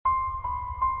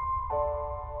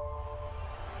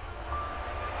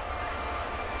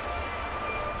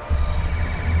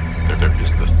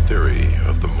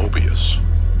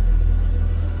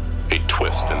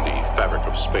twist in the fabric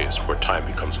of space where time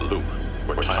becomes a loop,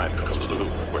 where time becomes a loop,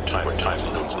 where time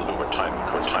becomes a loop, where time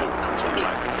becomes a loop, where time becomes a loop,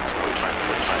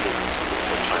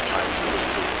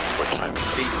 where time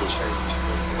becomes a loop.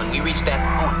 When we reach that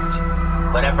point,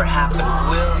 whatever happened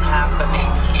will happen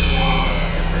again.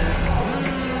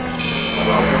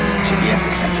 Welcome to the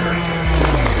Epicentre.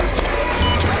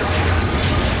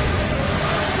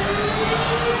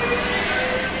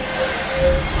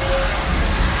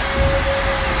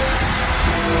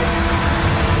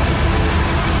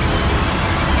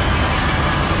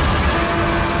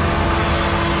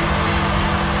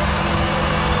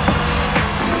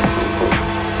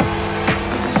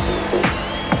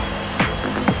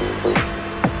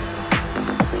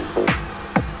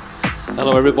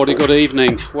 Hello everybody, good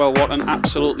evening. Well, what an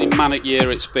absolutely manic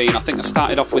year it's been. I think I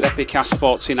started off with Epicast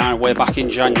 49 way back in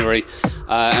January,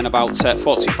 and about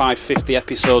 45, 50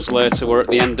 episodes later we're at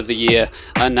the end of the year,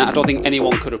 and I don't think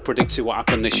anyone could have predicted what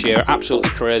happened this year. Absolutely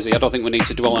crazy. I don't think we need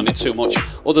to dwell on it too much,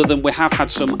 other than we have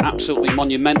had some absolutely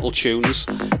monumental tunes,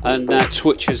 and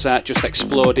Twitch has just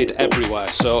exploded everywhere.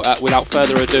 So without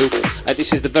further ado,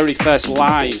 this is the very first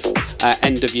live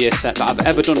end of year set that I've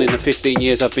ever done in the 15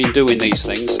 years I've been doing these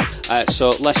things.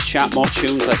 So let's chat, more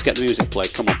tunes, let's get the music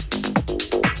played, come on.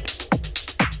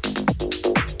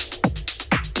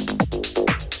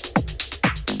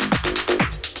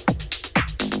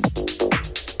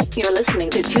 You're listening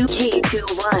to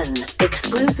 2K21,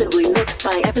 exclusively mixed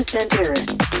by Epicentre.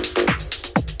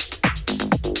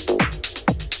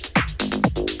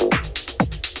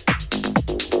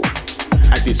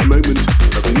 At this moment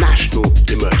of national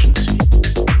emergency,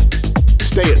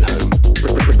 stay at home,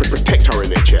 protect our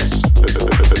NHS,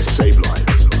 and save lives.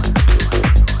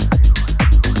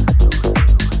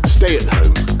 Stay at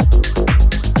home,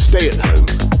 stay at home,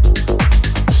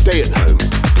 stay at home,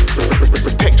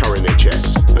 protect our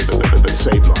NHS, and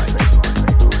save lives.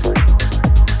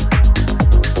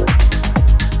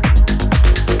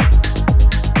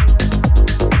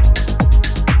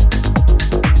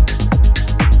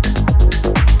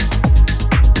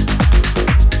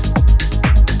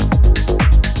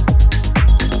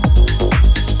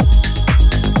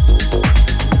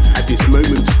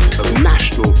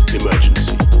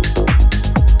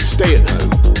 Stay at home,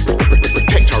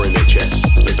 protect our NHS,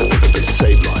 and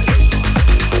save lives.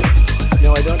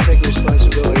 No, I don't take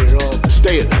responsibility at all.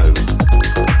 Stay at home,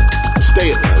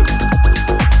 stay at home,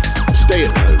 stay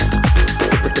at home,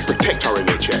 protect our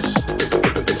NHS,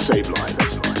 and save lives.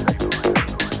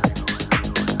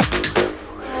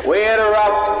 We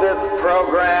interrupt this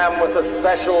program with a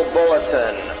special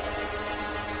bulletin.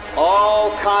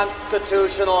 All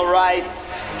constitutional rights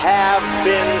have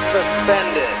been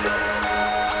suspended.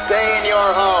 Stay in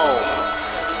your homes.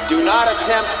 Do not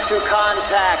attempt to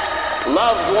contact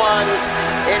loved ones,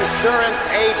 insurance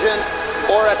agents,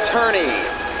 or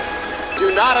attorneys.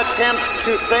 Do not attempt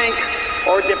to think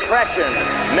or depression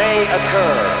may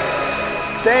occur.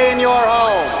 Stay in your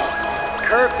homes.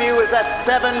 Curfew is at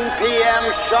 7 p.m.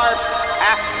 sharp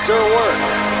after work.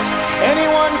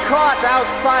 Anyone caught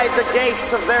outside the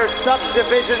gates of their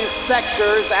subdivision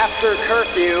sectors after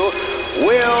curfew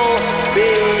will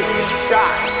be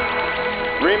shot.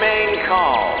 Remain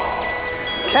calm.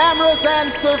 Cameras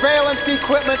and surveillance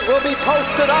equipment will be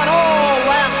posted on all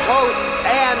lampposts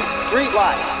and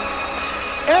streetlights.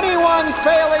 Anyone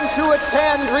failing to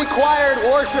attend required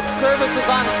worship services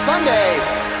on Sunday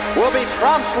will be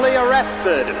promptly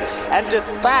arrested and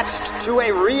dispatched to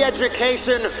a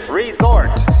re-education resort.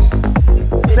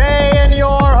 Stay in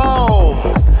your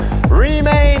homes.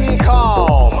 Remain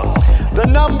calm. The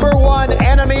number one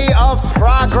enemy of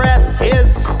progress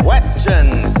is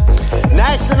questions.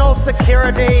 National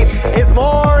security is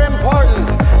more important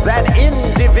than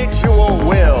individual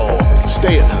will.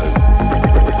 Stay at home,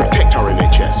 protect our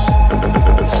NHS,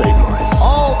 and save lives.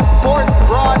 All sports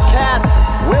broadcasts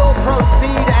will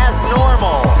proceed as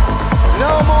normal.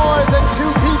 No more than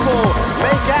 2 people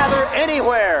may gather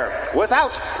anywhere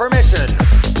without permission.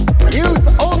 Use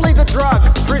only the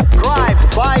drugs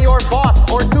prescribed by your boss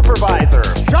or supervisor.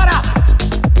 Shut up!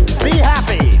 Be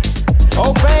happy.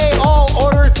 Obey all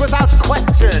orders without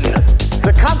question.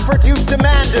 The comfort you've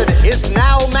demanded is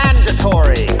now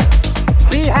mandatory.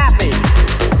 Be happy.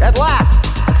 At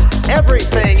last,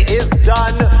 everything is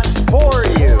done for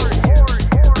you.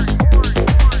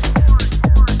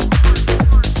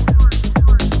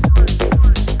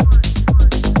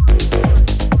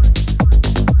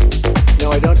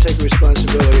 No, I don't take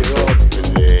responsibility at all.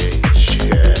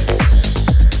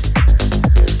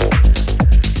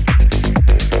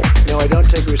 No, I don't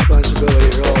take responsibility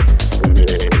at all.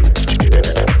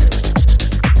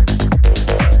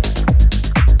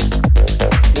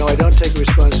 No, I don't take responsibility.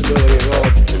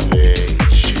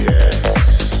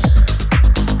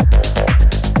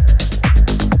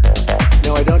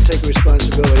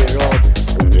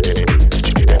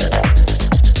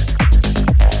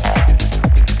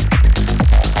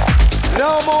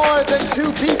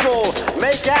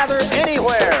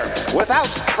 anywhere without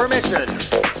permission.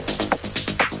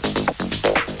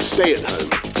 Stay at home.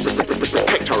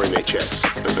 Protect our NHS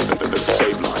and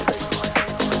save lives.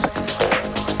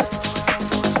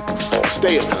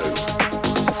 Stay at home.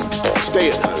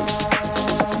 Stay at home.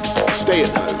 Stay at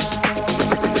home.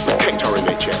 Protect our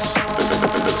NHS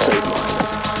and save lives.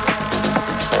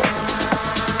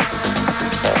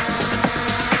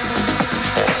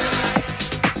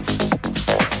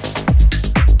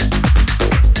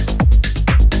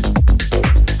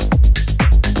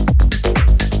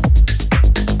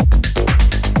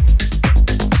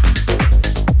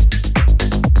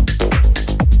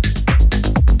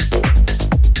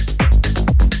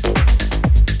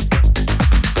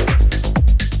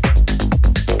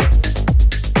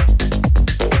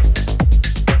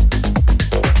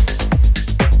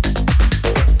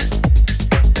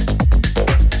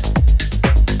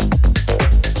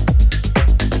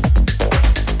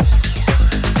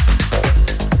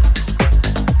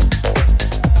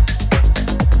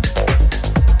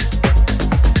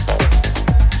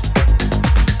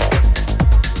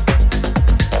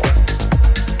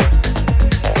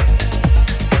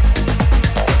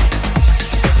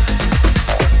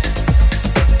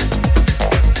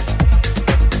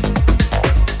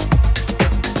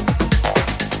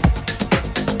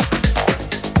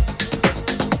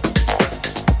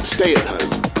 Stay at home.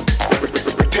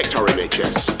 Protect our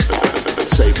NHS and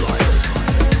save lives.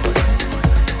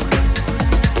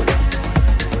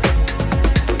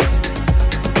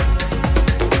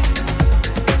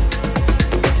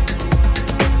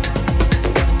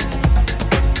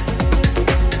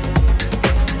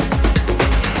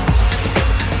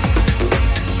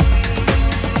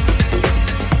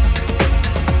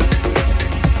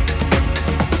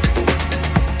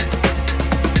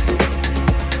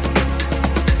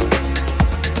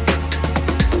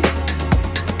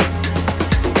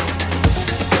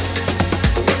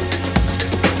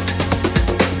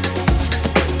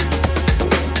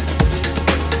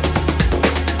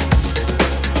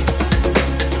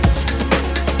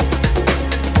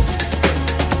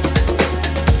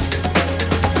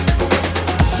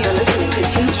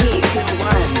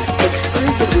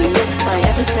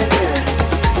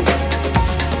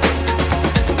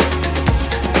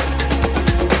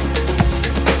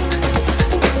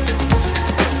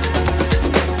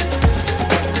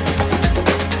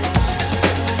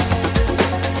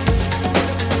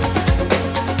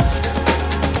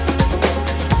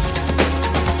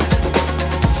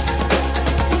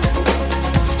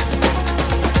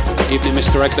 Evening,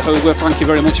 Mr. Egg the Hoover. Thank you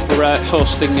very much for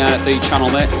hosting the channel,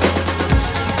 mate.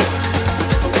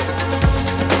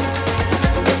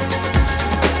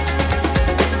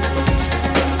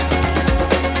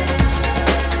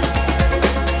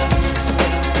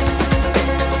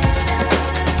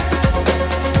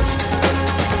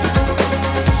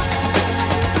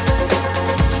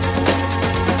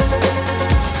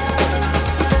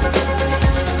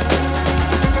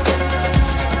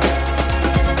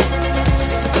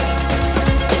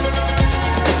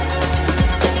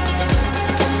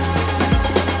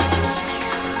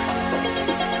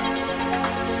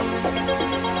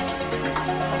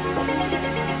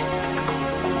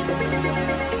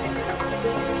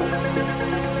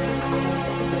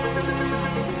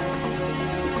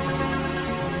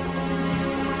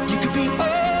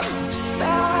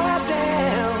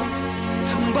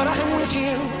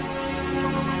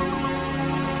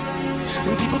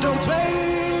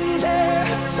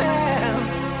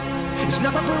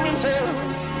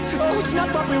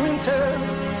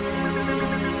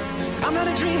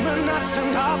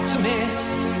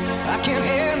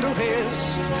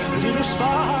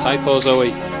 Typo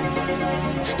Zoe.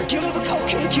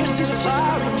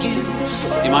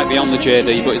 He might be on the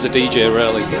JD, but he's a DJ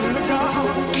really.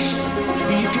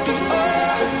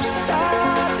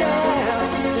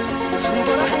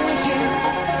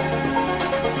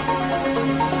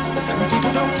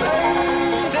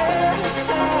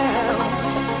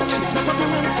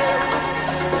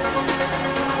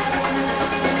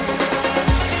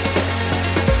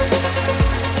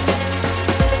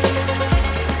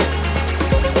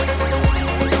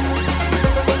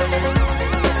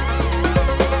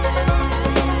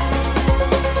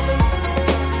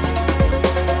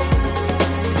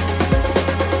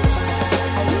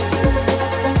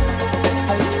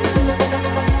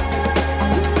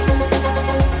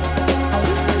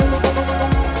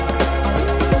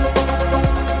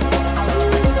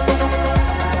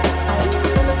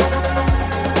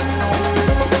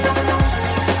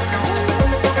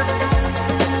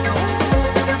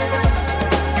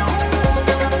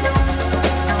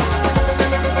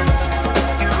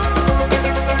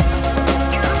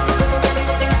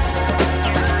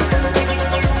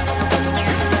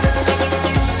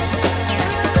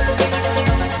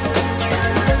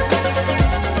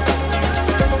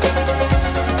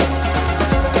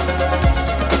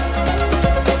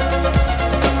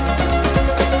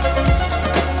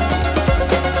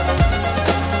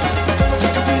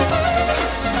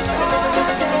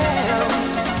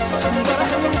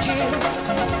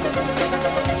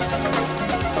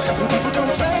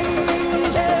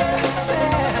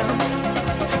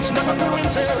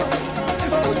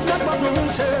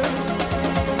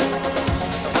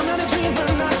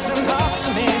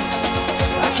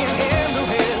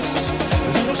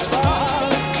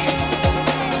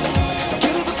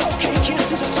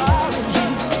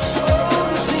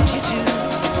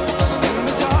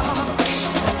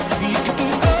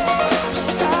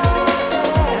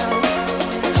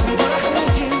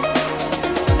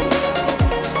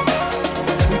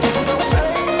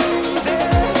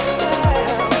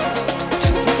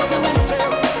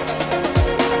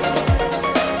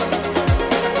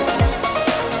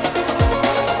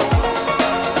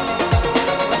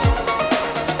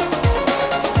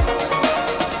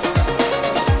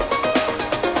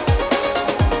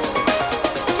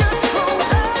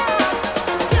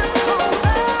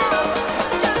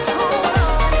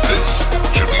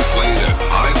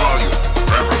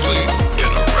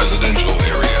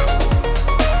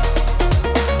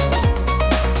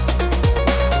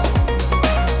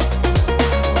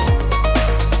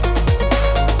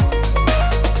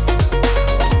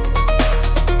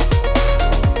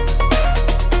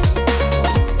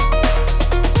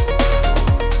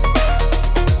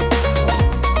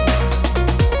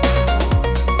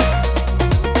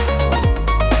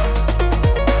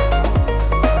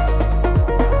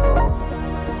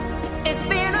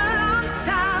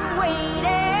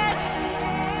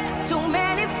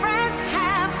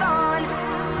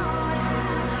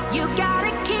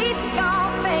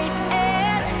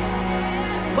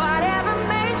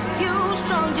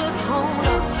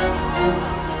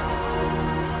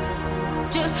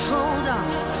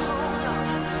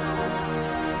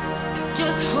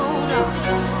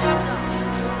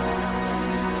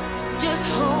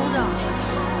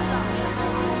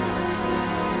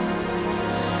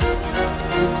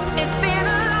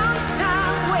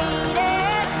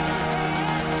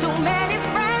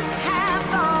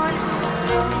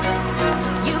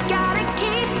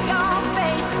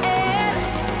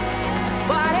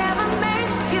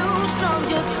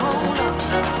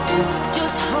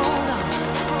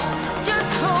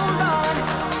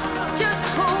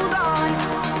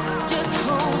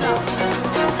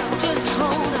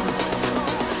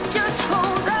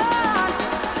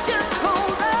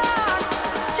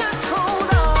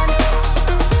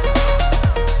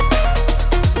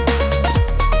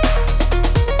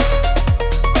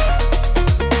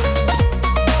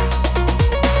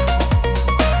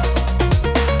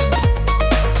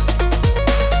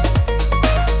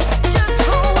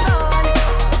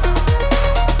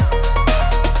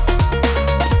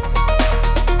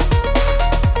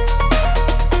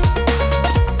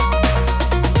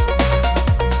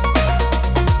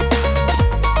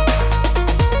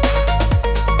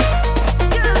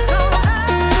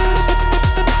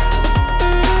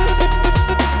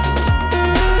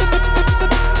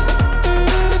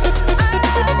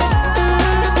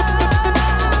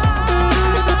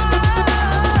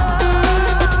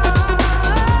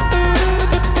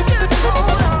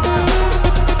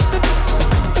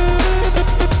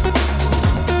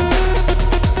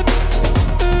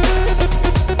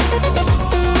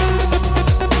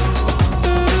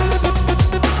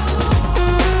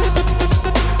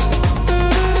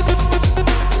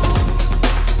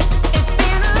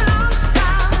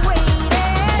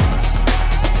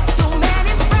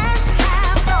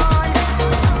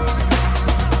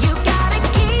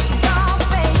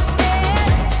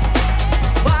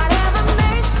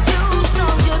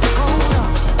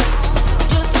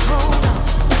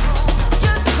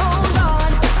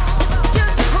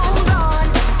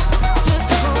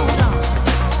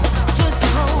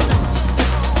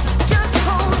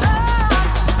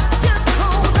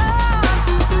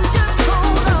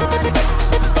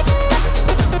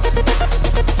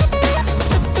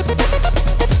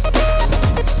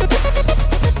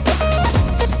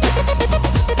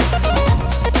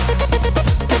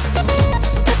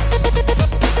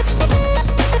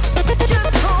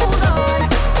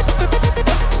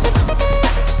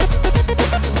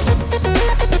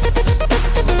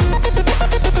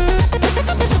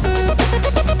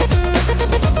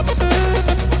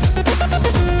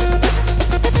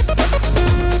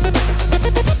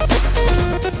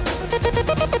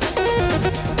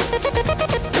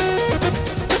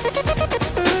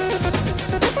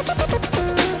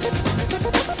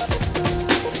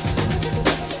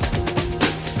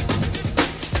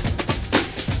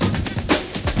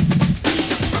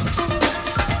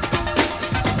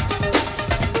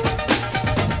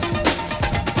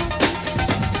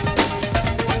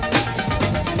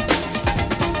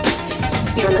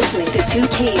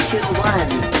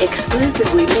 2K21,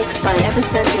 exclusively mixed by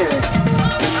Epicentre.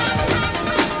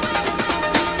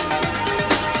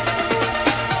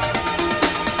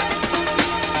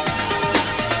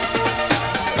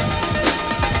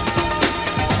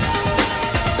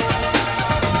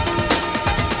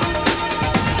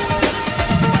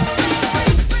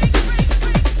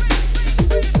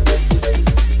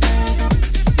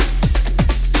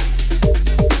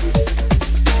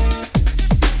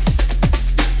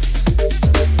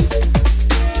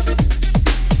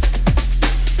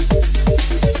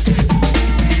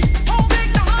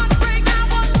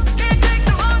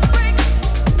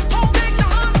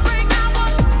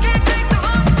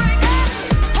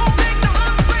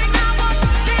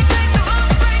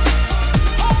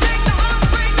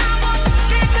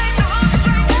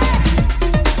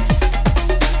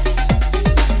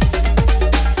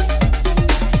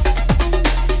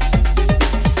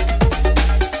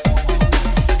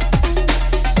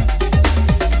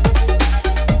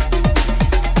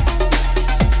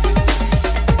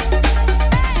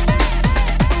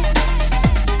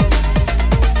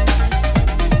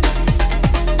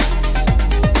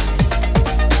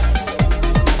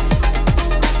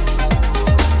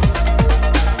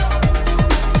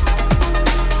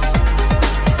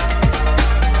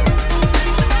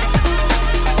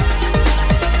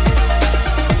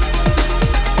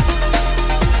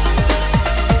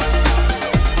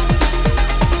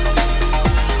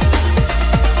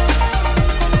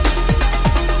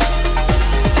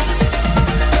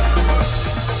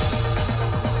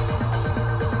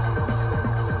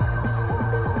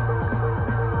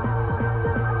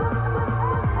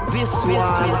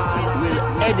 one will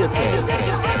educate,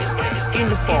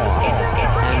 inform,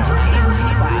 and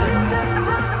inspire.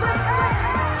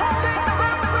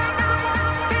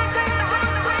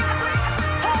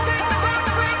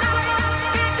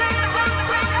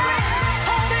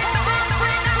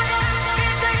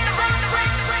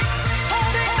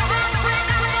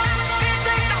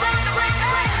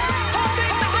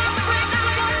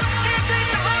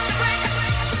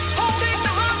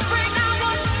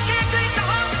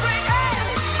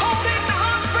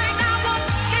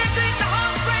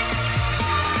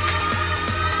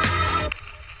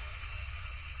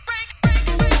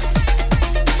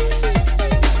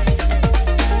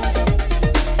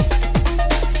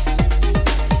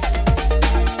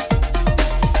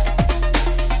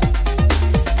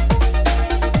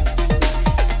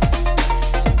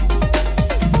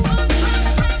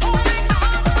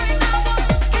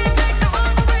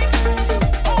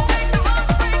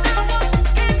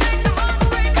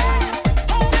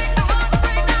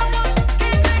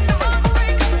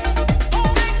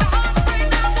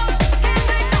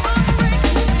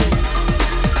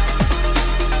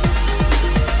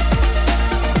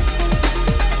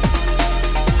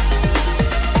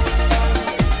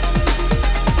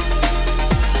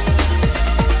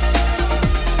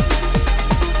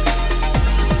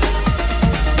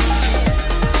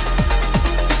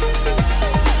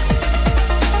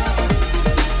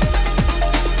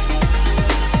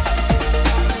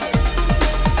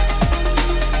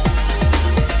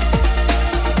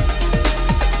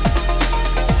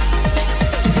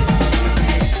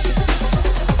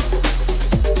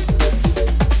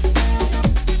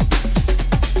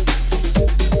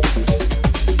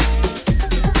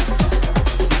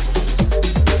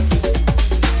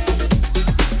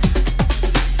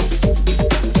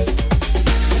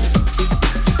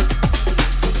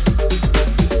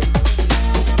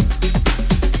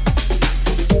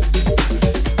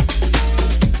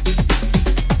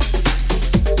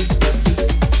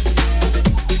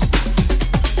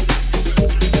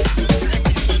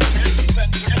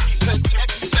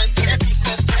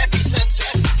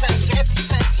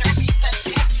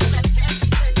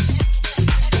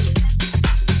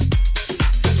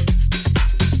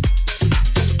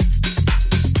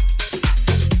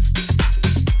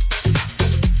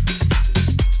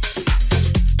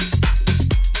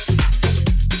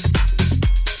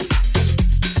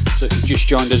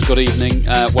 Joined us, good evening.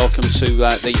 Welcome to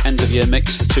the end of year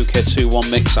mix, the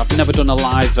 2K21 mix. I've never done a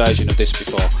live version of this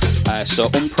before, so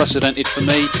unprecedented for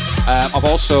me. I've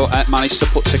also managed to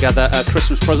put together a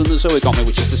Christmas present that Zoe got me,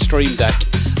 which is the Stream Deck.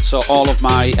 So all of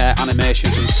my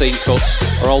animations and scene cuts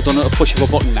are all done at a push of a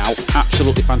button now.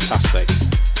 Absolutely fantastic.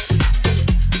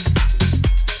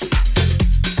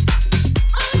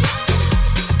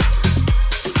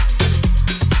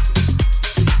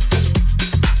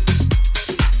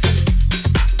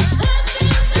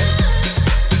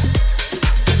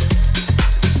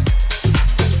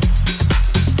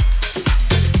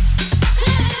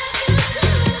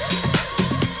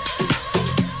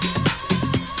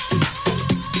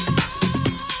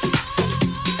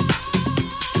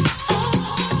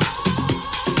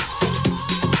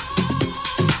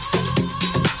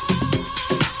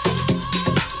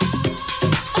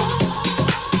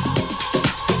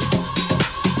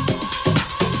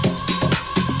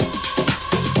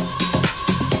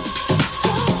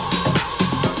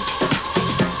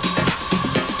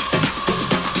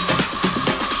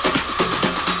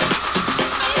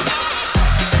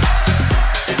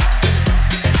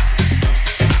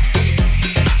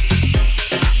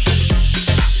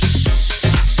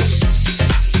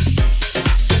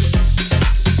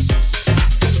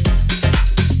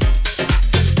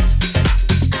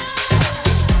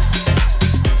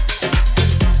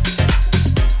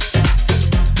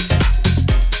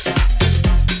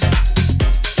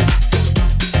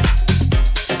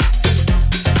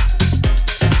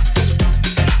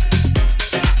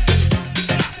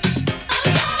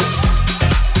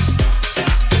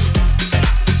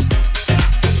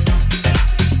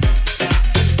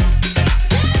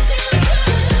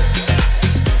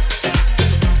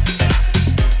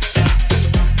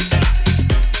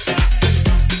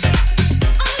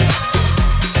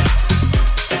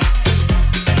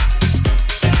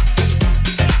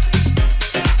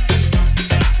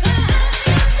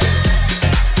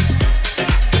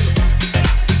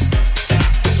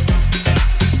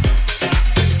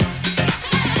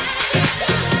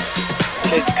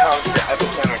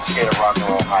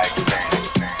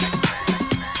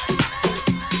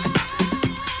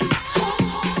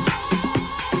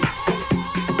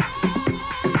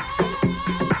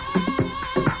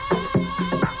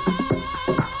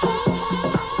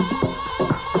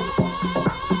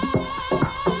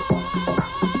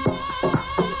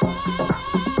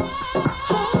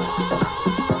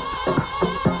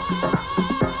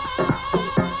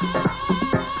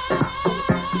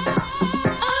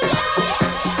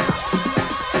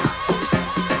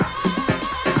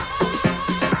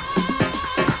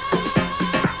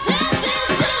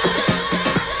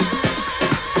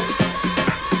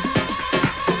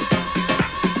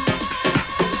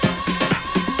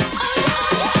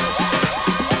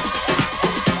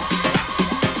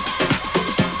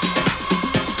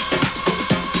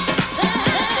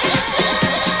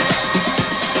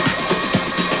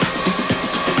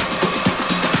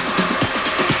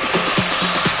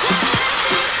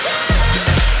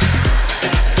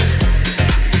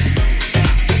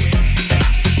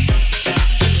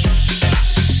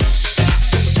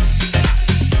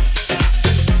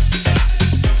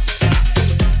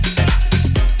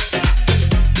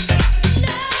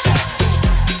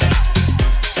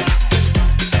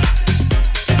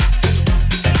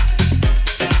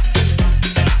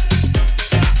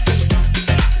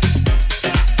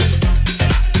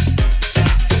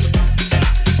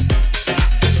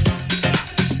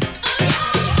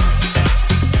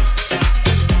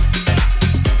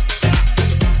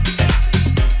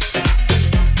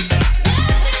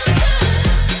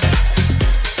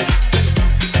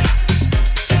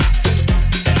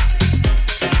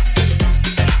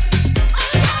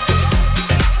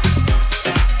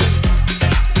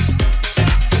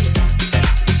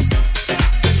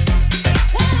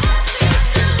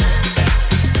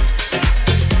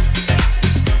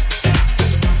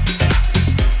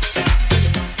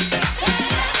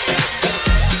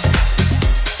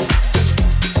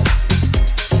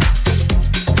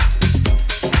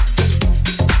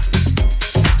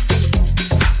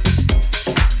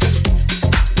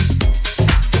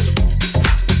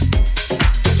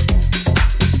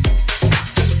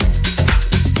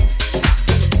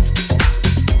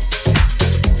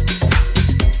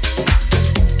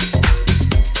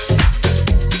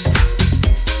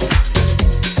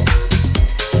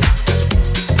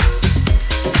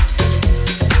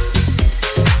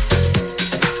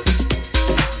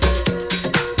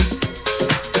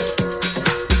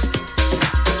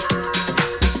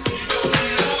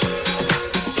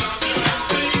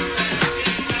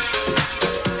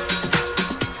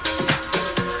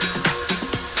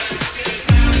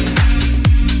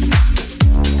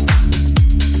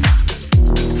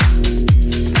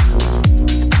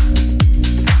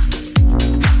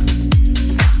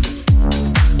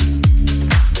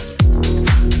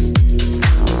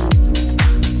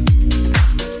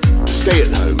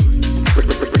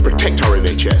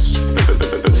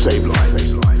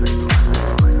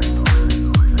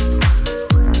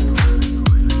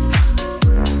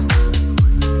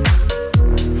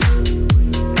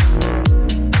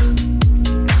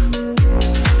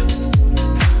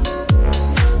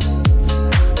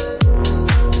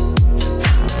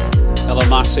 Hello,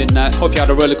 Martin. Hope you had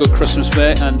a really good Christmas,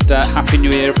 mate, and Happy New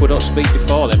Year if we don't speak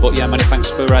before then. But yeah, many thanks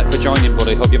for joining,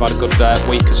 buddy. Hope you've had a good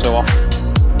week or so off.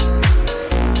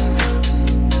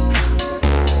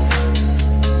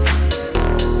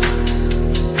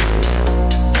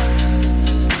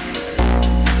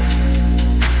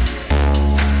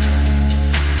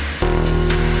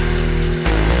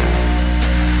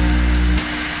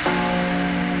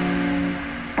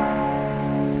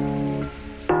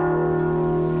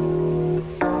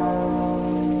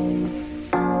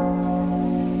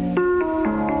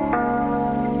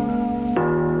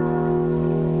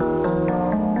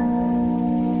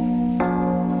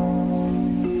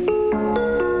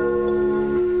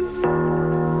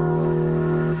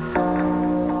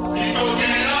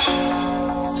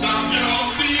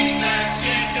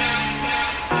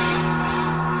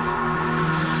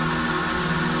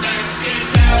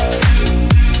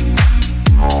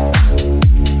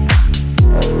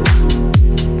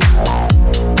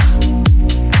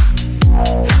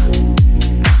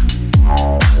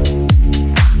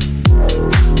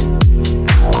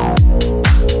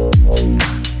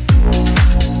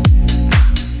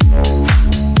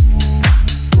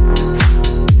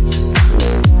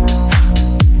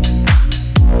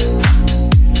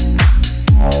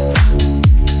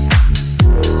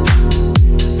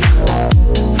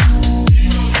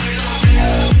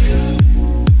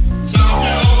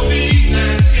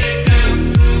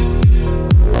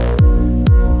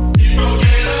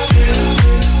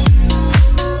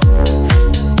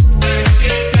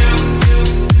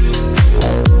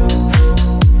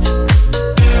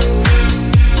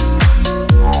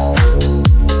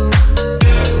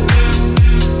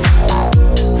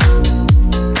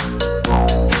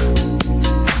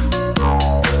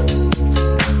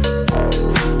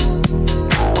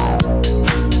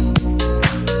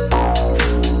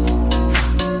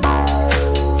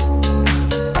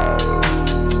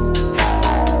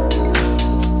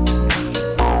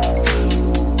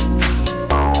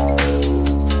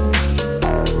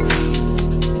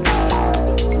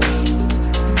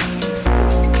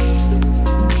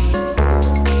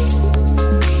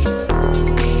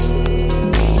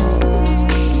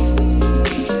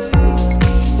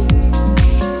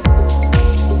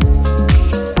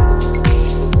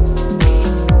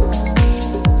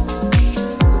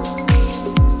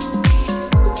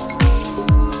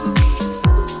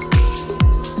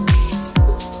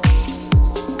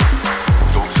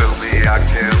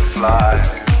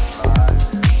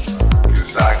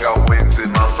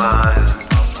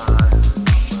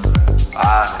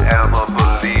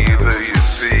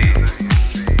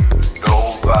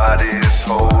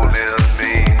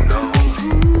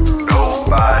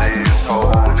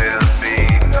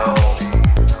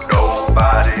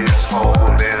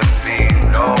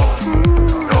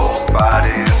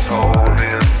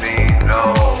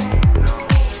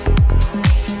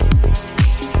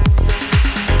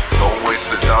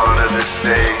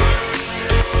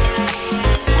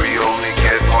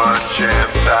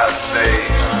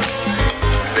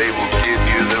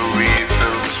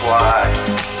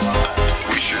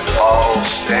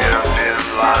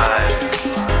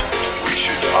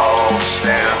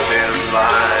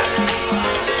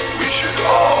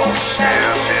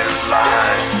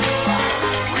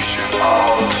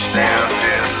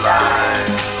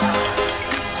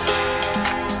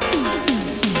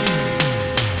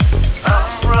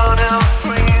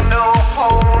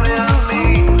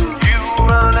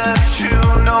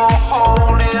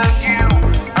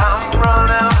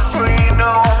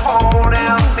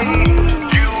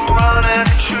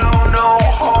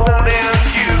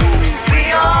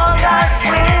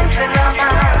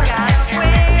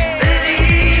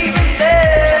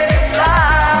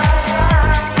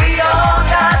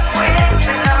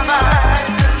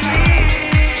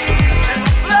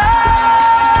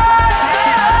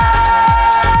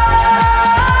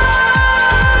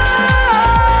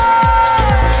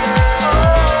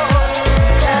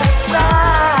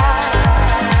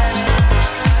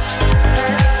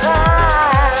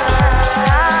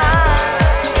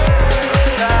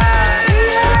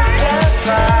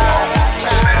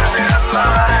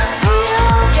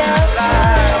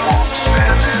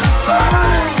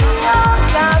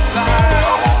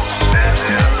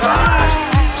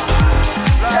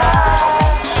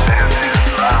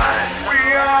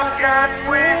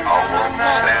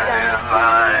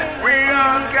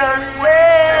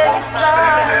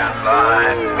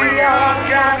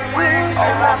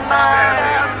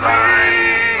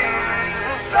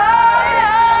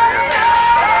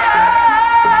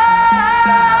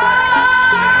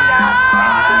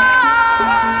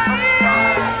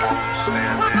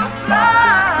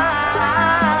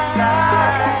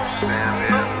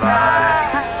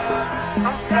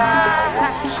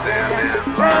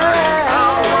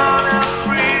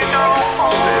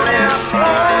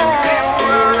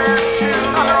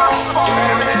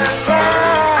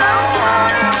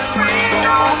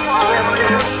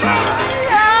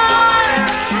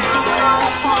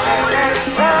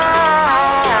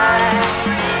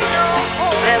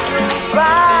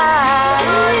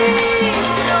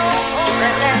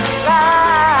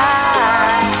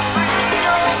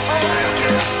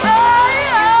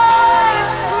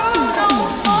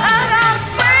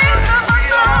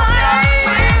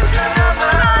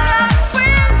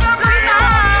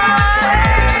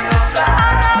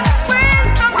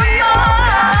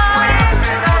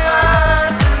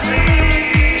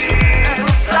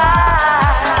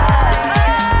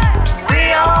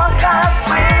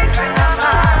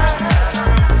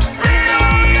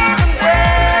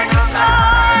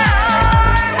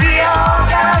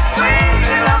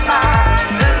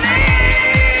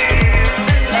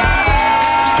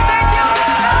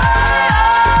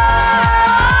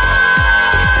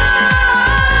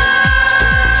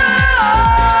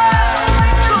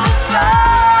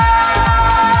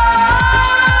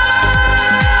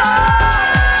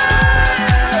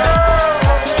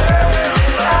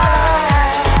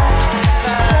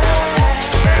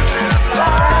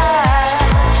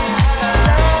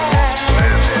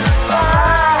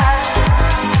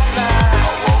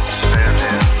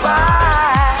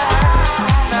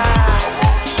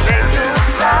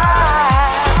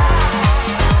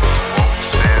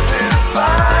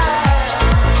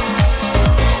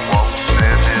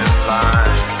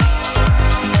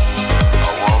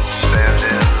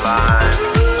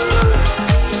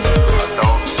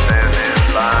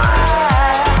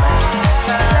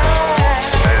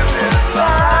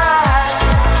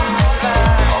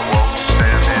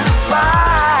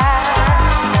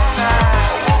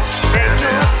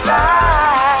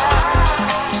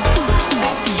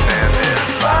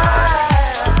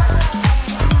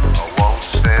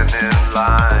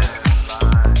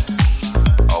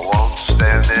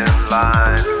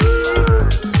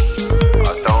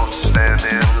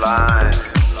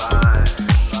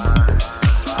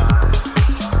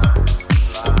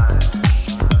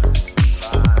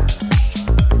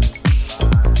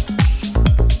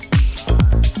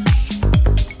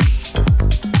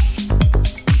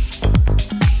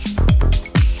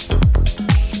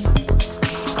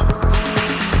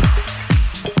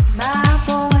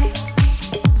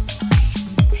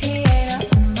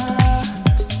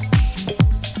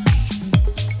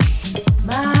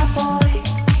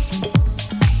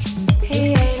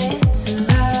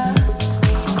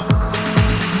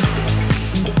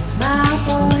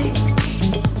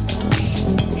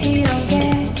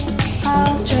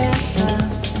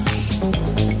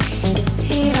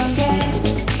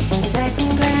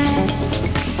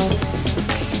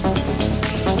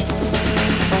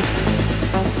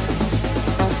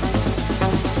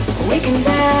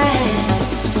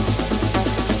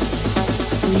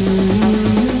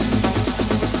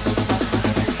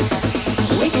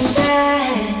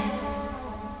 dance.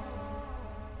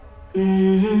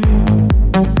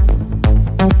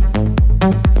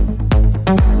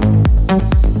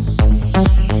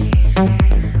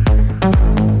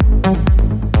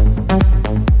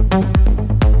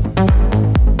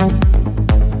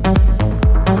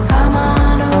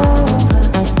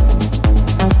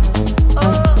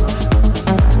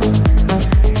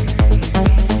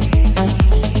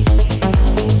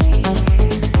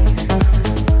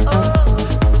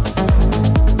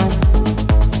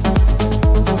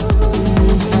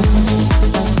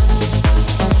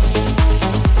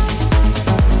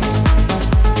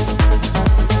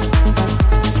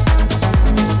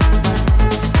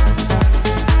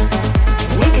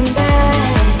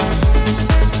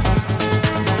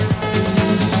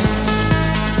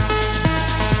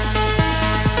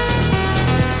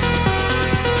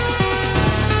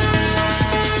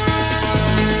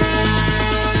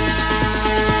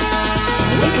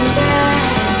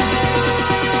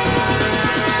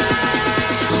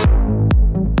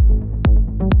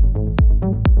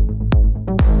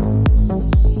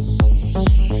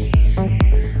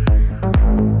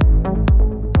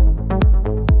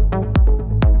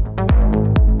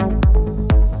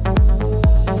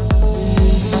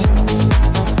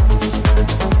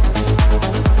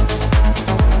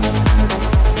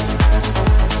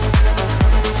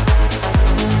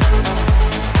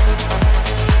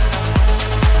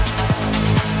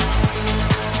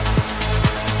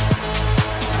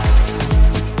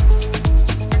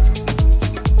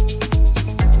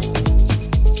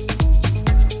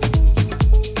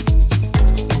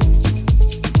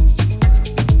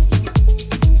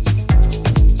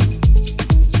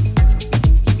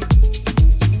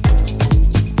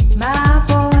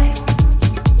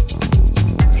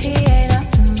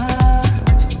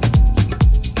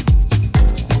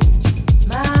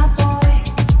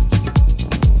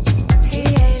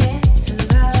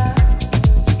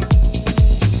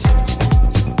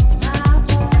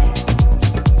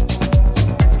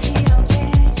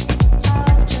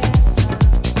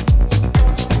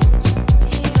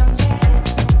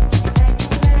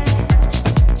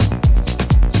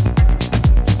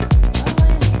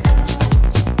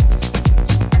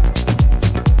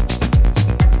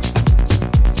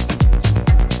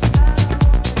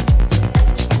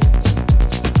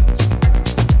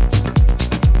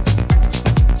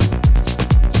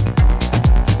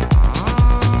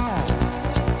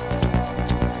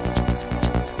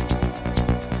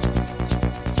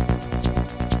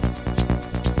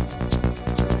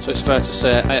 It's fair to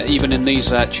say, even in these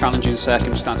challenging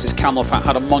circumstances, Camel Fat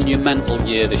had a monumental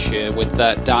year this year with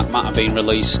Dark Matter being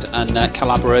released and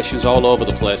collaborations all over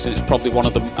the place, and it's probably one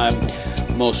of the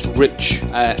most rich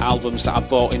albums that I've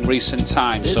bought in recent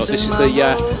times. So this is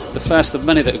the first of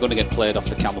many that are going to get played off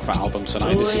the Camel Fat album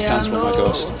tonight. This is Dance With My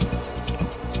Ghost.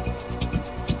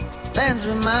 Dance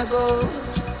with my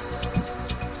ghost.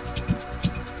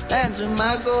 Dance with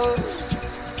my ghost.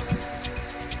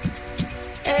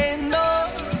 Ain't no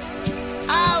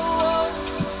I want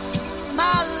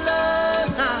my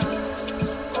love now.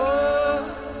 Oh,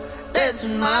 dance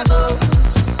with my ghost.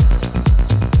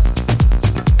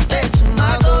 Dance with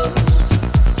my ghost.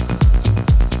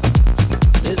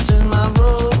 This is my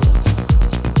road.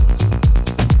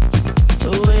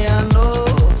 The way I know.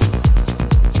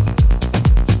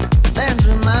 Dance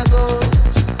with my ghost.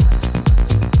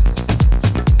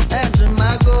 Dance with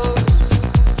my ghost.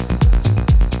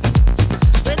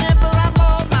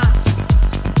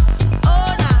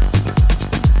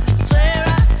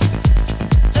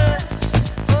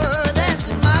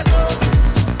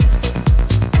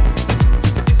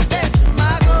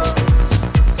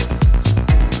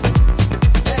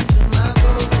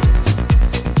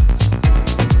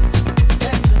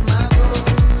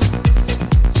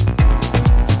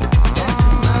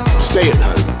 Stay at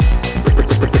home,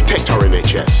 protect our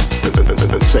NHS,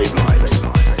 and save lives.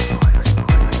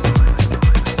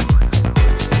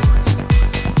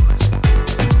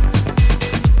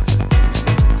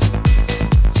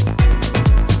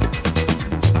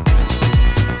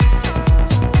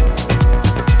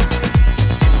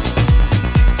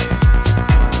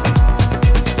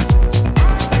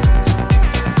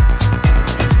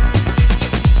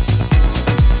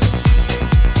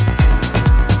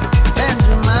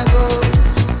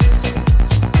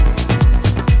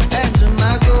 Dance with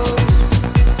my ghost.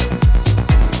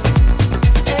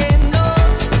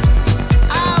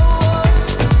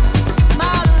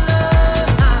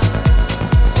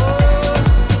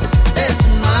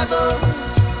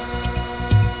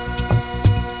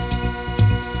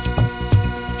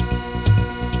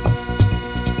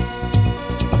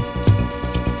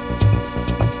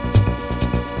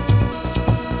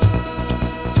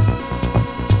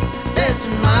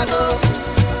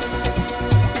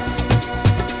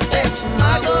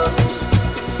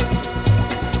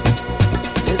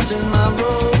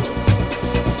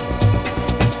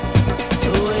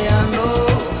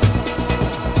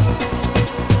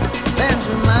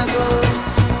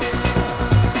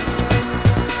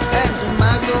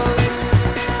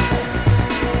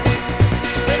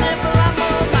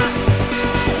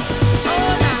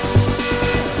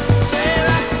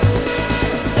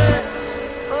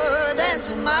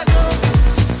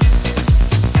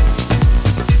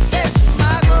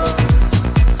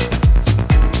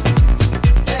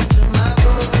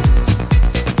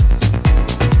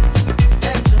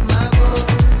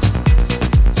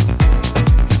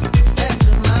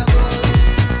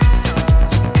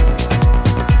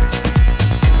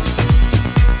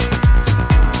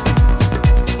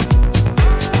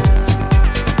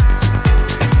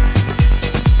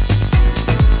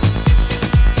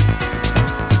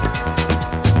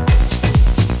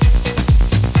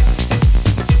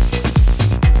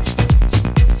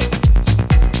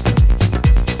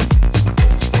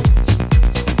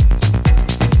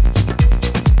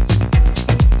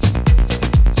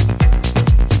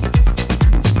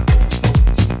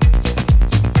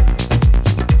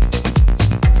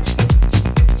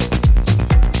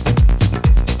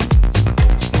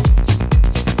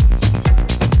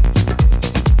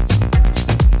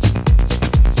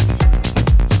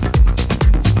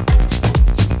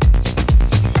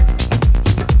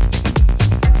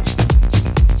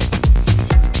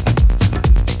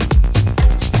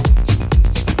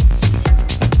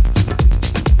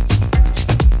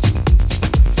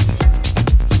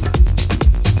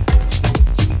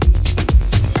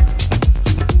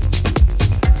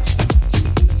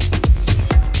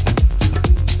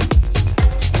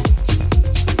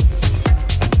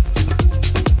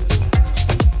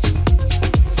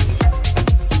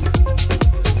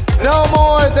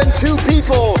 two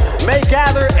people may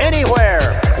gather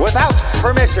anywhere without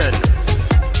permission.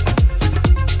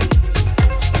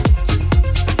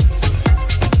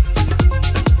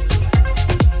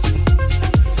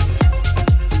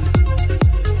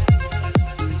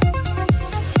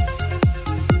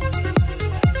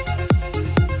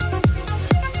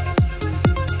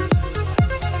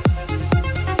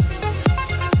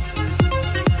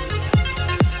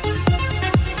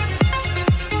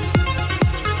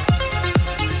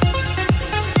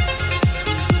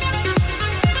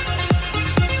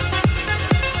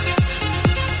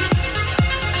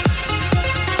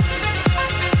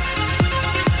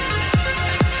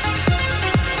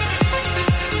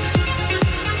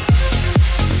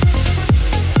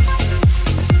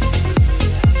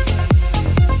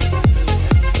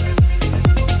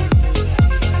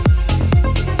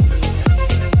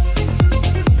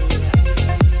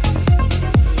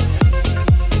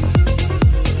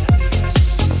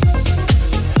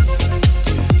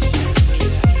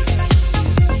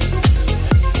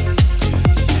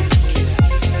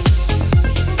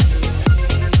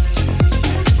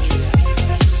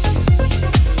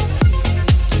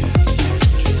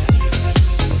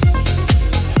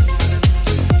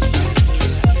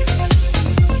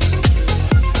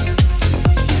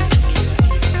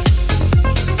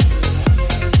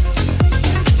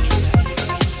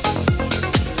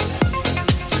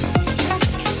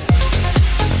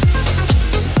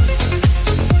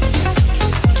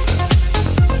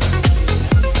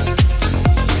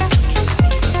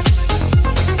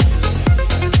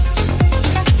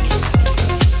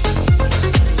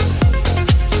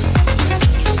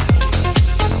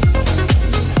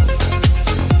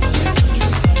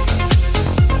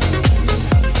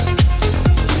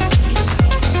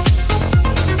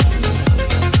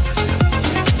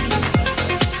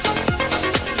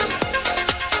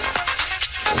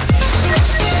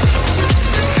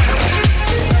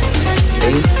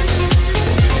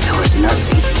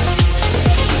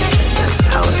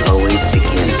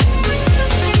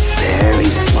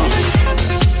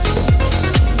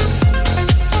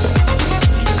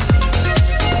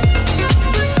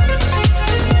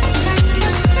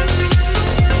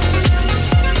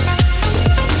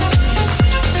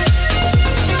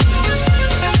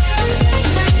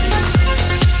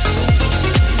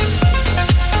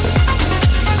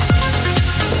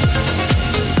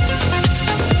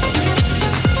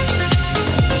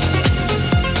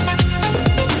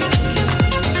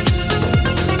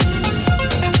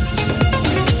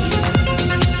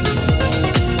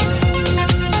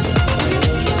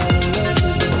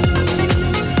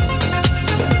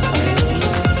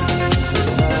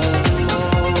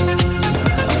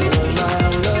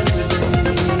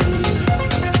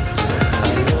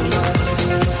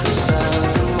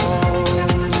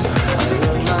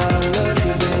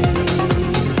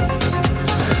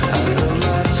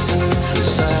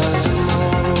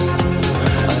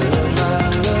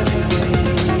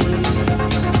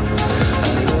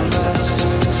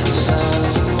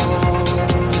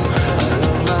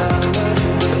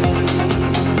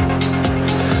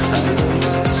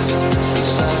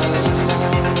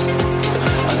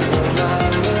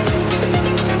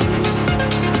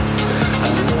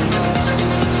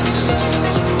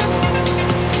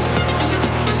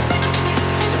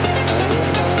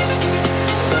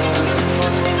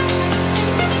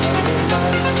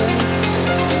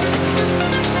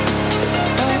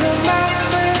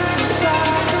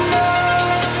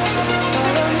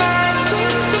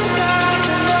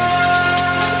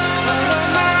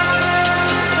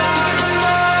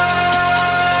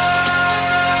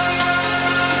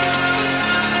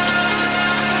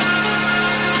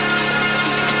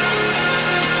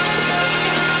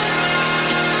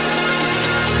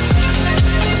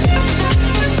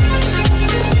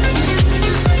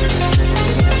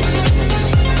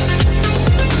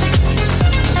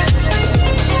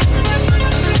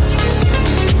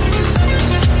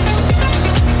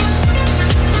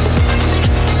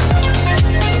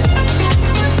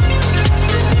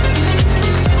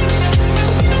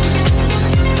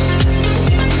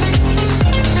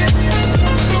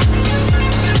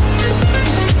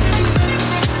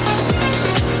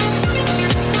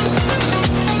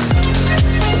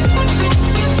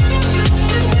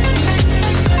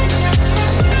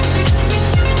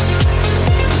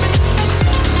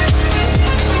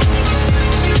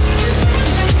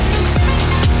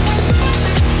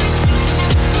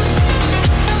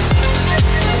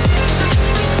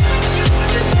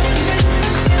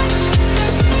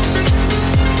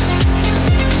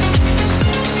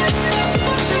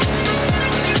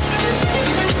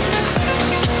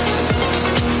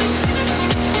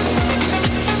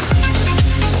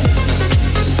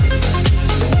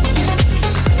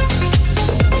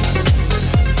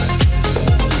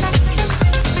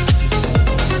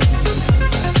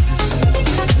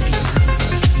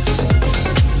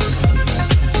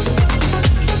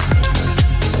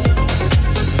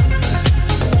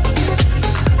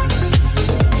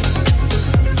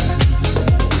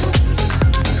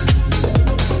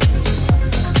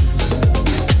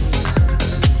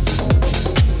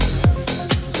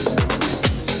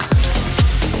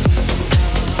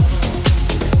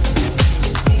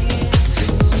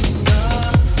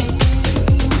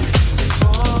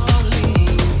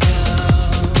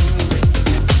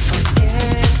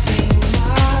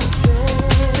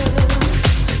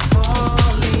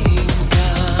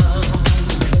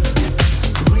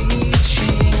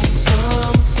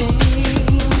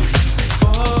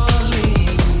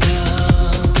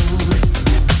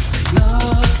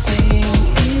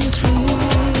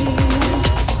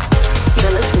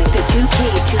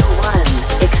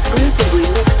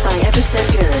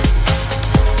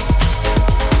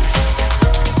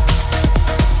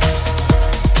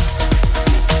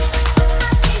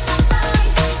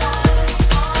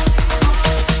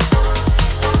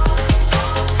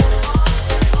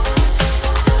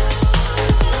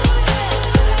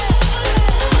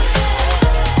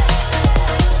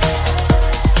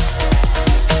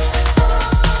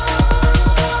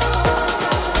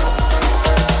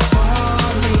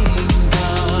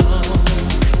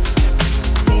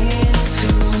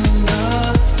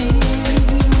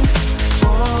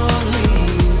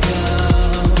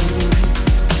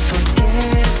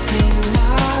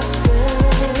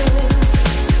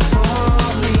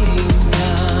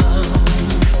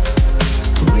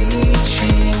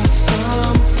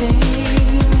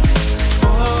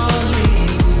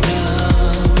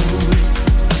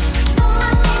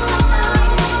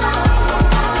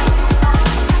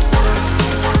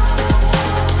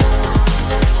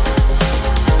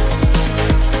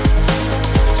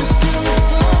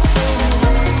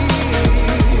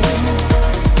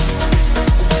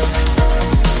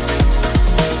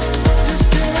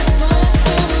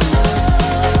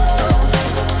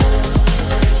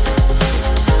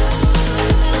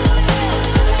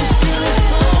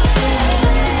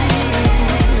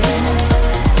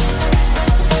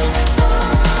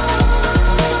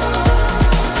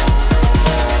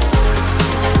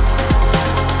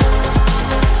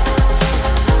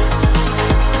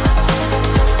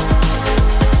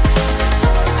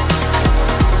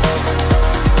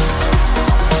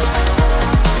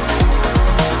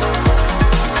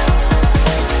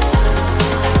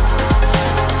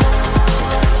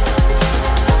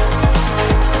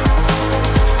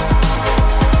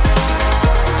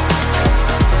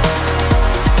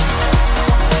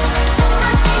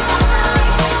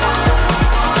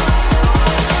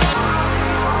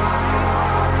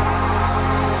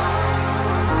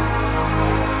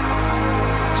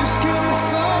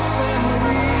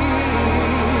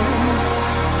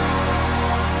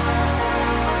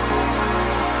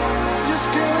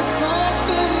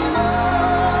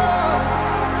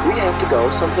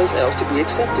 someplace else to be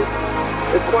accepted.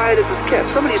 As quiet as it's kept,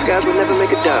 some of these guys will never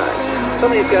make a dime.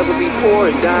 Some of these guys will be poor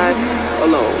and die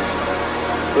alone.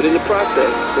 But in the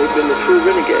process, they've been the true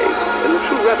renegades, and the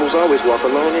true rebels always walk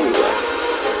alone anyway.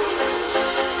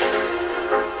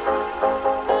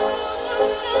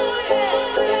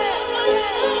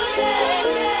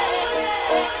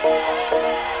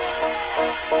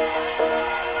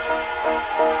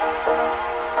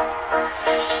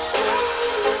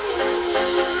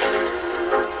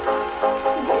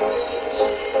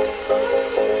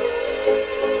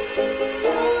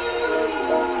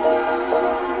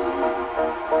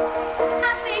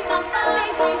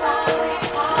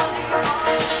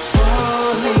 Far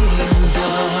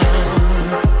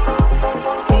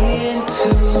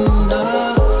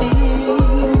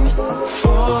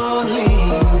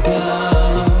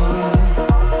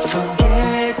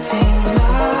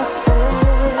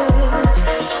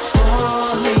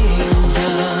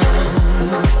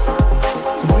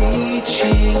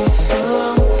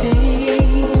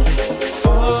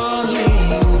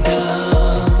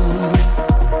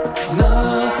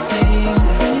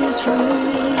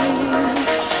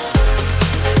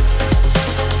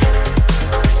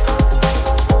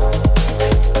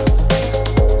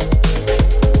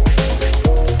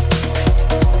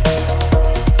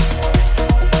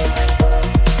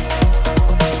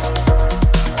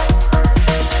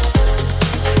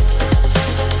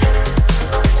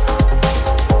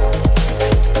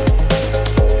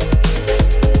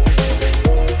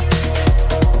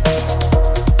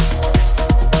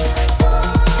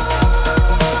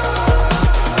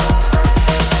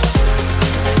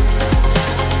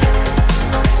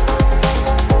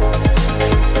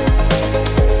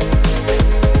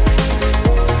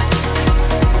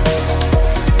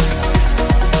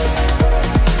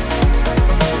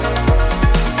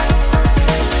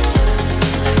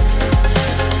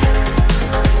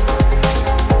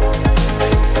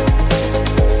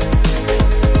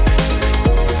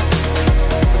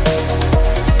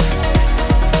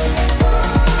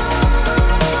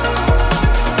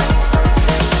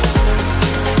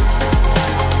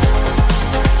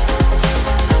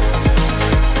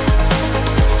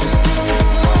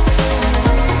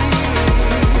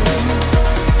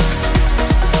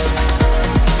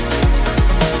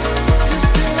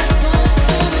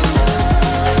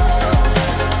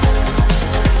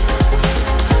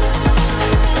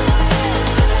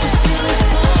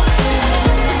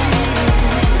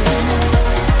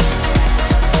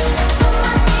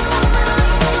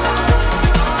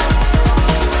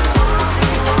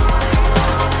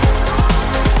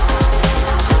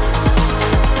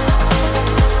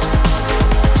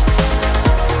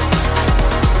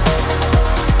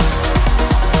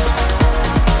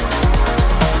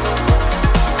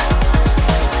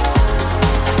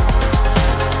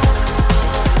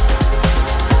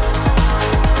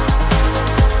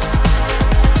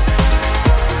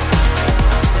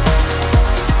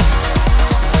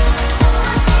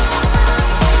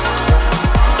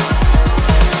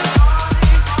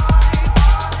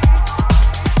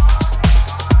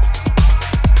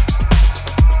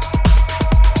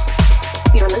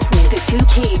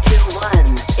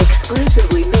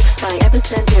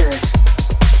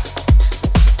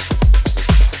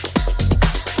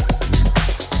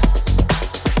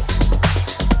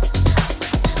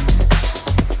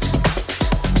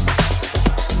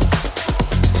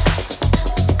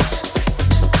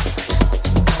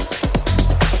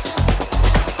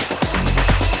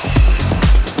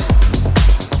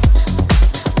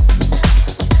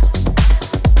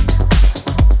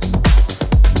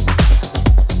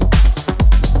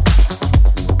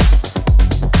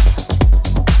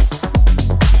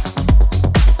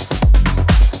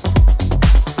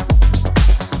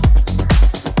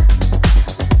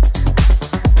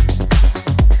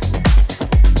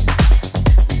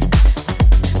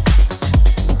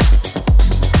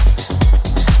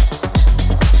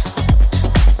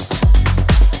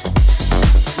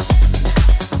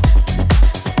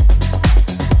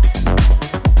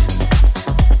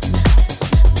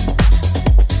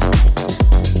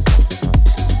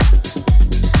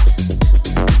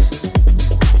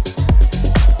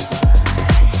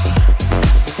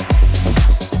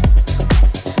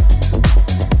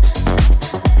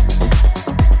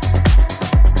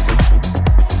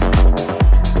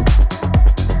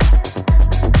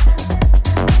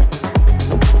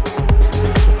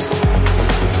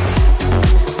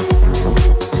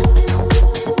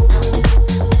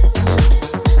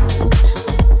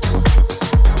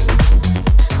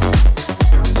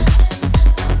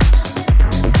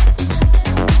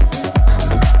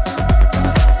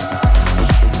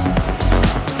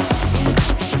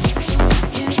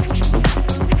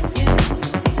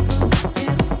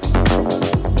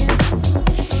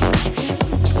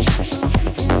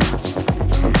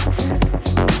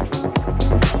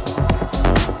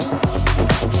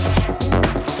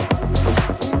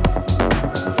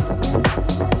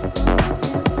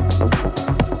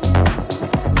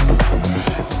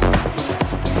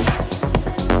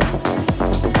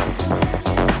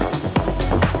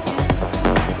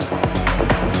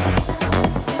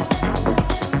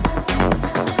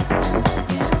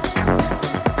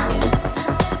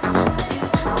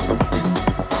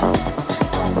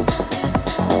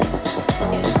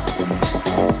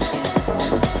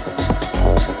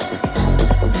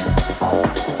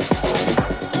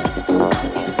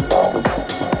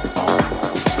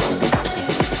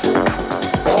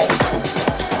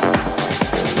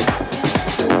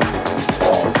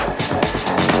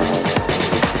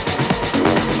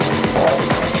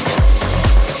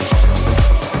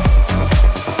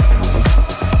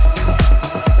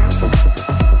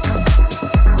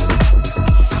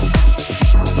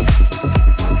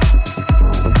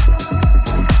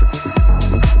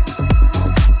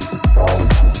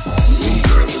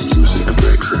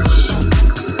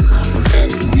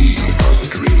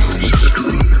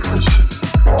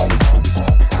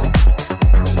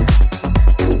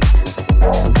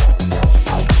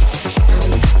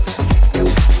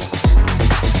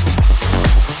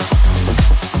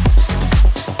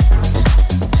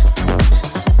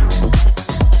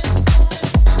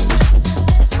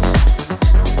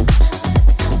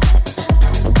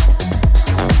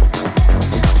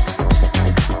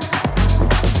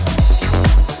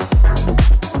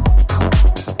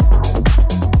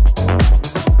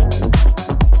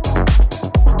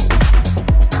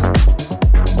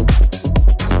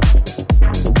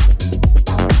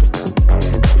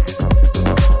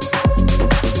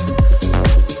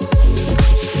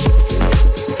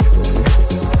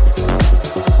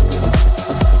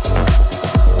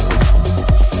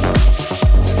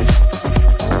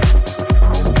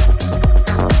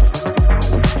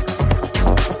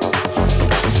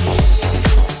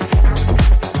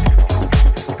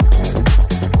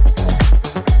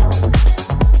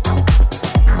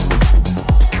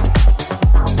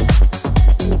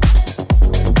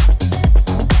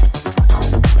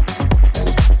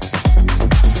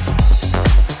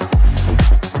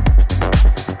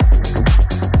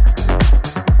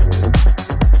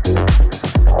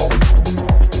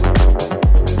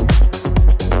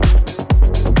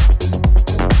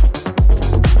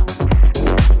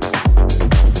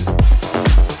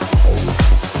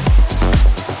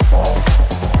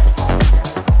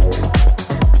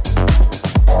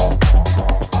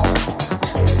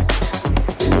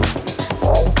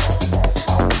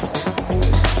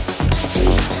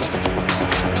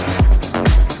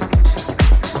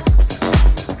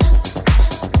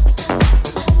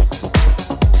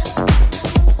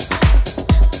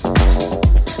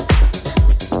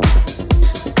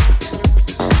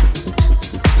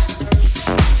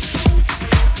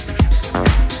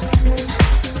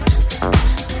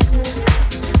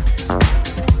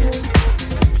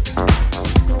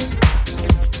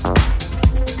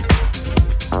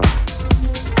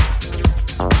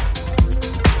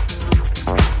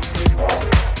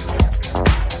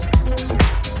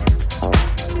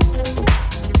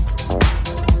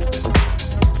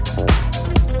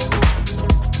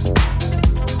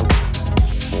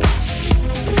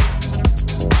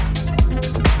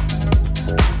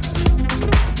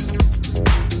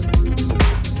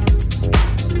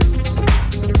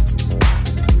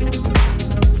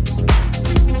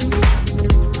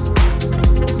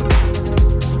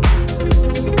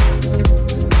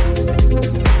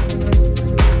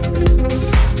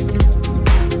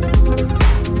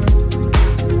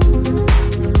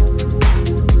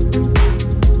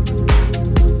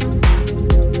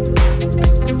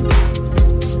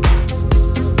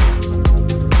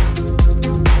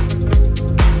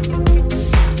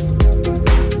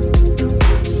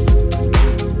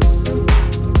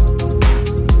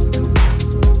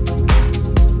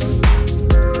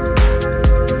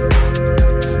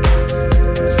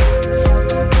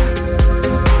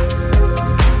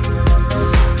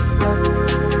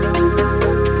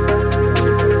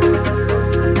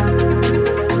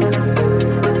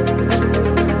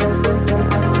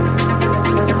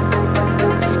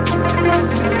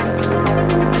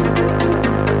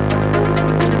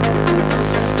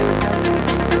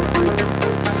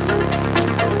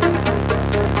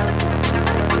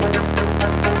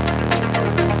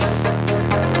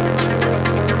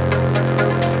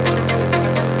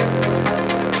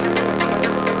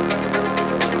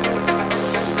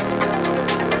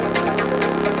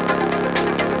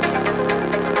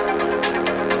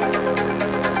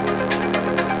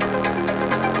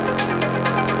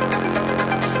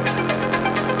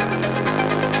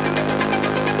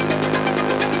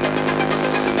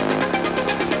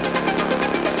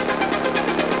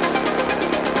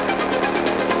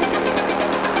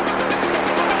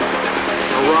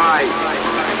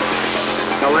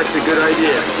that's a good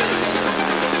idea.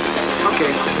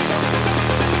 Okay,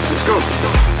 let's go.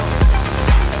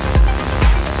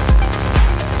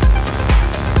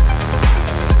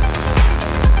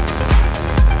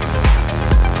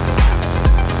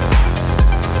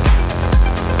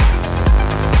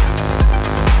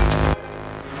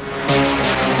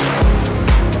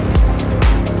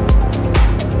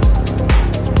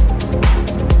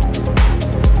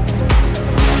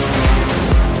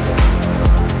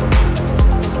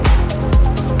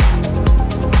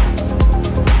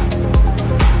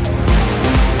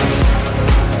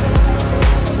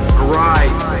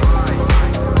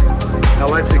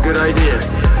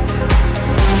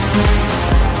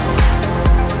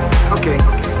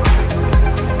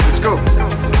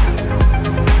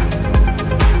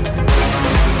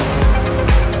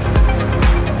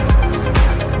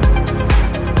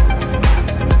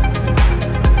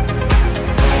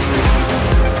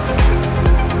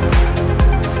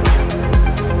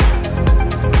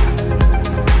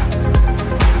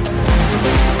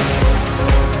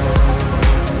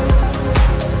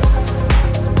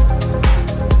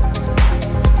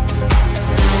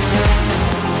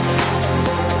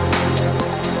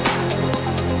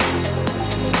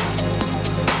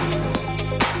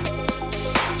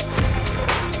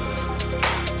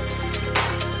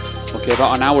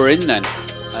 About an hour in then.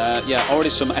 Already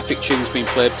some epic tunes being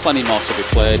played, plenty more to be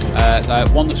played.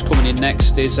 One that's coming in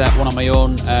next is one of my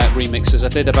own remixes. I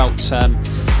did about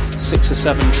 6 or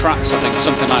 7 tracks, I think,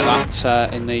 something like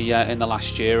that in the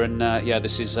last year, and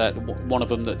this is one of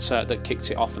them that kicked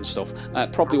it off and stuff.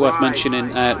 Probably worth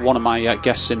mentioning one of my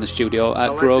guests in the studio,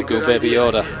 Grogu, Baby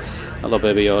Yoda. Hello,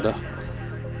 Baby Yoda.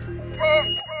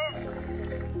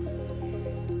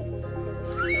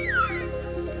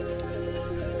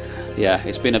 Yeah,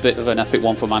 it's been a bit of an epic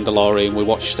one for Mandalorian. We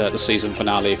watched the season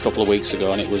finale a couple of weeks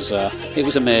ago, and it was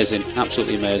amazing,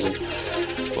 absolutely amazing.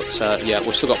 But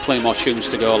we've still got plenty more tunes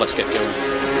to go. Let's get going.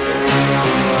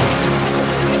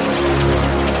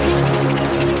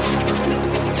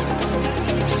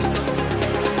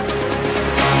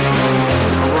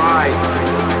 All right,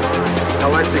 now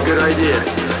that's a good idea.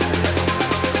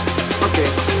 Okay,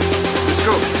 let's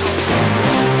go.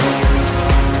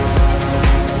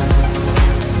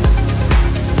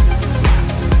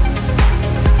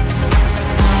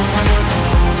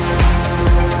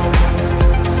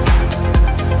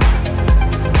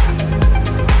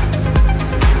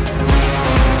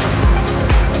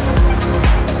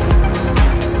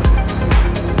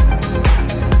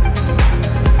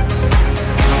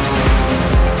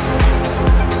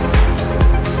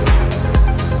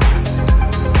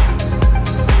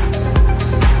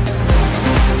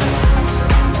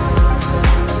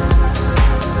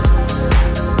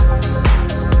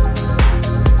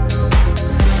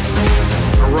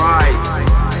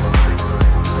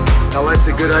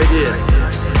 Good idea.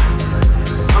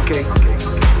 Okay,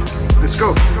 let's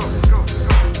go.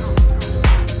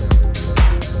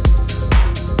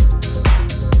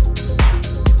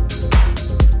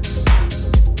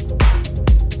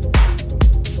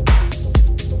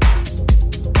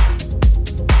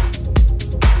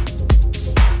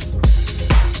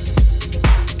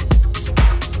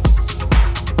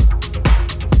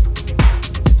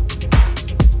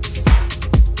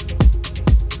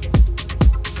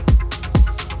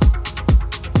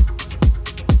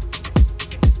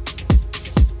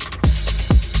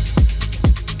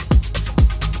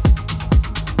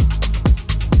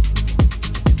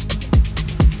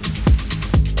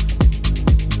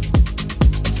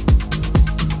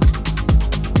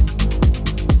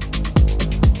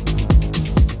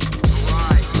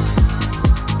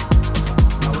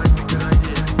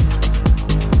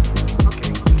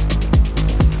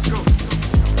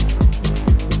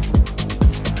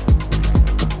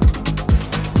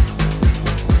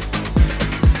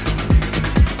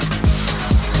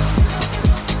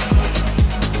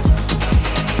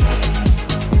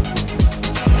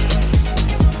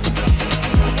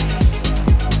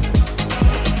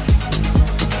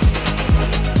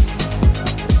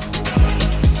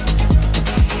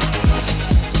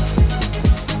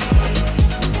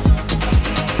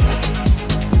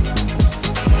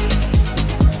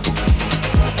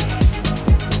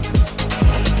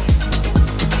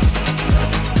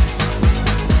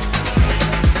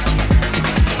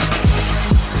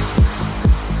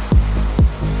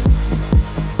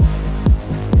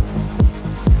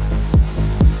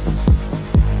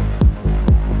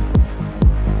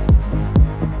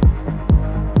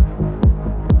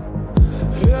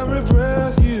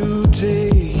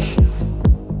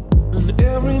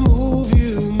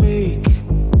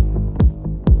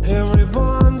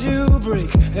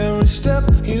 Every step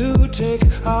you take,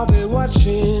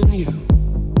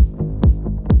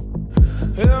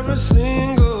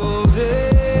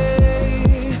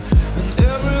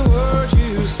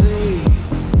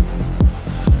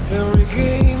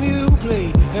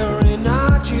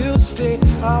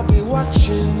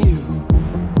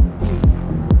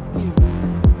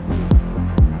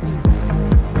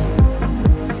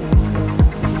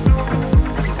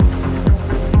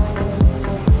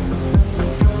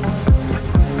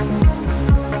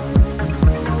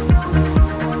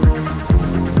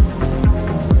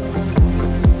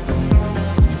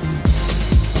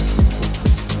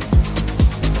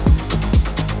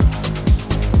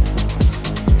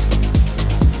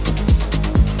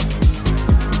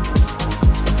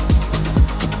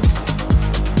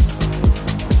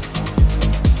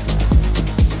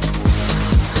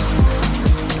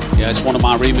 it's one of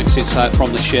my remixes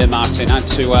from the Shea Martin. I had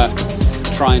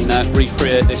to try and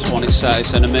recreate this one. It's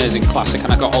an amazing classic,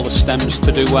 and I got all the stems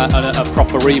to do a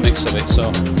proper remix of it, so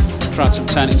tried to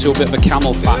turn it into a bit of a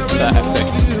Camel Fat epic.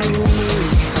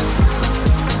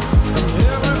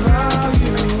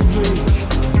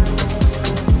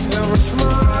 Your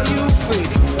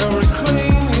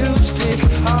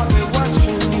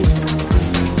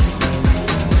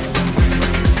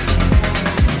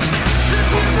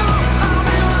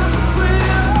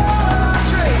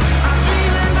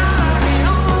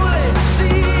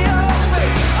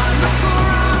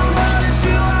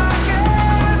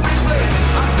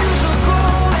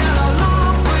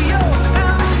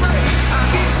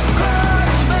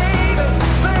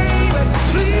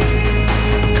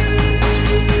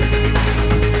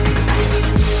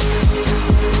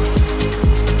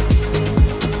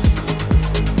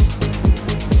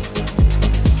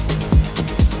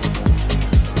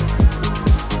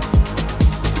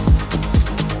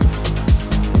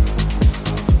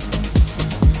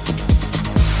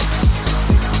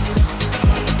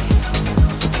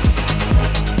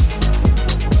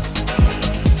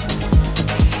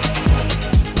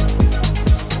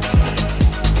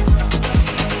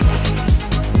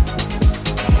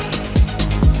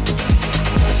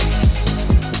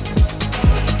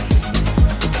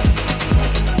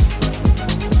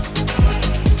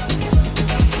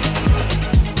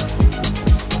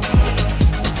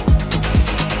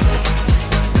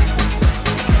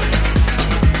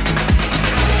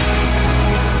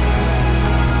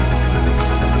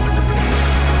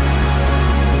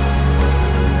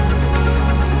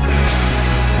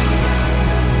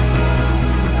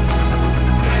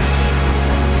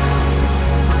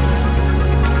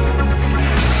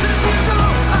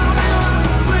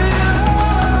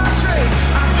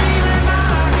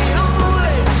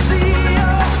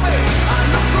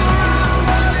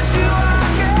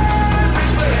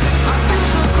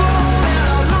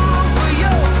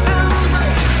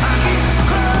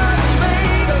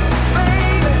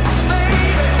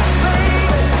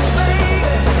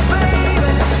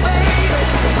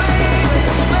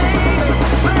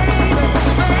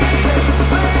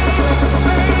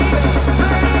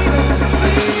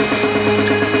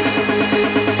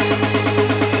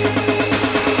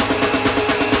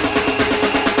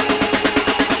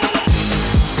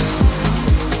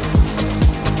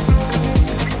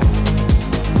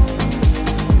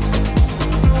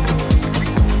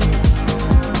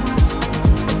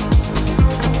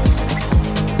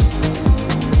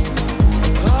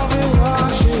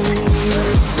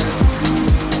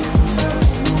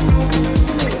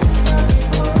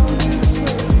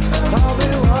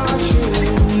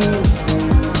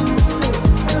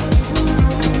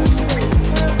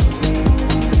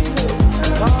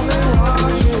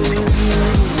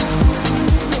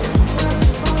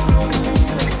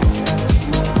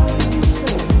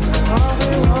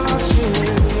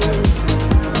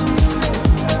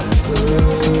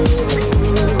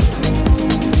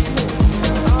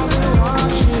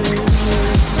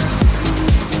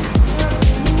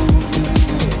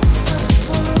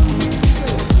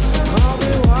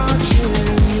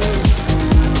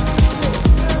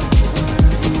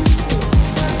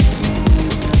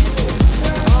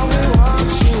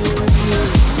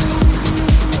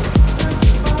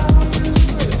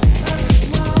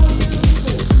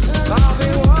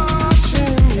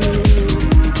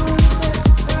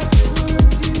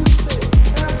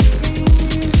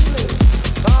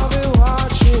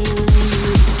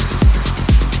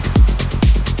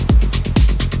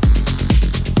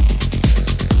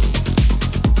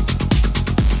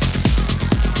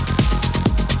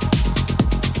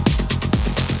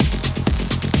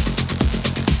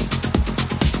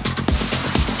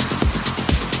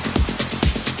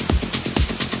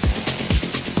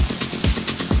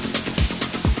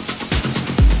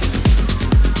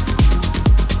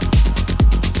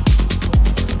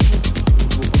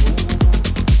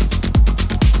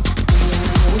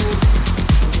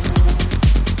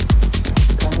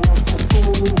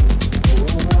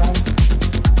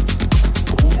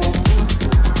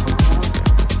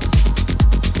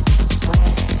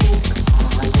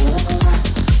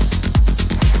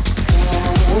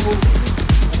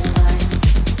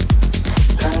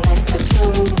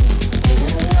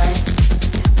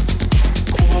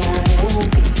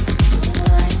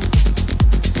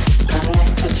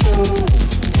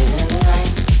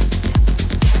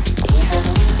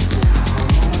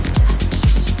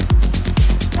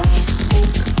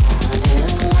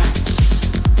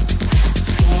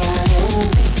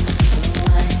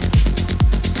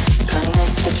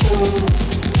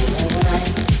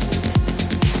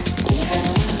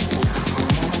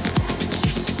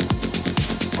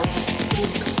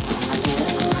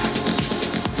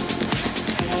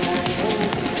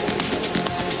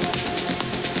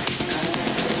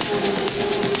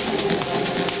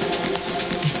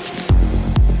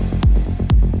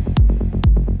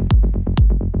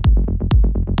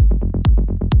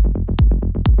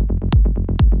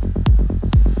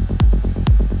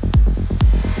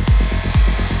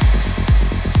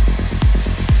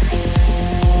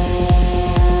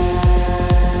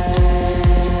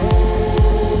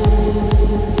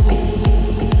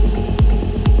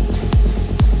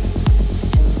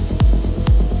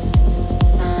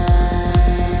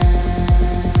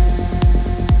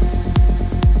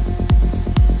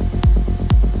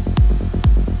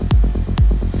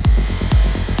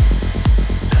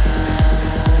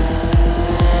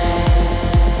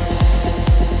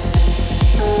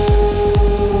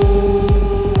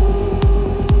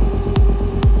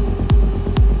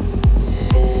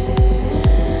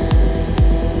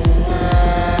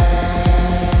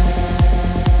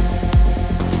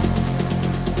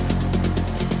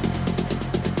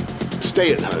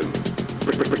stay at home,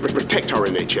 protect our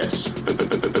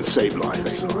NHS, and save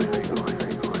lives.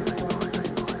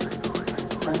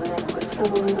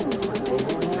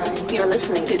 You're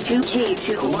listening to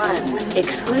 2K21,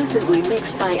 exclusively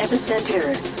mixed by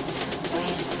Epicentre.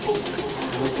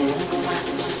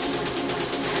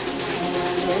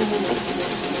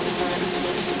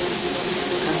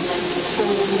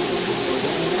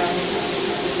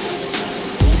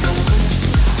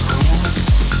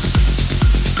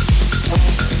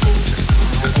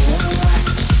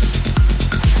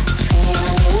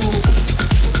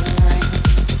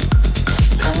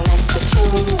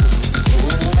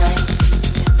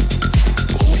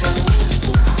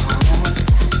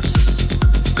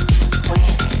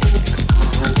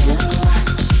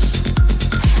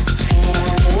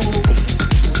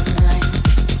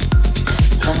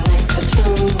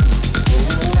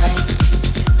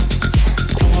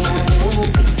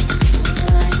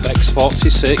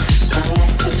 Bex46.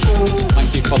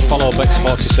 Thank you for the follow,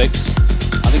 Bex46.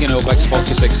 I think you know who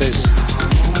Bex46 is.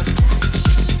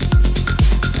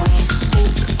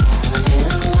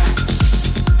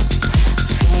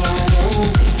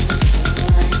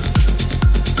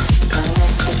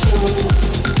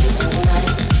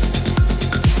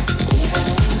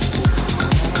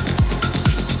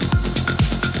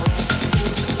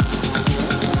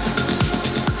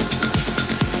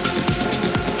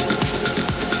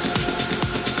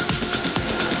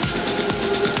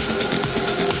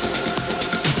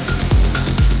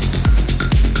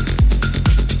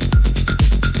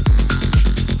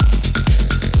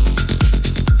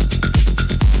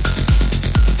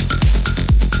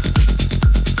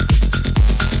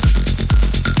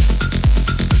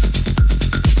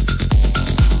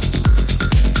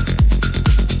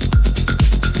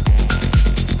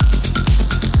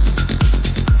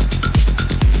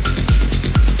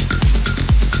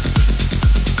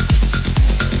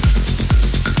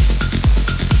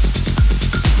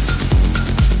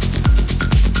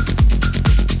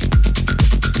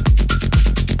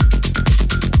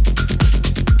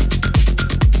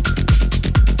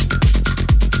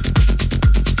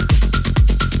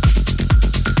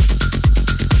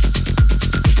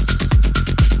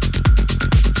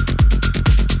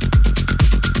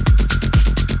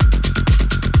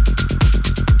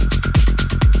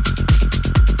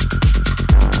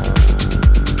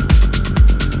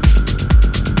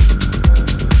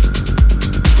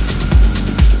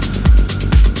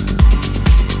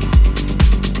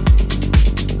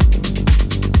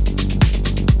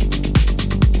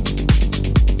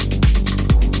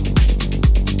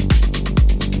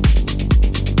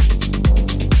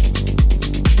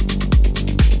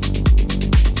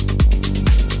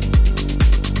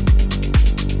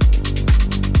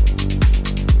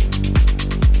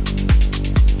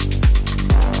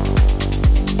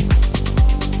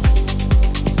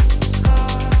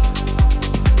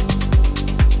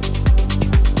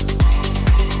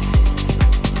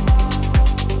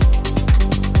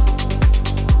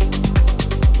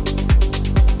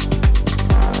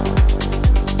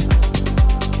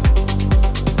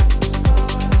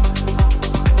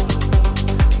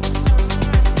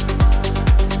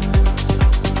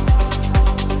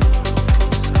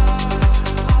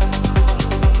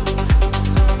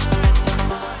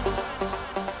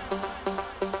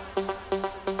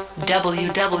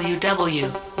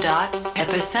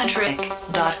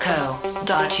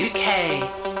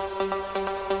 www.epicentric.co.uk.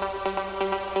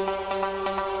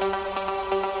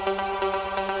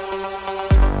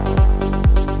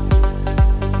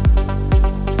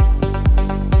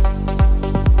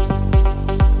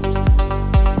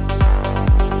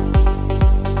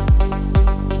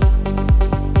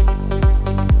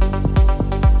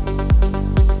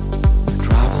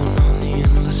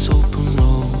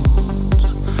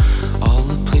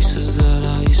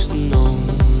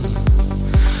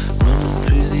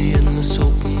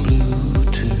 So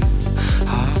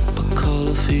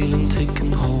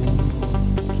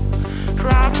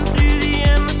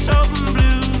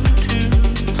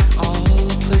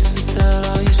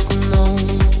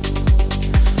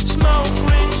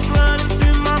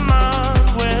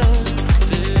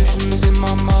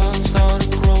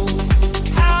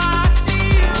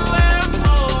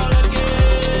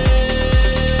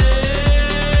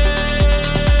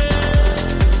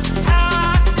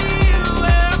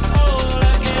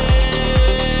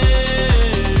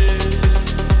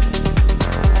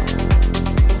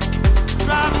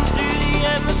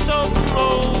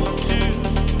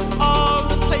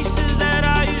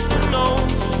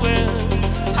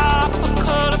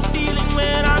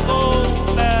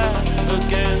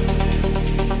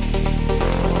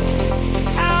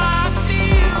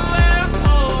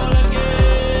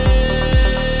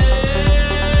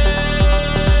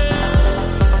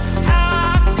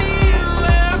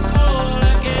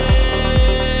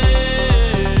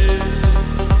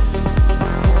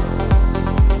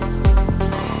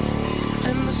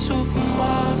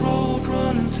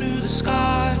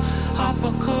sky.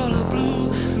 Hopper color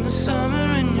blue, and the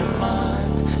summer in your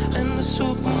mind. Endless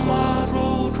open wide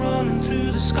road running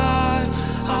through the sky.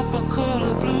 Hopper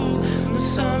color blue, and the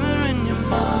summer in your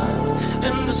mind.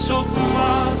 Endless open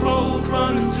wide road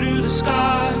running through the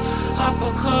sky.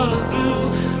 Hopper color blue,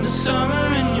 and the summer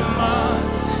in your mind.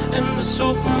 Endless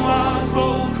open wide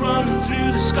road running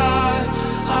through the sky.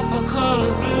 Hopper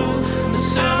color blue, and the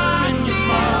summer in your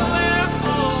mind.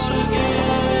 Endless open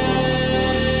wide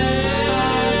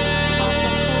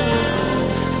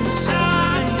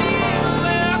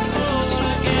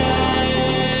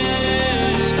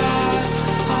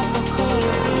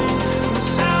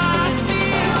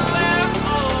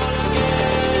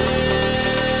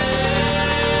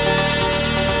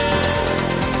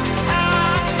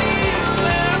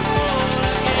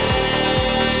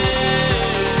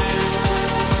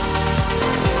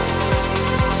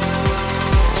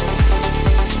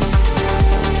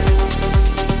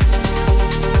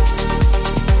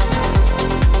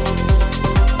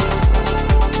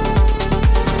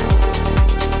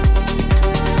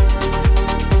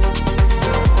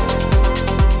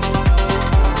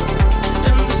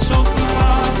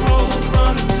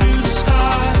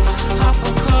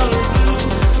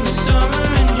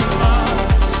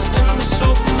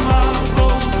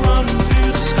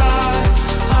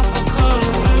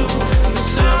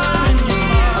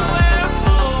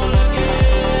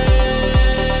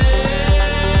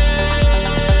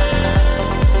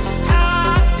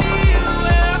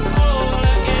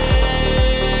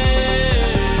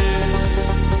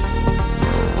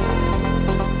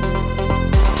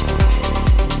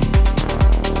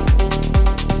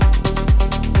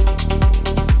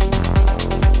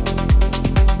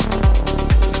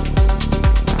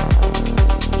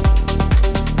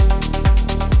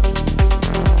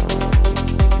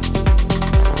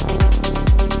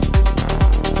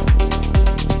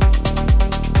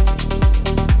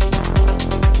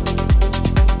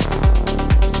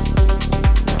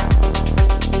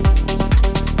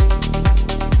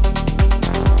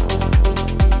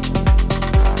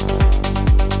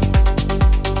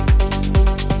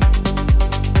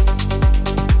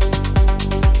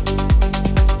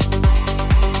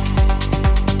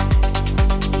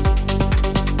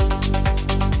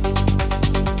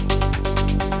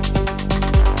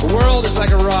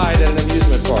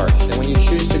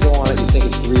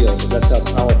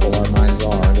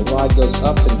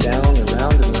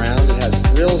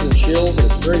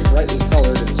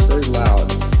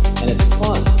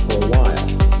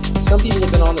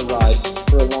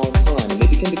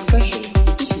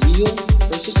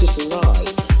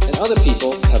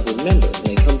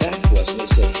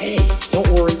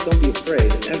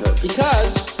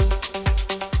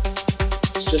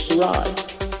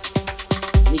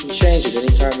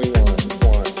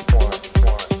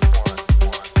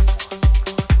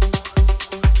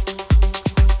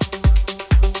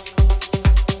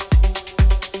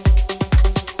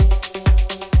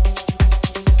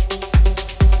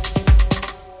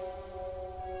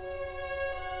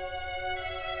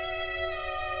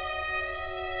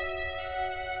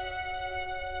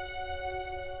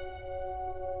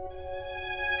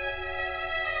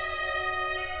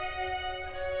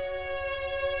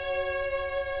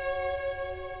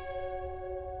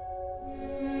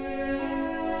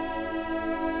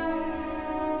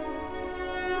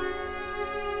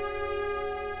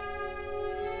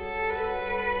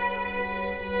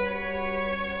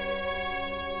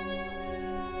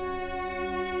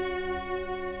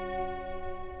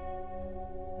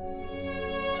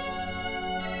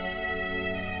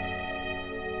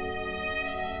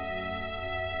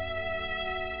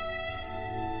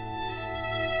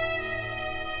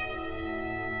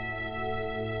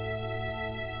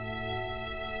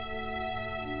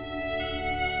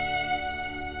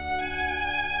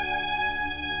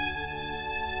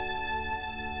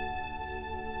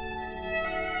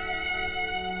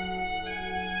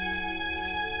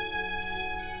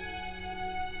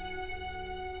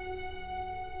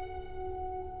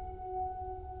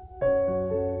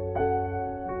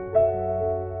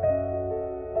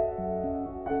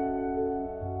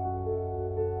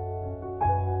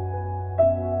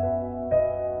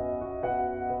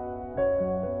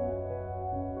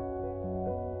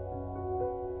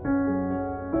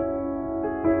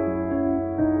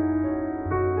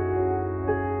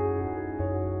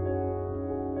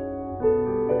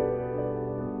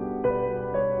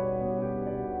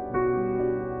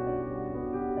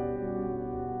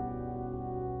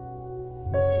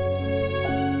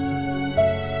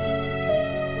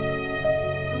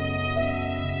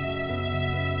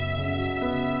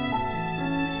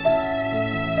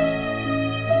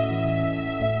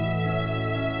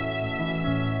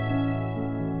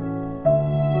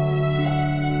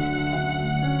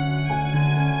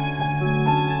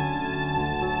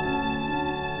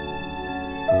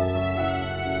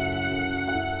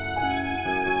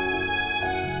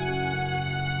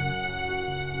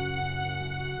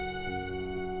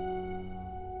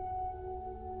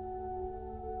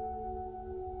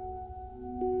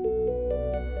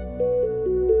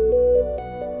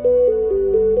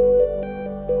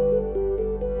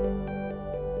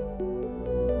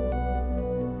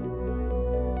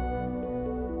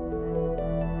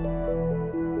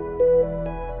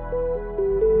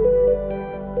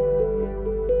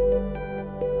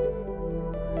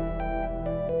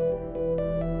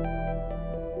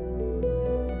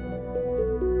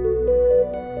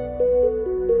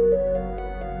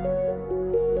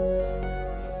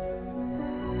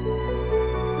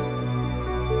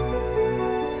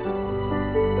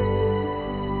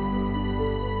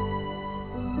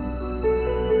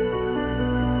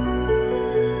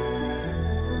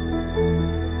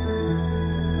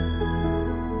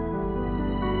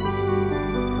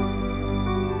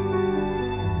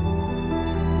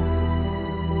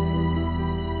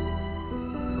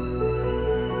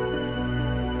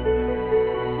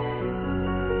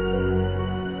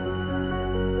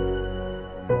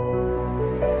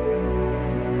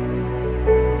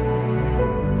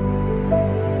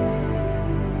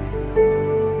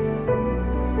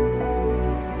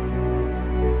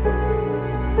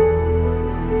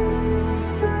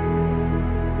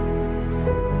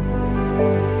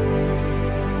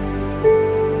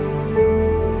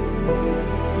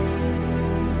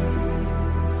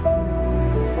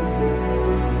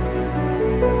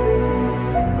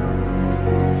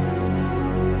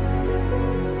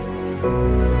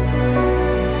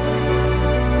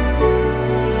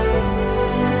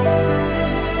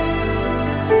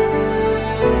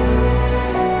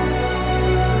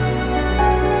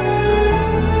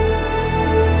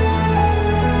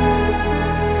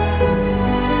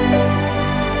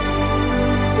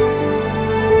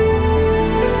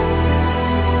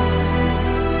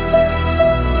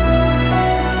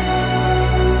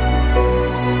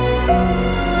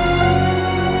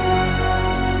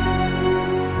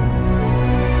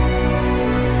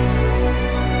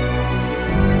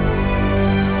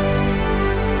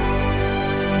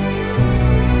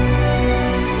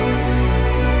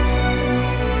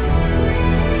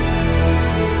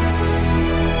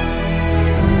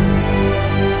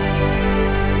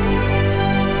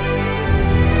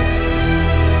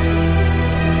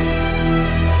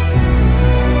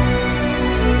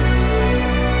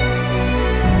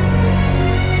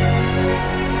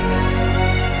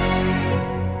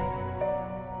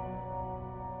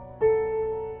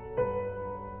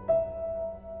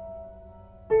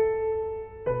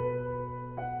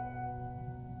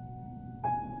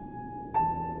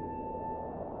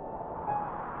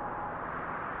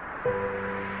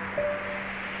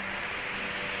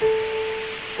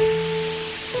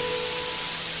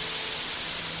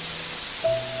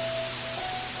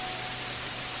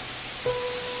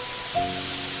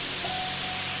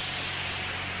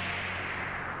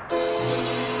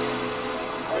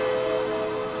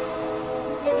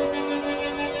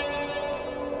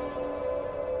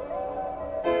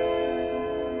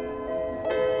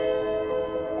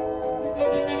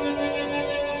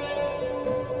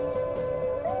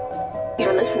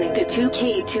listening to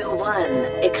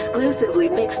 2K21, exclusively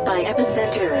mixed by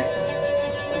Epicenter.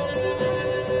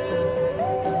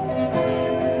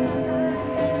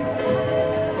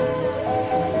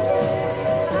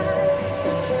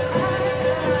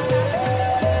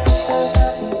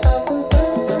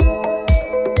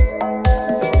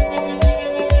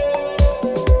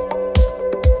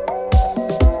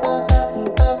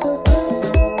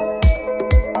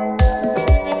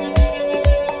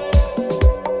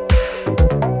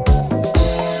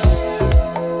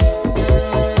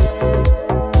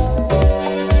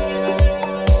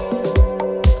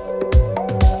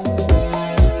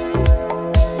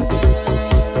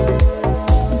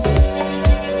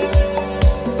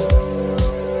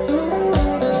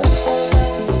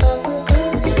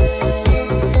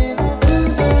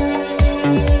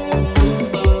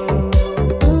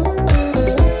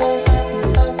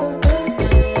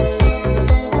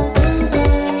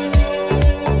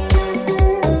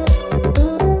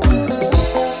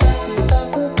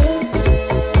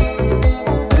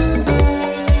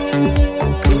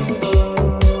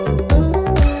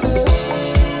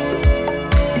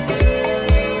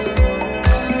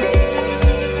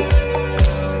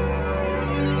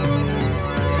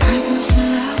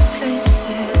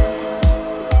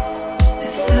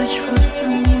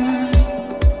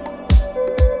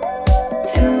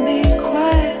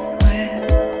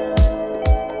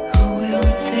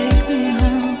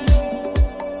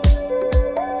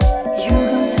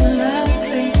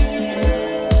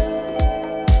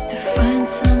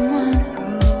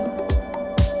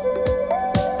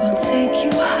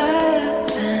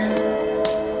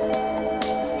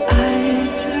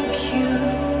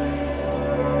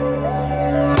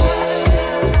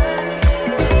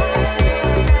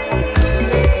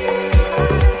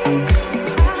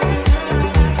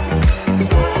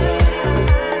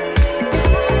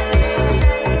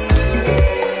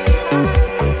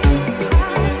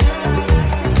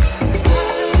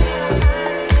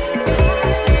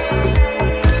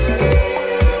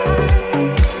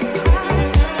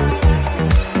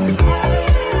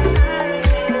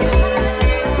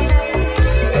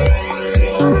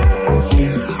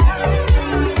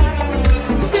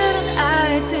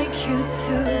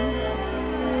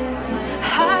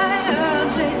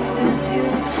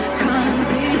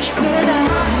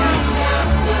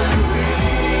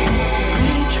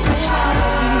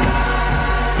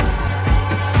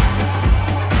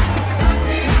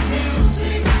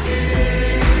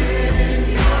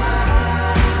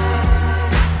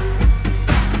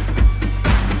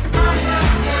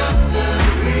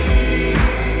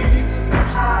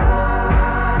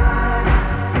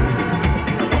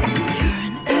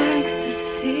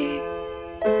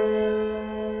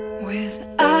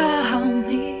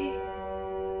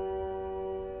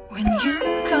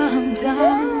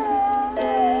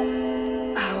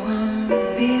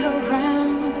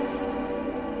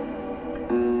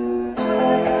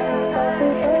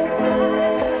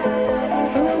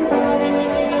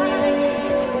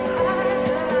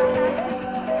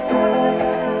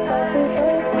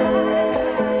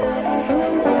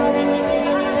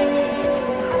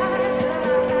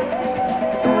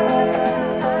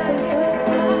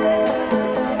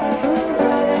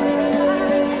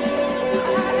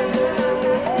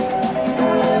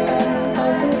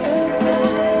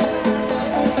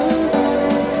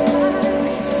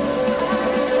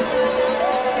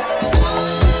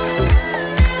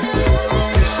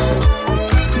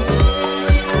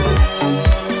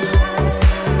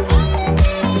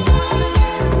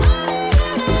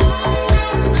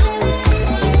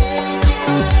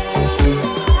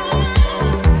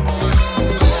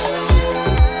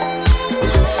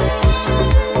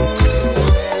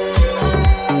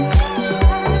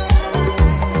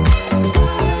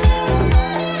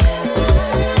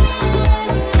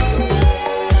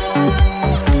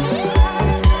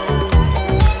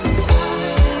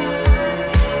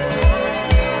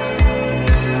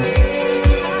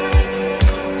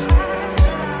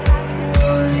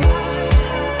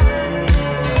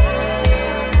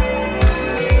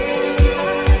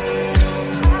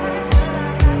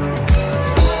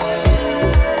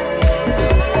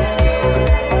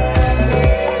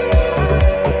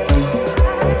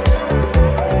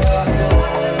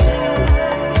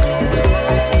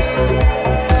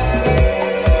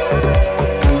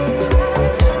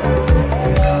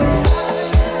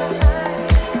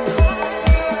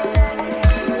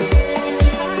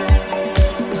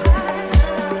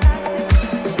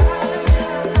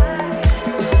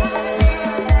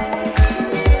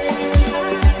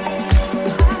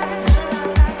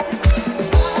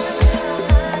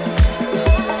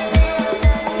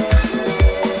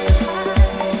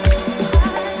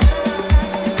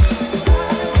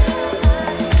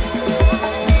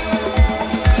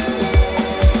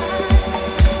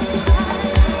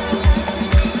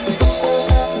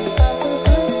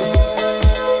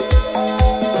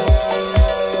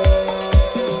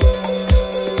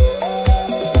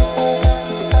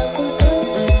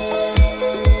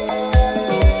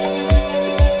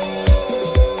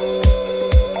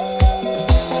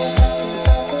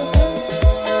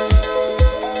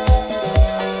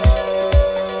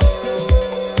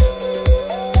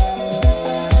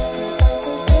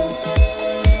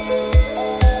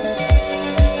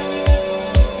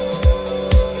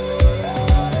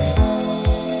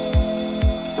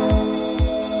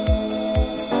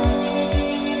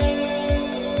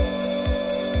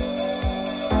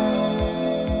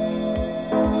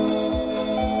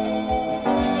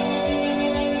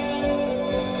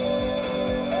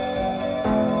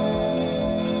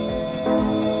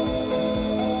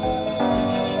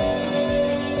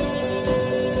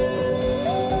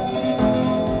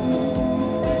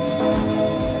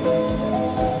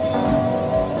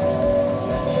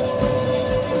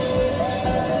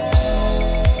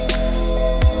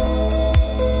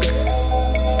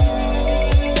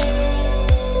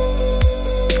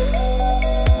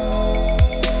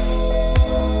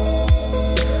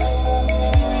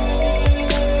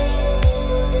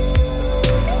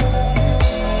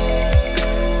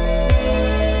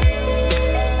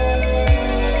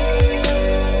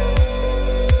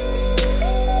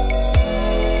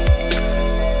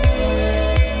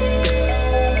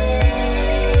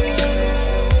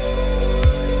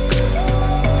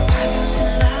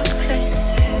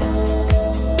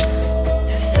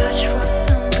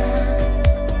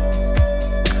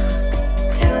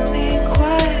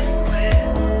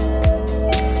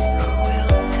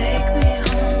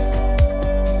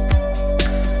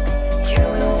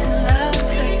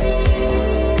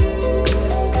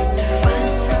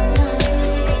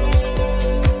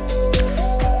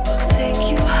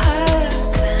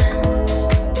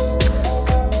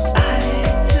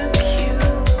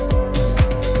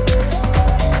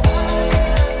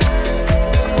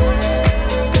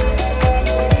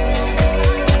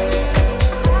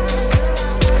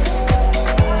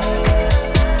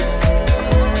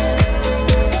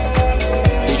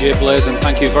 DJ Blaze, and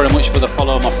thank you very much for the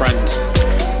follow, my friend.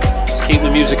 Let's keep the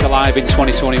music alive in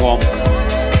 2021.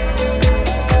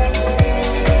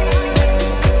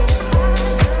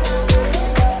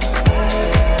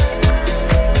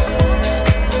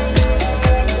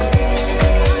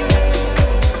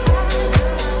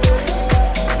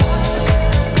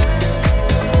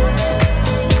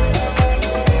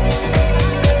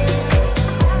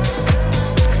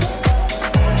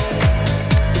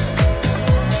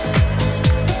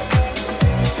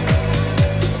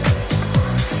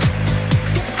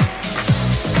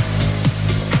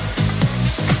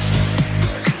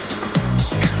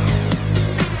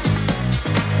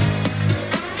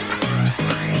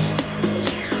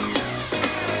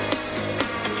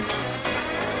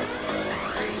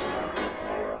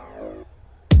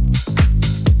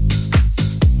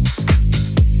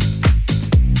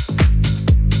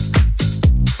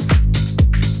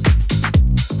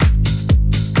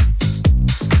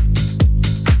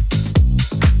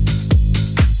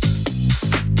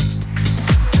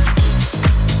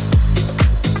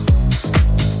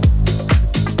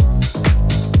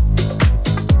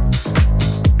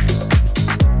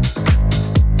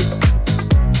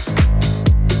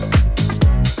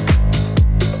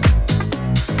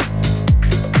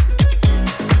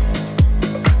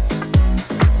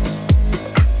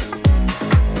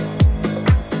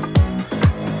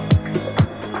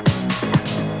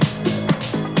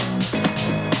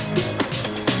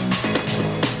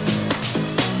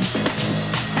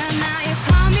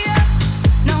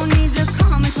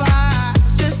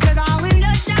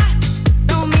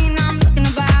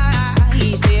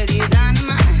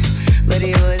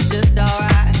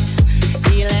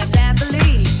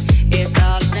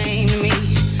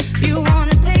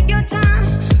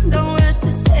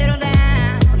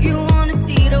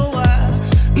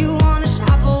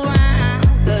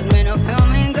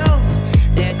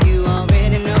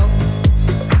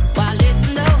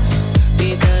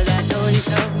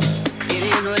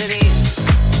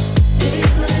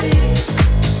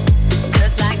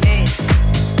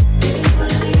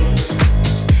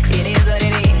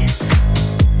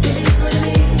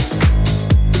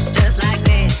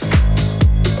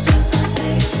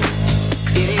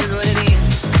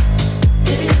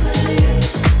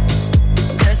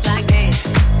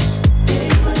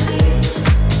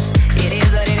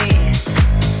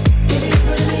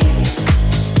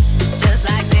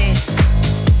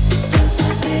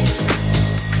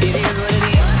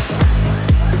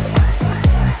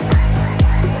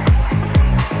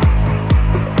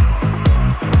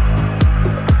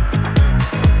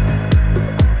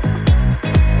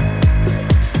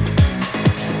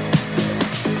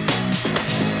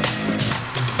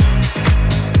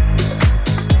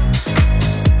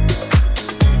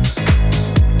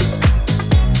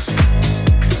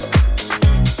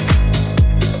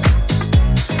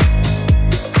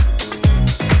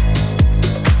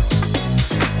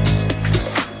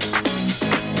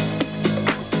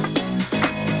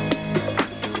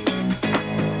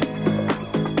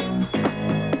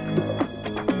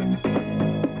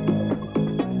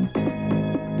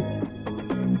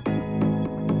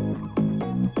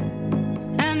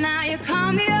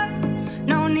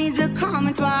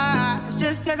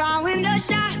 Just cause our window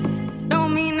shot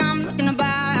don't mean I'm looking to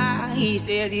buy. He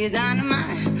says he's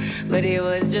dynamite, but it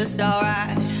was just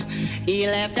alright. He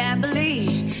left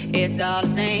happily, it's all the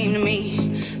same to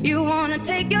me. You wanna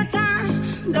take your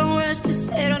time, don't rush to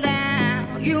settle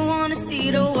down. You wanna see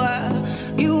the world,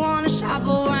 you wanna shop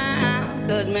around.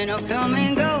 Cause men will come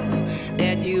and go,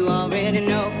 that you already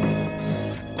know.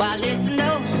 Why listen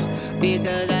though,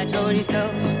 because I told you so.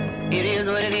 It is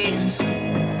what it is.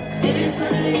 It is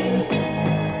what it is.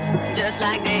 Just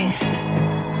like this.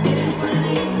 It is what it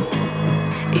is.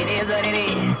 It is what it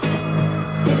is.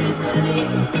 It is what it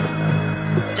is.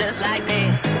 Just like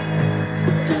this.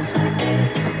 Just like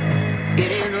this.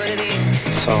 It is what it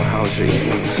is. So how's your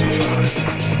evening so far?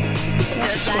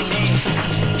 Just like this.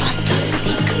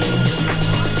 Fantastic.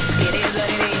 It is what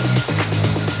it is.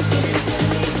 It is what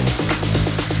it is.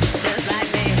 Just like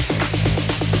this.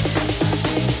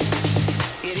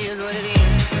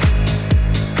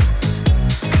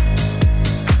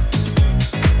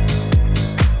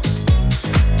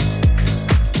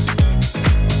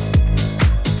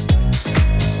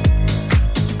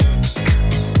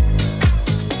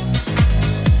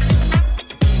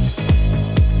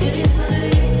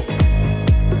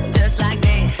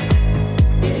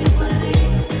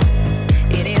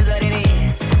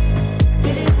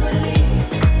 It is what it is.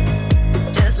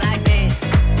 Just like this.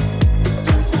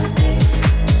 Just like this.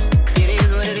 It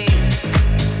is what it is.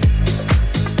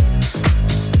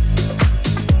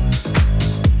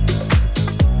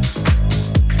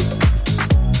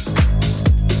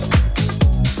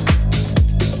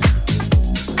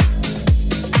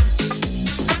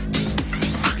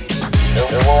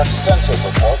 There were extensive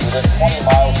reports within 20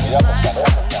 miles of the epicenter.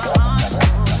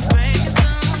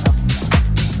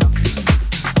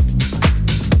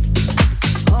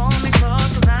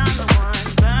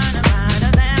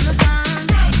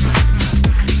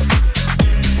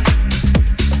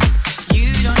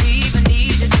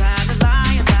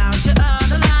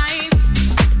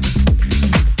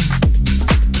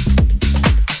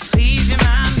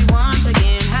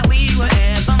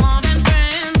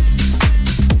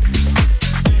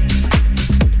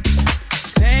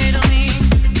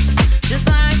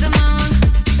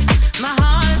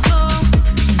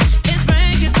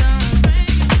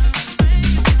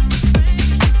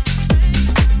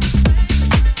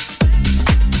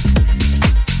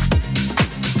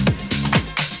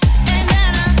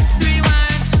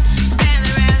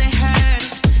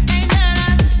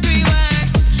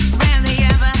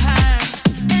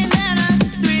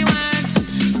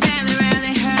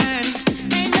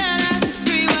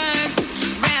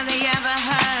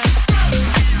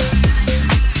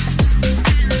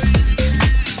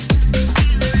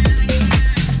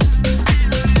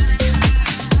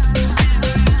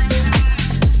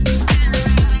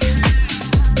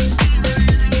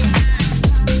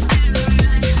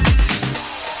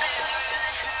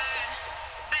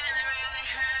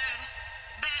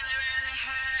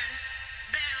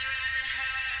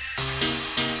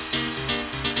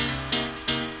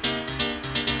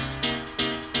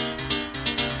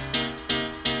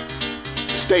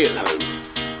 Stay at home,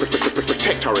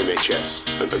 protect our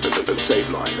NHS, and save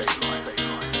lives.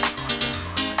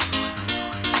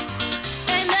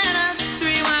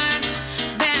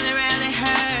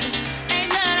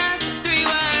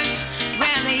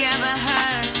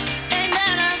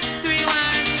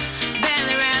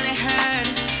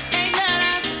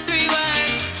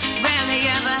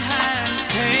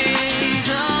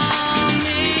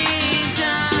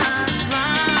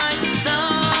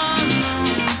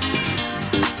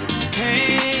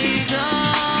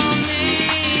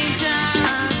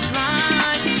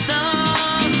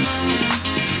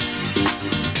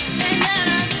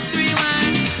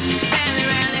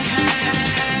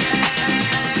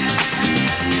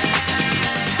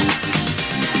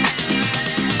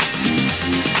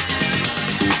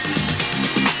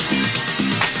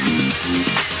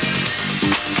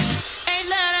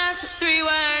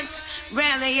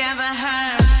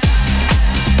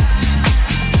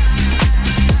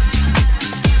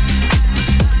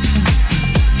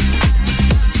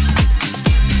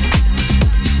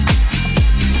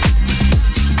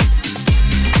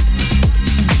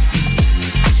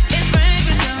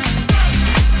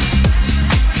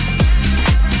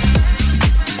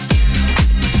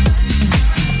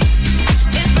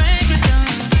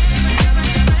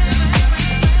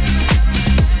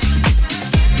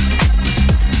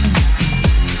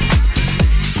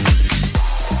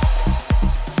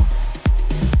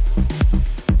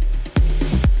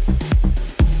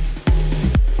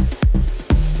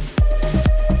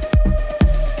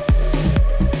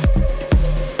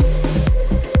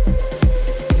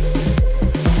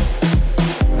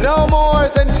 No more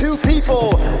than 2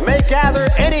 people may gather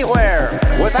anywhere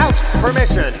without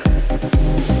permission.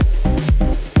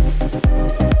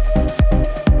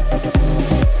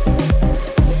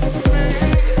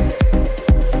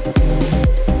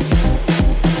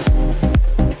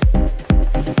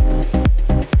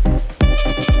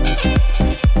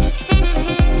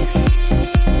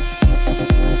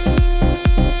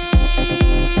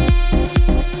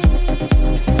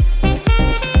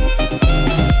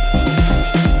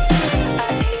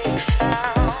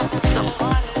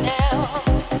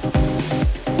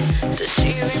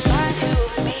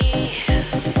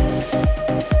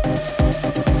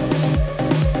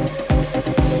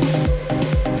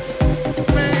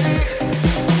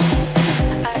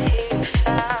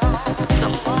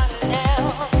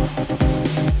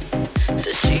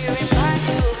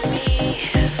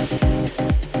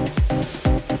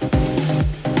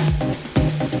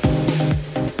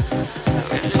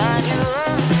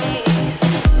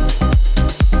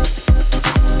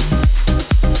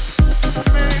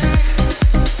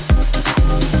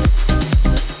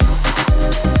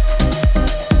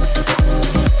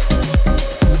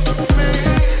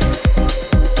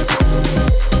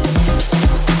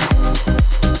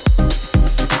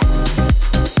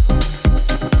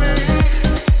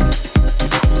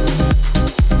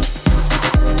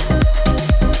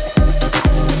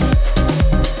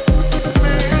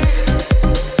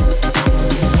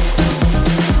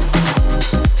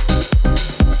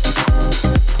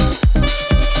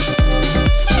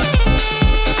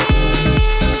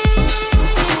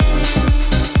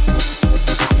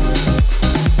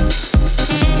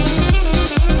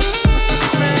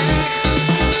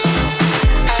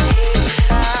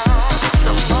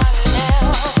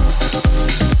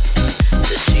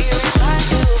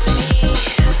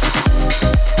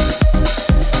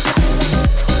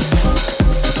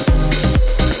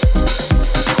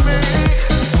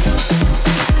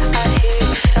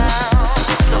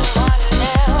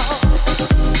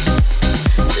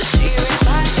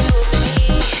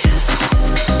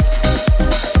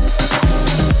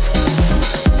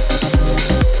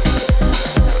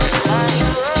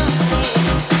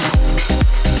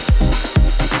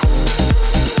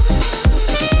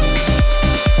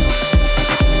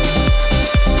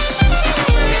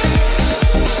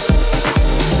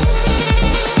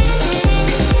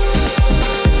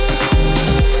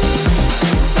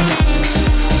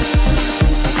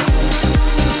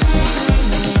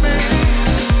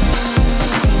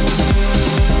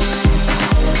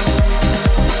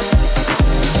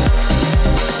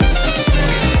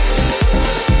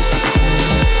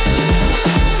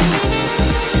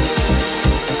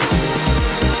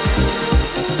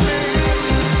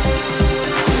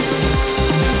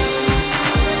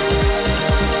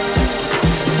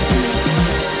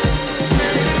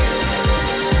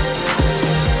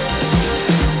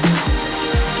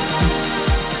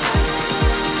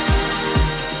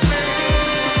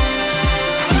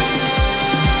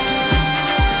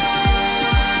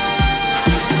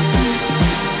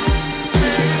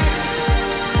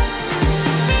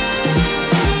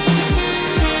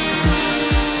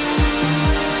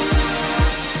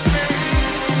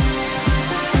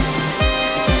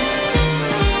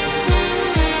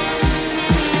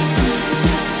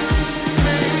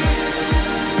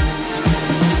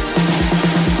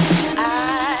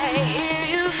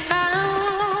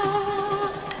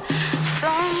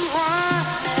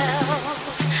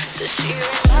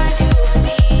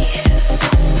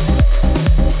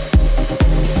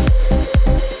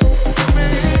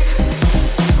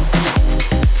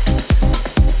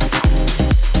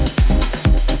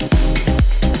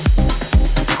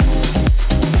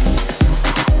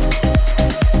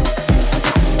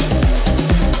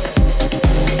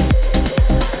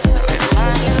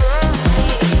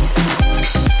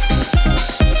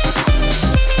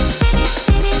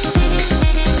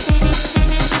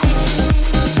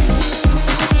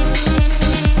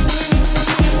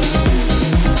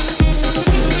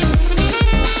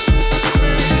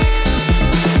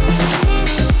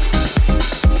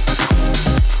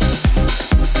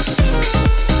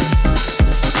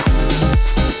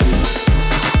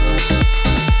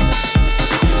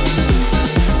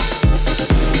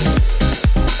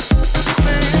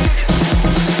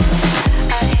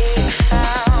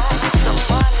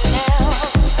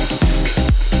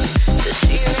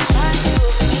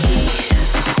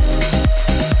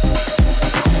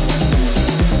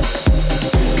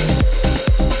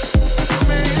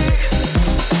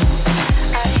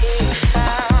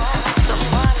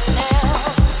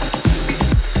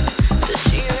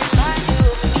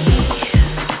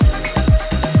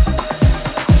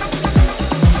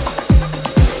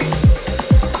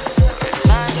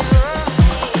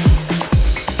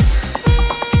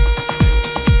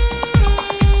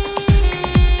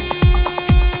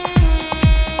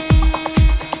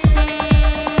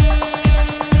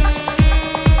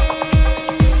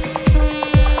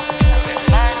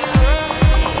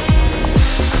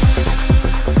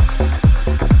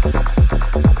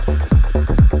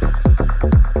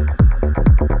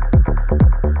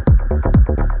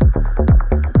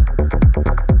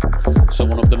 So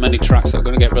one of the many tracks that are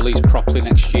going to get released properly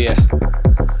next year.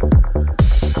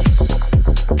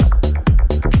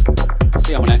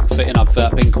 See how many I can fit in.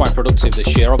 I've been quite productive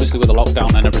this year, obviously with the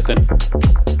lockdown and everything.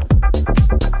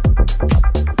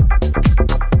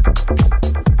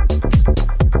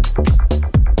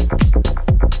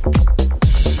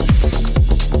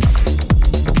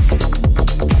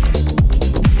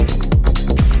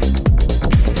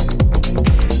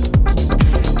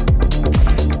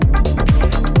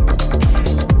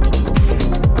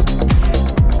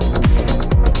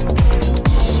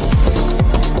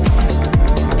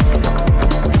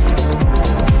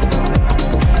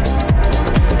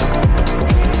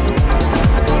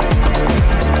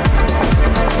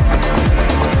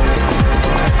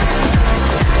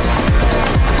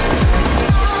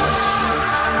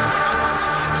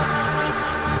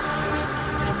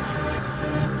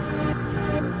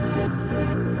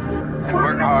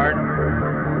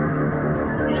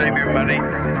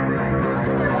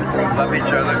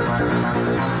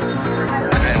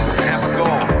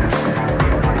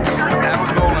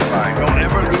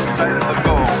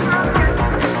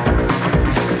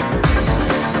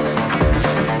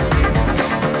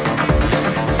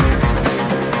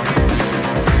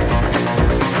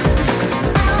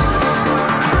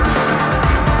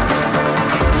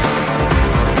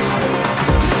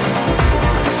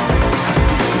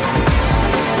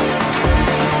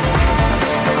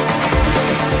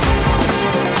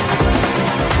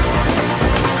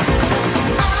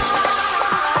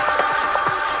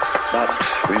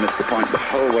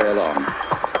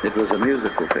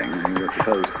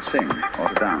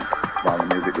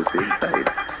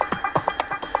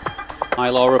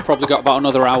 Probably got about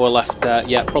another hour left.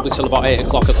 Yeah, probably till about 8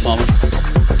 o'clock at the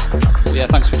moment. But yeah,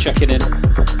 thanks for checking in.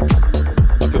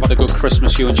 Hope you've had a good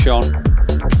Christmas, you and Sean.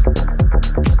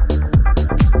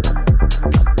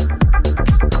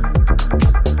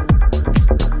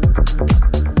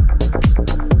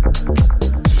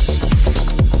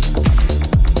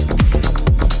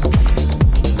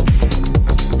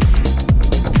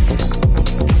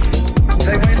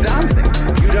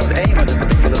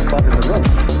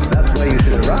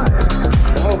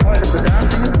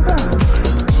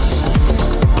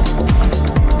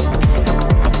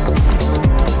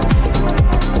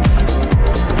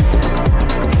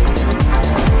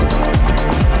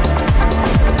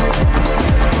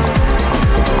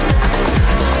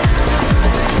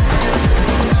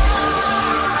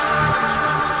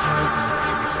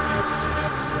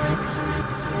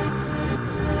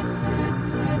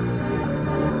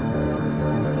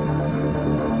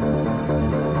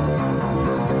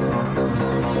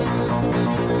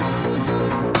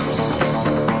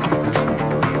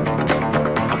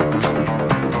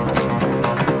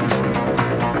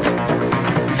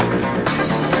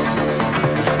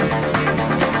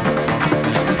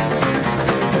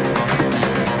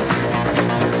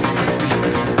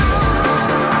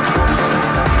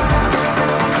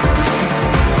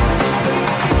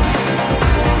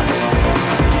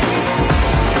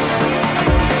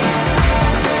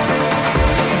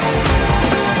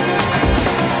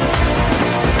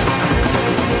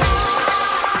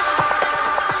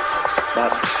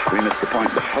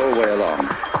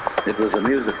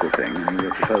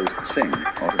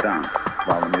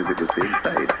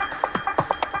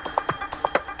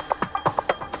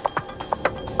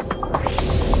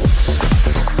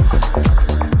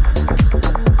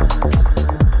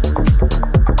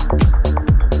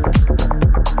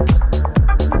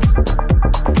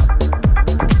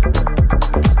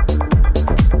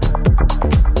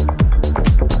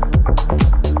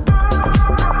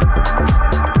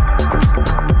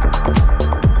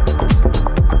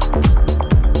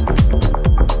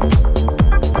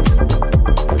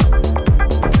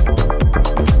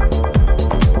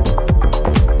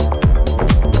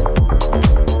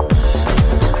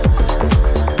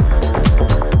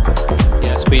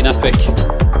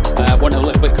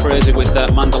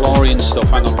 Stuff,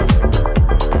 hang on.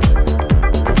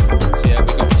 So yeah, we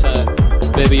got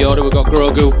Baby Yoda, we got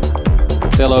Grogu.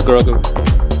 Say hello, Grogu.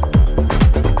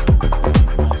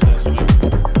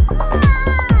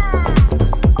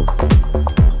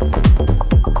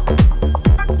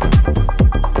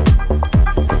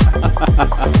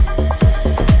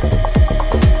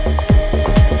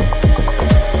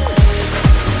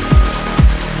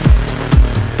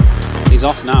 He's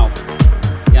off now.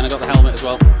 Yeah, and I got the helmet as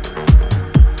well.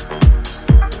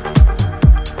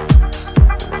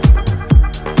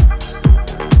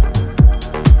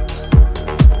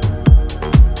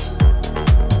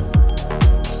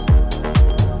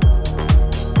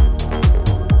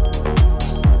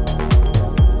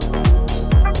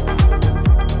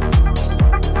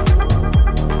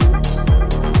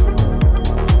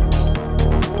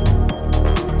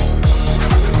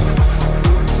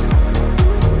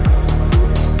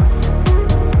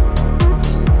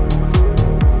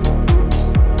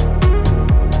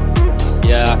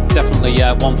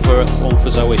 definitely one for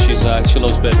Zoe. She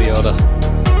loves Baby Yoda.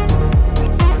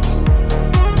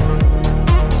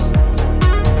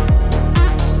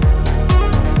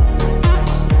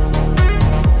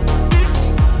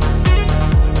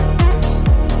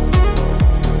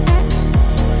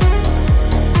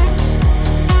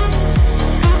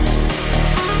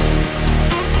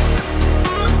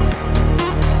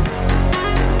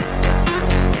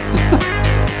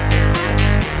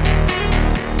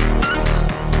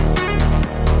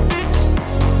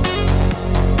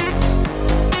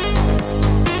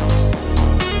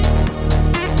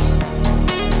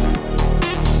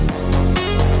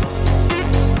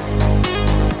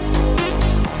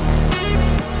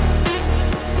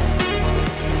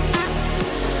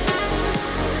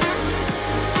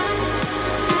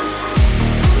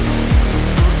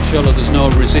 Surely there's no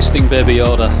resisting Baby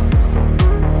Yoda.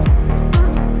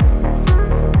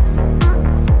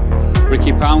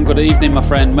 Ricky Pound, good evening my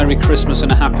friend. Merry Christmas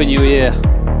and a Happy New Year.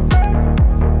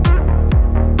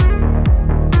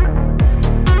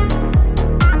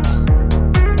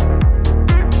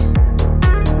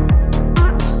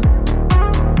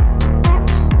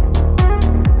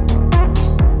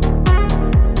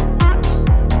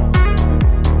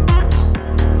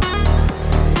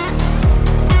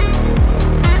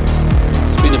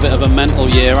 A mental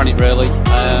year, hasn't it really?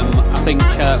 I think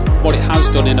what it has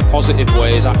done in a positive way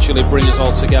is actually bring us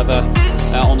all together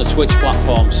on the Twitch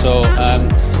platform. So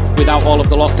without all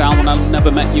of the lockdown, when I never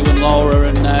met you and Laura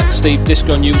and Steve,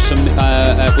 Disco Newsom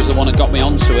was the one that got me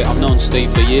onto it. I've known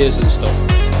Steve for years and stuff,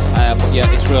 but yeah,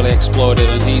 it's really exploded,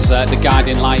 and he's the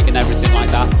guiding light and everything like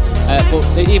that. But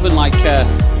even like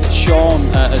Sean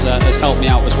has helped me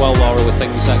out as well, Laura, with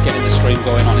things getting the stream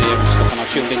going on here and stuff, and I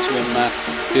tuned into him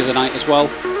the other night as well.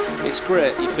 It's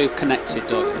great, you feel connected,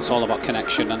 don't you? It's all about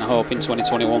connection, and I hope in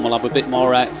 2021 we'll have a bit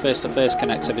more face-to-face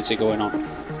connectivity going on.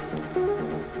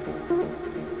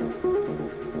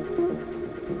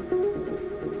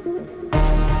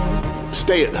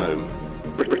 Stay at home,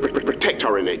 protect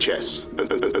our NHS,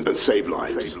 and save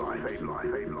lives.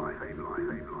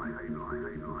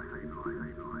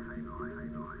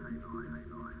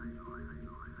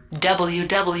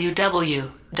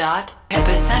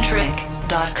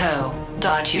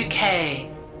 www.epicentric.co.uk.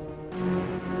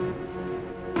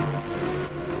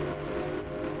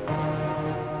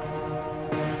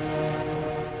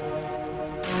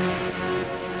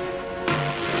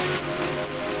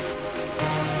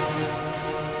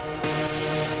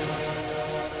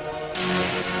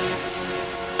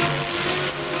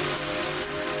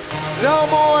 No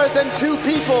more than 2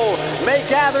 people may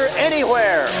gather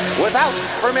anywhere without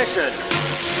permission.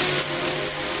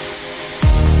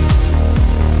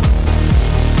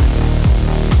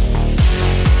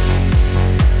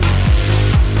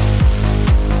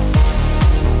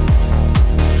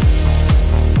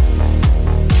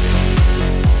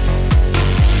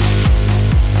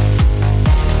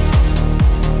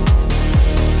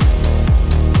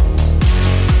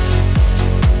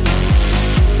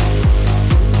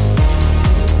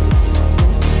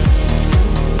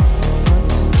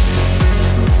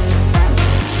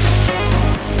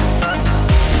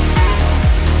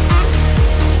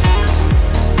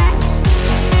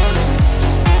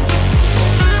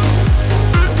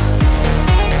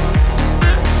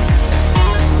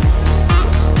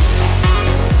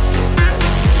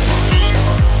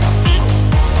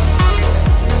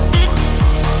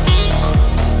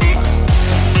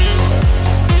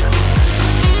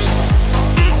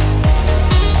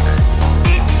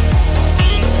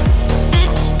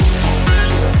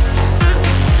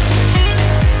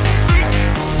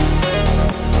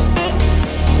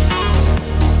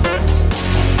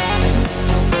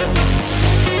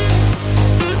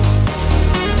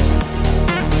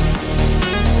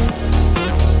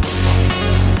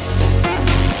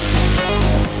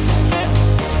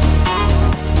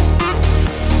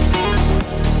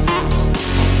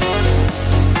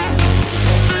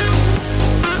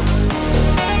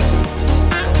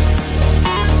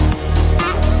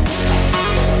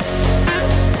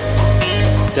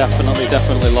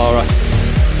 Definitely, Laura.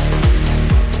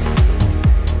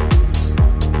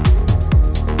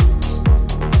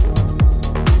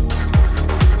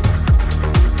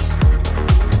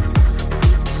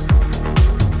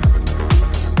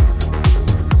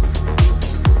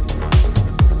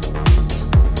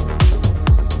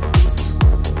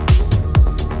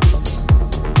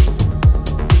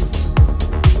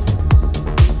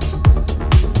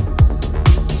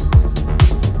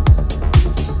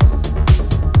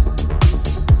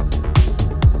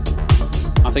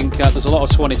 there's a lot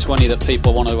of 2020 that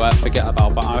people want to forget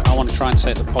about, but I want to try and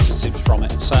take the positives from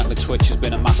it. And certainly Twitch has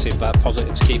been a massive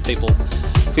positive to keep people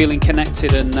feeling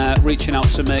connected and reaching out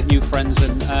to make new friends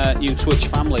and new Twitch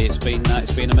family. It's been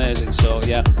amazing. So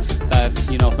yeah,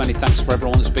 many thanks for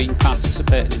everyone that's been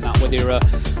participating in that, whether you're a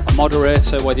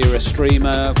moderator, whether you're a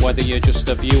streamer, whether you're just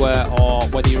a viewer, or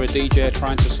whether you're a DJ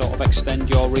trying to sort of extend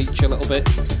your reach a little bit.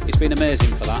 It's been amazing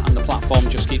for that, and the platform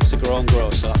just keeps to grow and grow,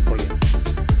 so that's brilliant.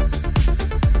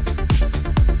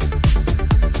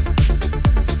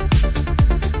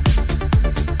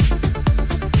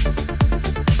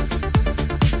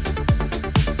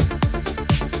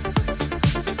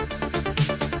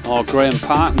 Oh, Graham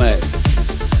Park, mate.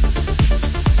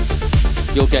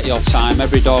 You'll get your time.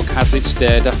 Every dog has its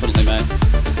day, definitely, mate.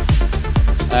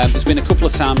 There's been a couple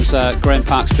of times Graham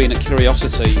Park's been at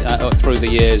Curiosity through the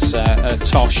years,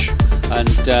 Tosh, and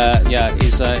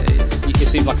he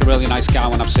seemed like a really nice guy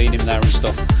when I've seen him there and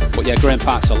stuff. But yeah, Graham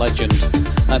Park's a legend.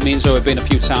 Me and Zoe have been a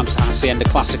few times to Hacienda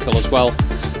Classical as well,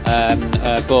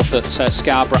 both at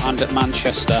Scarborough and at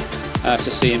Manchester, to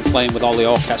see him playing with all the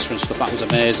orchestra and stuff. That was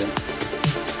amazing.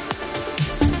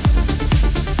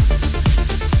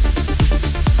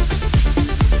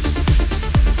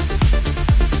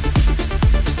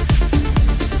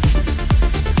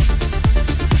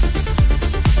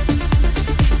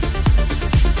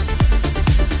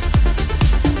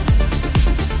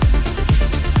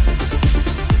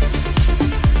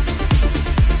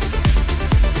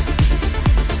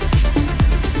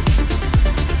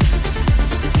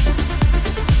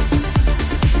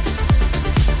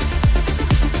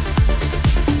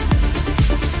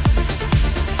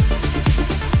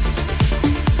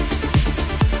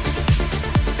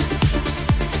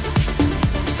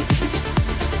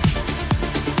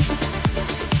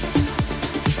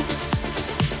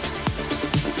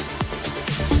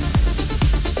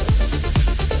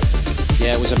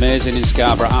 Amazing in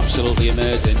Scarborough, absolutely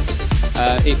amazing.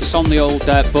 It was on the old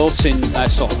boating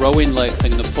sort of rowing lake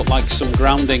thing, and they put like some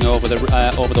grounding over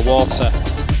the water.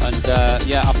 And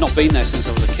yeah, I've not been there since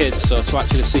I was a kid, so to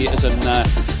actually see it as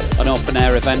an open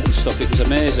air event and stuff, it was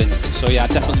amazing. So yeah, I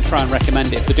definitely try and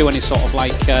recommend it. If they do any sort of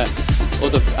like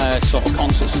other sort of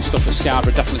concerts and stuff for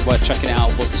Scarborough, definitely worth checking it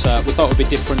out. But we thought it would be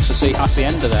different to see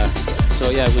Hacienda there.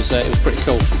 So yeah, it was pretty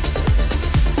cool.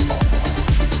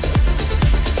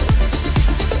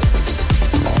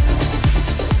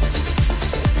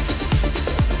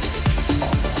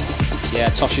 Yeah,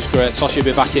 Tosh is great. Tosh will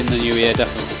be back in the new year,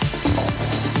 definitely.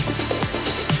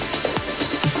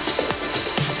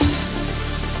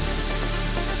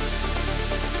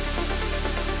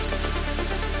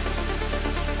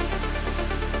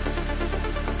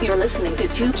 You're listening to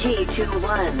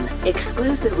 2K21,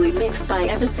 exclusively mixed by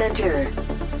Epicentre.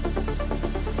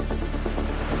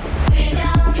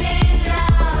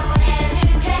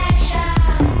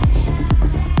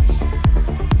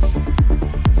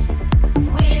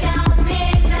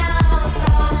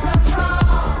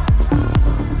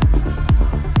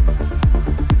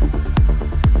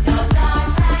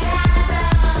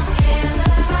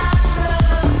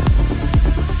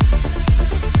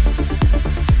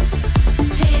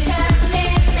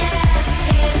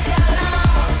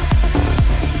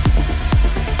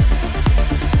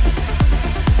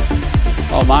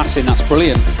 Martin, that's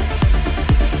brilliant.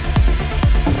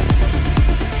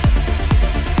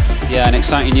 Yeah, an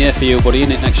exciting year for you, buddy,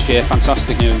 isn't it, next year?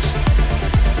 Fantastic news.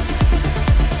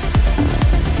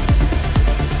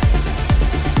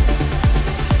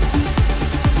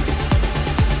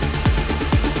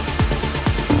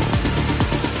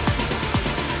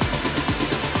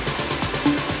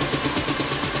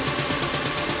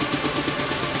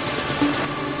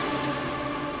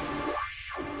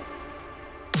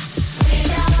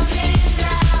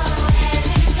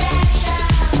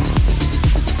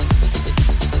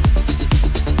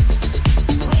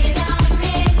 We don't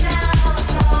need no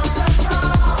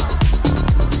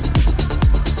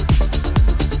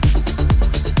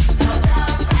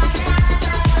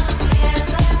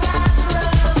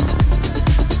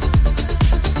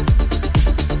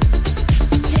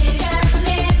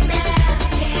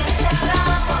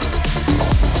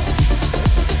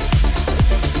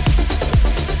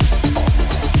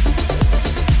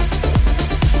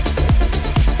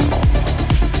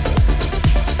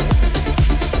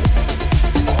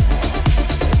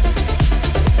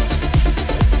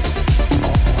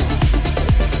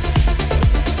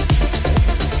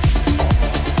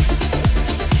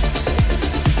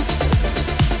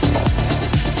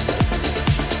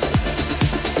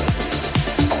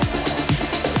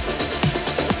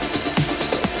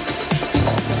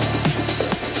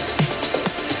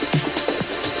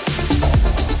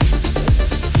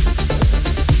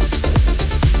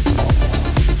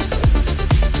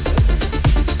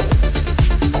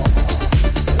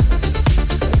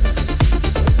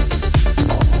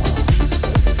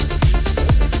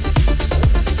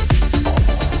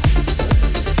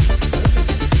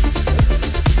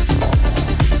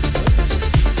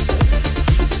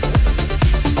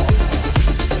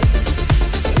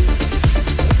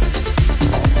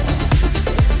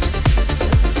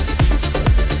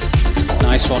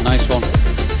one, nice one. I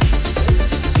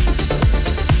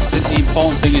think the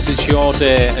important thing is it's your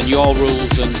day and your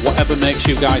rules, and whatever makes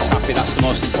you guys happy, that's the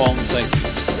most important thing.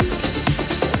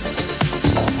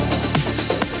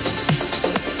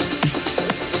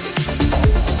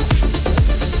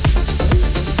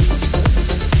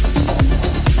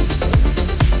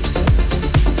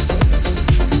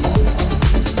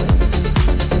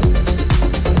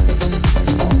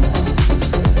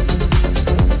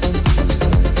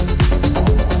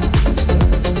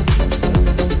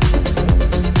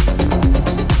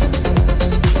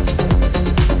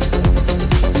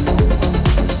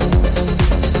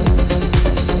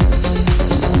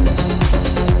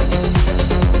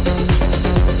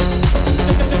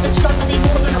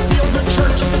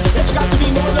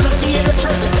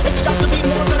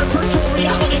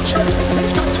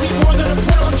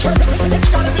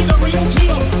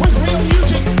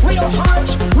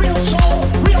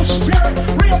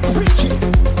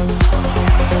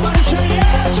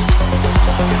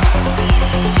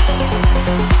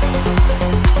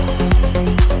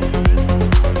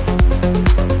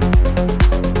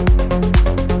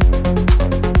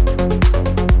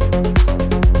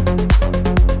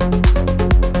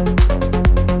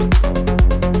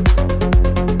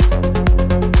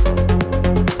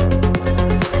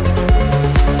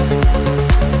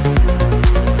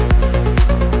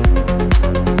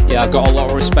 I've got a lot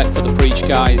of respect for the Preach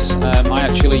guys. I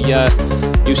actually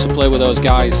used to play with those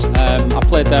guys. I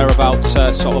played there about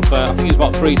I think it was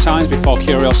about 3 times before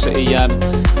Curiosity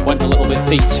went a little bit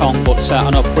peaked on, but I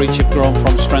know Preach have grown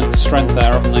from strength to strength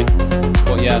there, haven't they?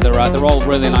 But yeah, they're all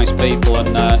really nice people, and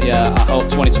yeah, I hope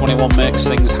 2021 makes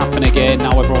things happen again.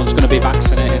 Now everyone's going to be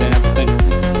vaccinated and everything.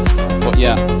 But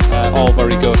yeah, all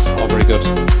very good, all very good.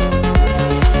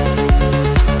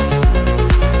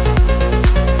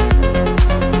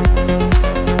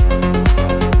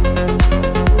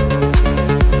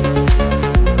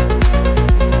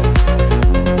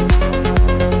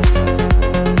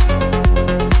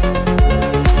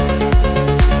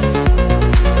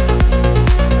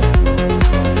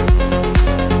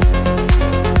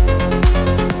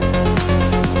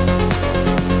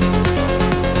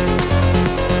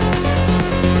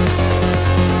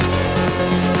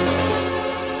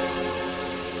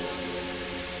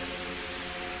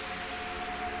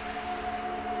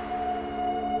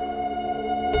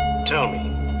 Tell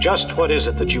me, just what is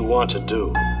it that you want to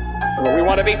do? Well, we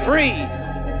want to be free.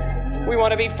 We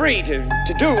want to be free to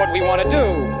do what we want to do.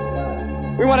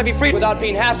 We want to be free without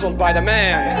being hassled by the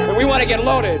man. And we want to get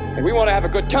loaded, and we want to have a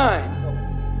good time.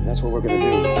 And that's what we're going to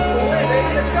do.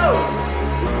 Let's go.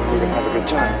 We're going to have a good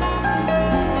time.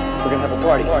 We're going to have a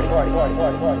party.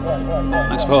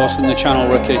 Thanks for hosting the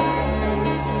channel, Ricky.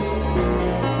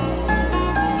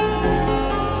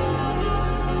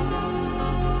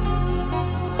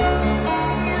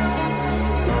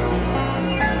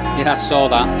 Yeah, I saw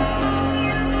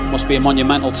that. Must be a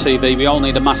monumental TV. We all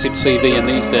need a massive TV in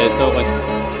these days, don't we?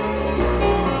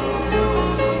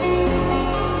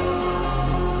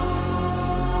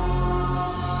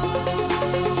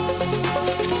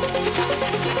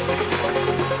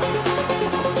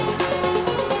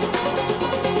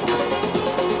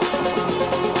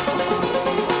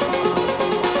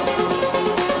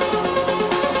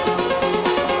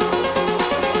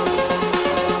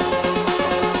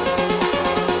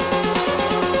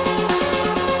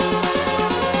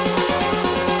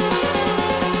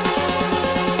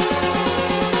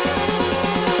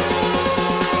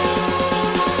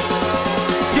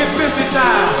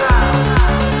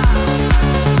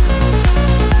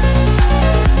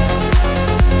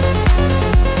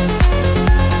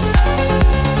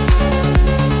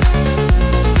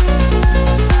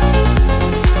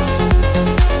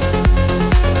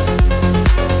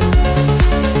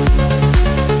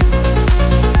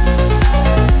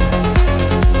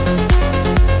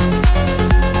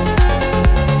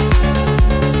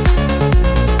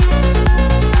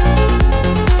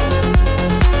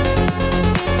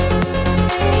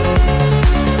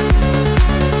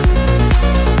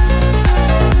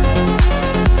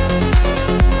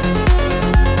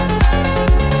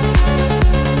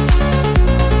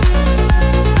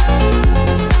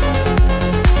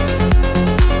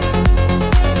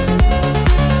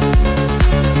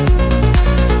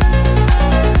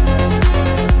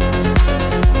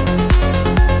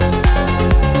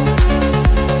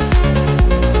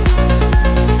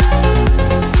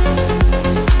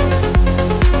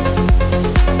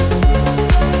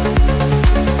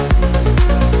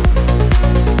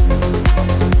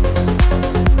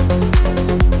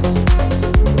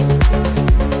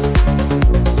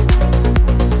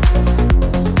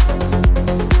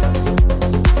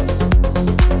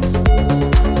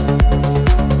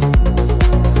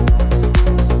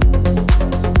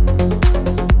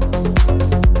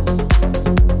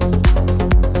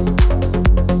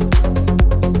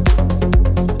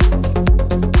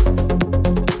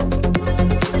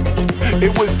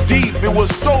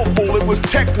 was soulful, it was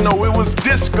techno, it was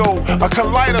disco, a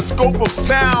kaleidoscope of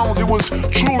sounds. It was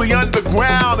truly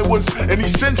underground. It was an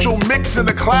essential mix in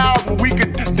the cloud where we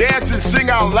could dance and sing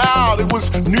out loud. It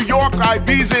was New York,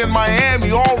 Ibiza, and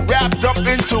Miami all wrapped up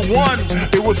into one.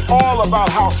 It was all about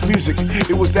house music.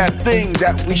 It was that thing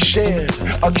that we shared,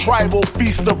 a tribal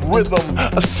feast of rhythm,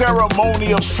 a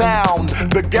ceremony of sound,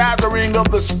 the gathering of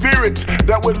the spirits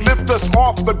that would lift us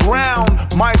off the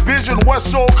ground. My vision was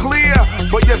so clear,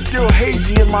 but yet still hazy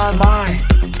in my mind.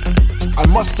 I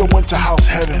must have went to house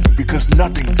heaven because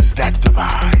nothing's that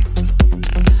divine.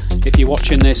 If you're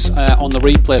watching this on the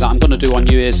replay that I'm going to do on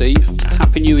New Year's Eve,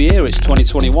 Happy New Year, it's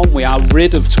 2021. We are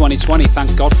rid of 2020,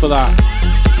 thank God for that.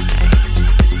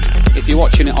 If you're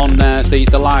watching it on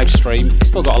the live stream, it's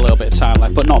still got a little bit of time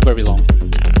left, but not very long.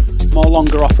 More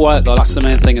longer off work though, that's the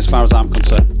main thing as far as I'm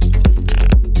concerned.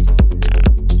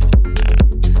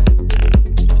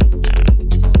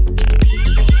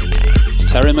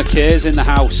 Terry McKay's in the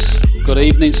house. Good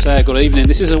evening, sir. Good evening.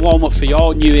 This is a warm-up for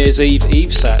your New Year's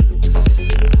Eve set.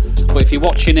 But if you're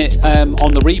watching it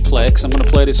on the replay, because I'm going to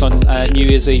play this on New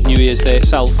Year's Eve, New Year's Day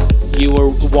itself, you were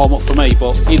warm-up for me.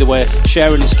 But either way,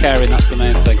 sharing is caring. That's the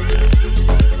main thing.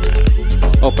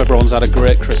 Hope everyone's had a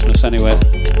great Christmas anyway.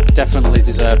 Definitely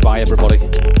deserved by everybody.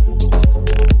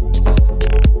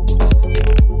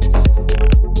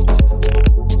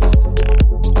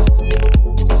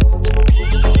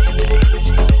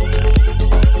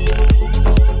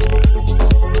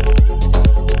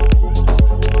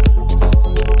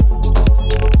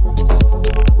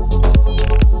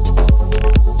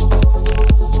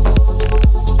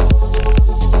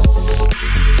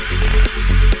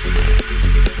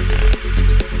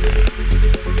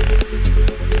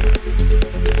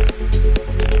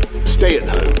 Stay at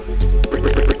home,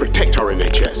 protect our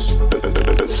NHS,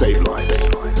 and save lives.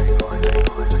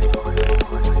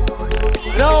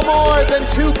 No more than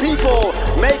 2 people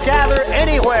may gather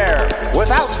anywhere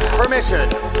without permission.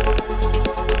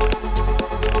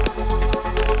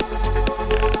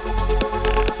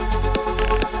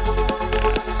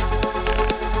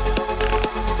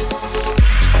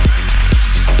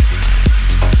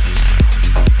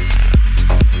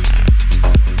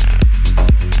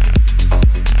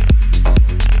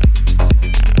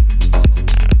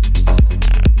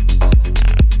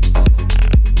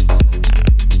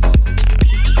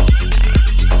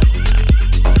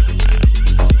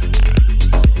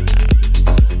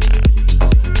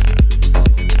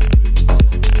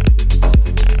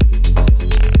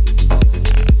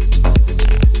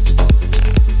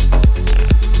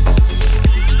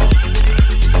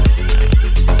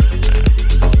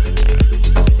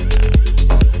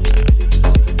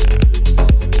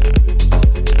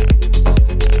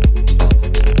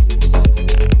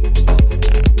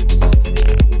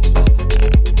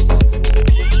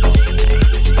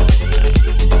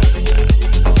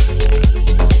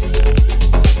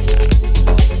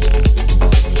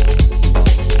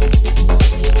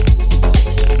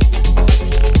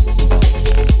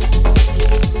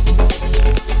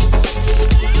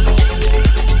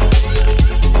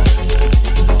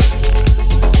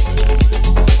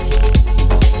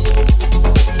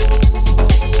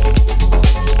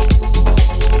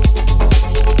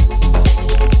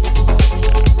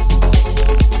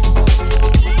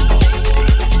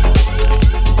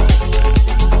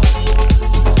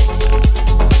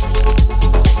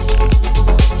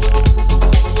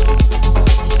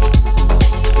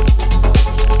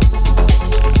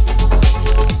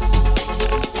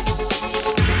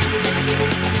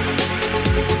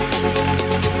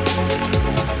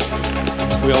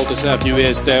 Deserve New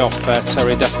Year's Day off,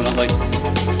 Terry, definitely.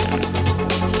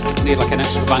 Need like an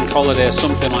extra bank holiday or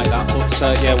something like that. But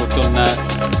yeah, we've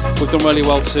done really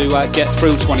well to get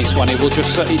through 2020. We'll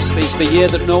just it's the year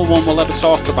that no one will ever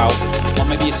talk about, or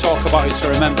maybe you talk about it to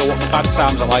remember what the bad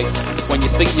times are like when you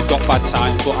think you've got bad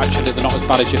times, but actually they're not as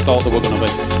bad as you thought they were going to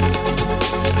be.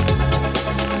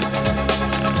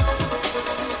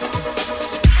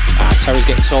 Terry's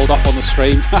getting told off on the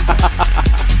stream.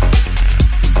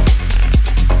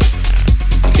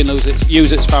 You can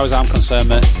use it as far as I'm concerned,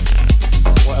 mate.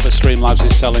 Whatever Streamlabs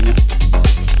is selling you.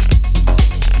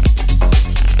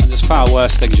 And there's far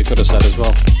worse things you could have said as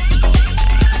well.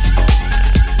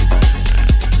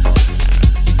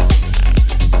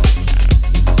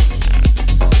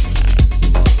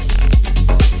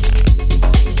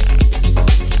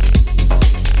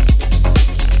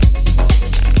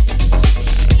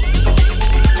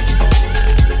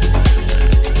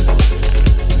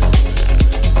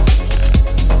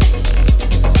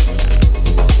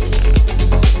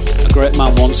 Great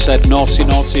man once said, naughty,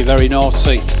 naughty, very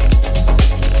naughty.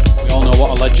 We all know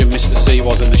what a legend Mr. C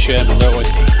was in the Sherman, don't we?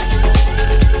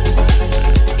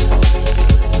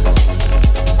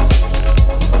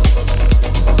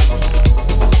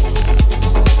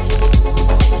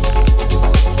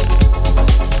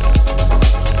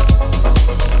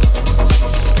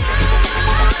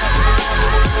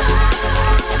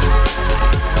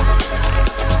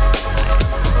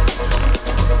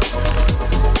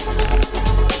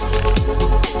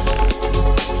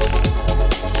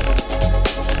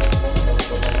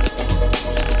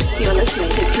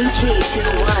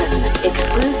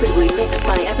 Exclusively mixed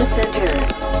by Epicentre.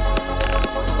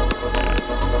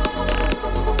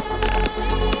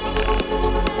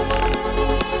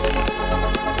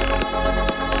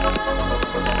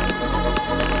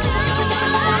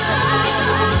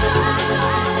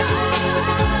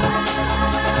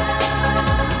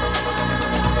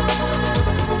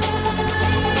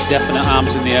 Definite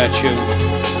arms in the air tune.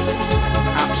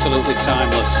 Absolutely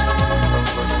timeless.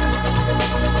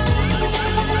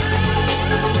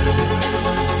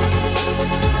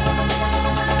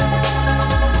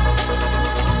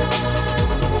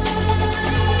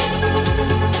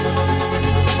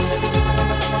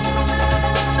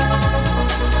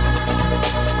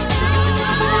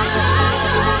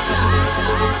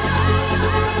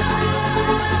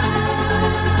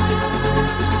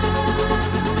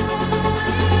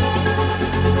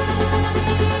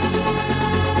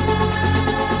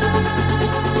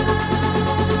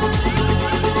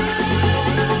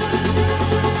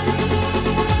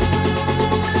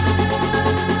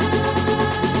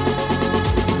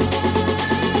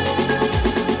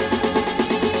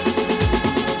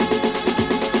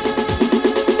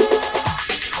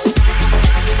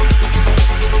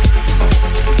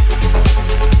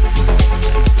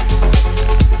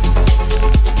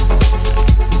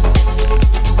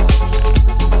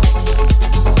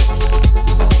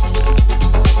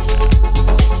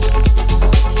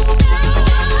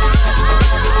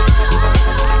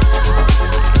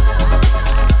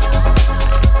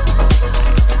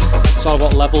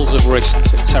 Levels of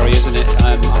wrist, Terry, isn't it?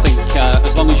 I think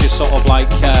as long as you're sort of like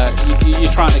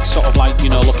you're trying to sort of like, you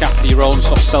know, look after your own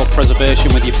sort of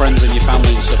self-preservation with your friends and your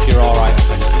family and stuff, you're all right, I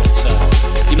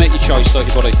think. But you make your choice, don't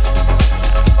you, buddy?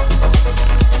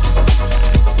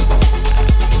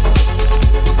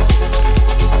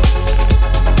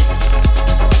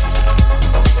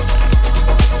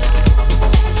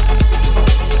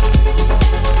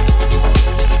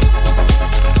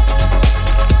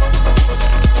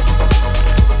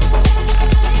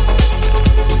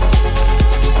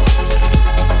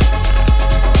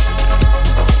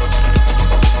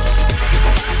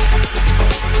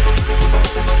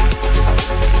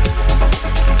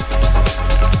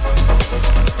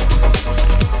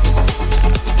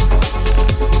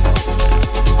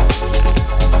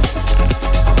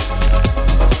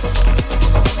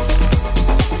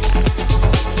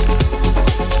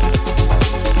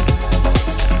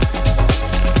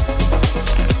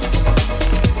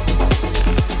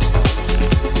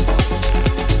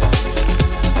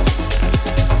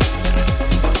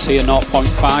 Tier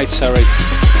 0.5, Terry.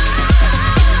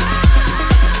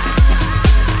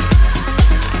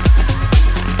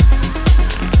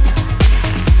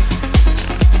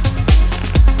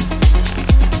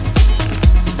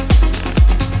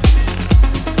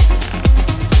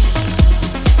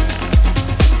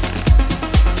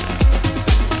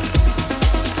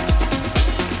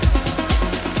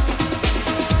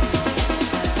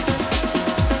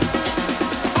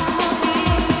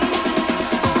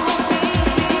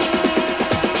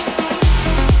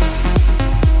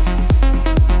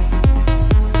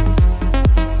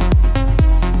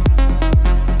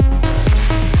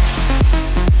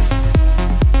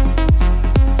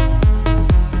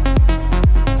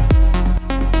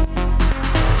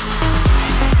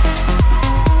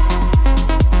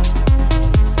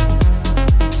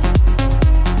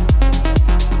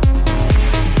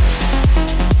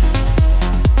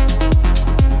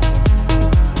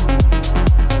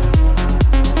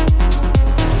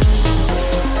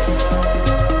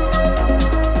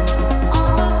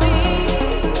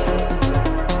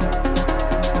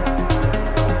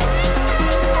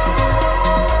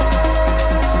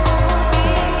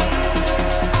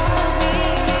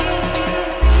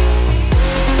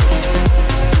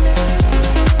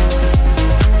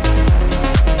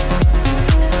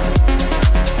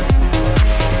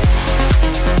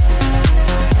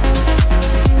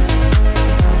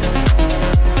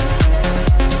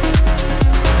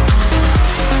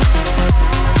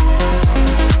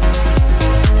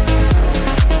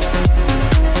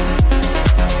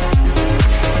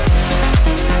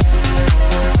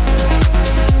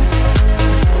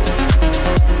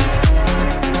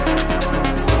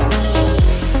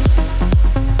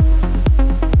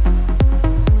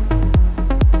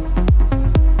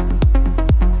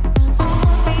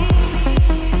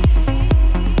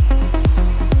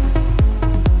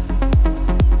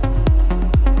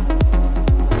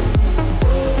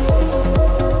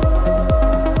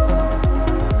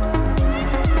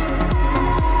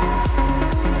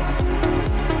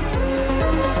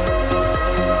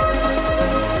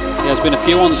 There's been a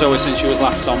few on Zoe since she was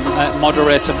last on.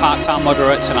 Moderator, part-time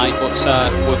moderator tonight, but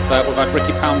we've had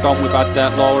Ricky Pound on, we've had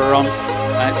Laura on,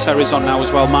 Terry's on now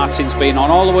as well, Martin's been on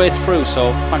all the way through,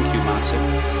 so thank you, Martin.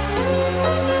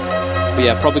 But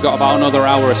yeah, probably got about another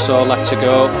hour or so left to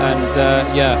go, and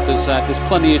there's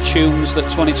plenty of tunes that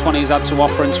 2020's had to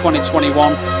offer, and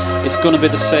 2021 is going to be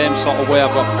the same sort of way.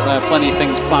 I've got plenty of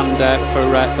things planned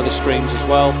for the streams as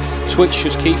well. Twitch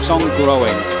just keeps on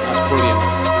growing. That's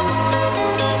brilliant.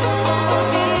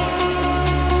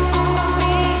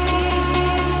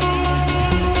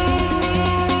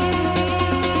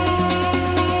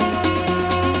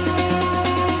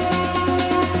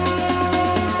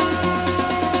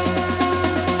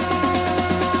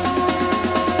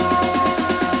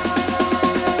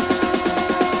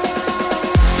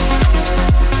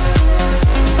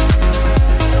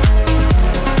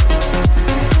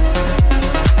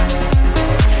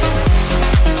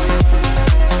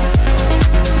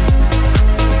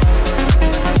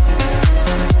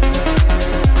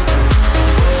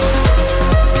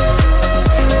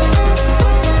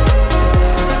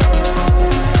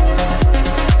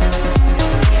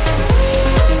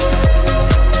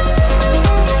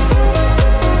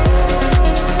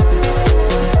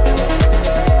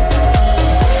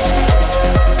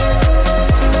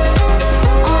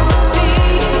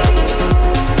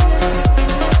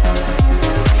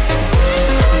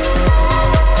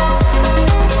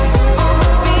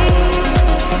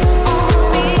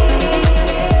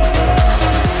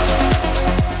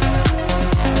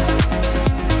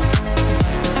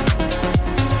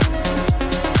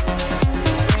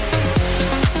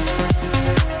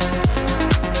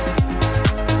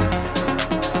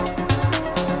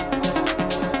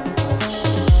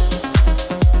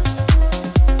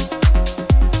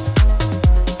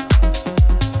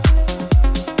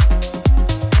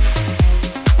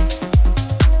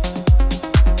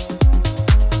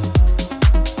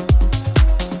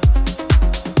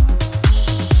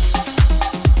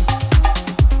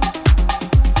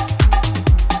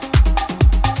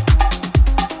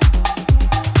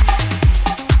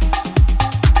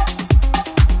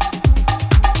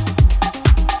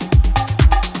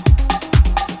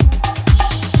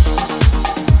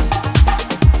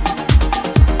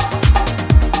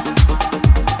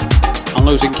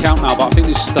 Losing count now, but I think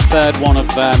this is the third one of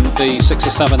the 6 or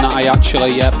 7 that I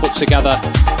actually put together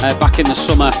back in the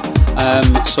summer.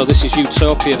 So this is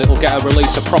Utopia that will get a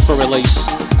proper release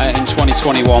in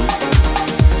 2021.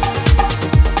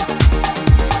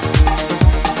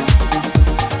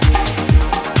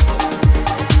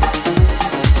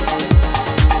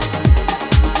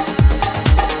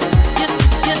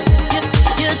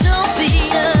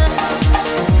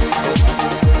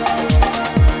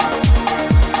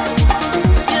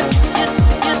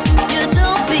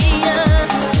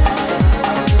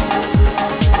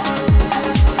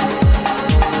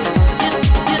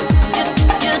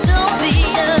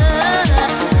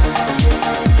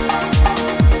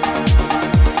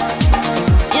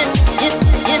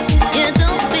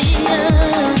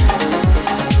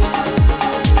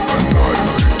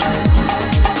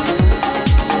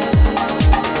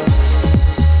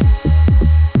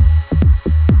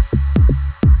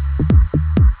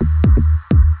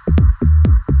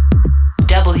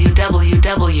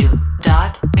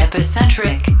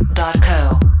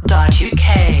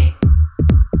 www.epicentric.co.uk.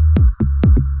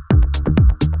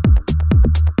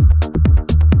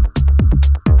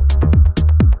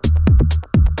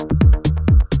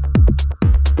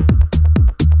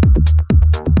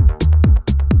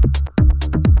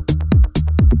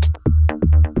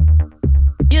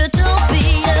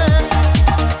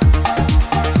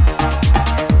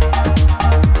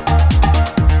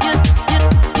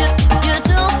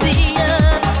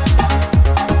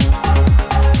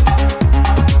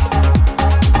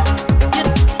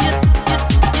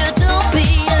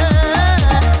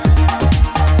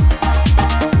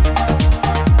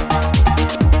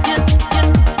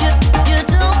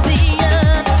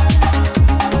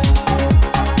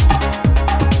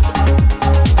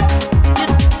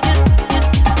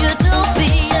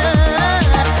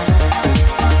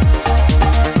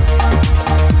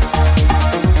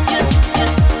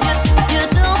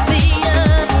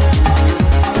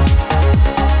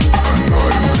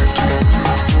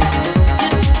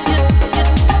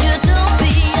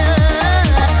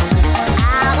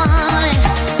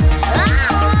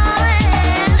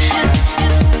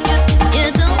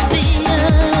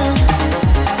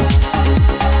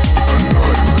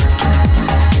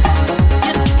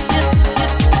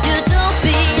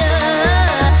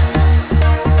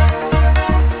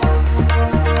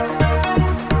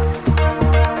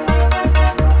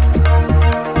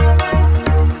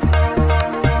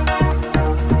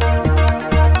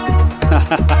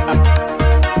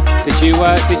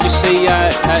 did you see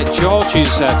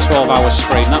George's 12-hour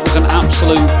stream? That was an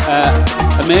absolute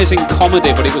amazing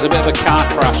comedy, but it was a bit of a car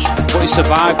crash. But he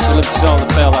survived to live to tell the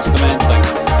tale. That's the main thing.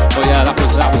 But yeah, that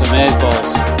was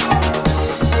amazeballs.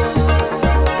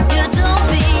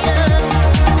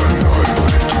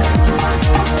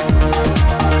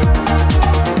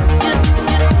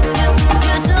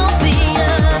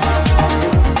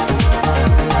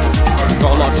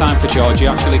 Time for George. He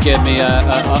actually gave me a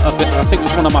bit. I think it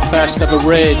was one of my first ever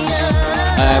raids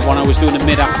when I was doing a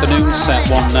mid-afternoon set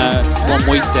one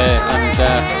weekday,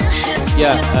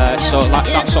 and so like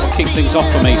that sort of kicked things off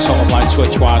for me, sort of like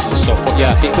Twitch-wise and stuff. But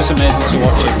yeah, it was amazing to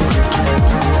watch him.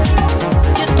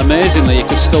 Amazingly, he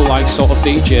could still like sort of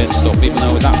DJ and stuff, even though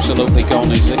he was absolutely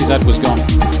gone. His head was gone.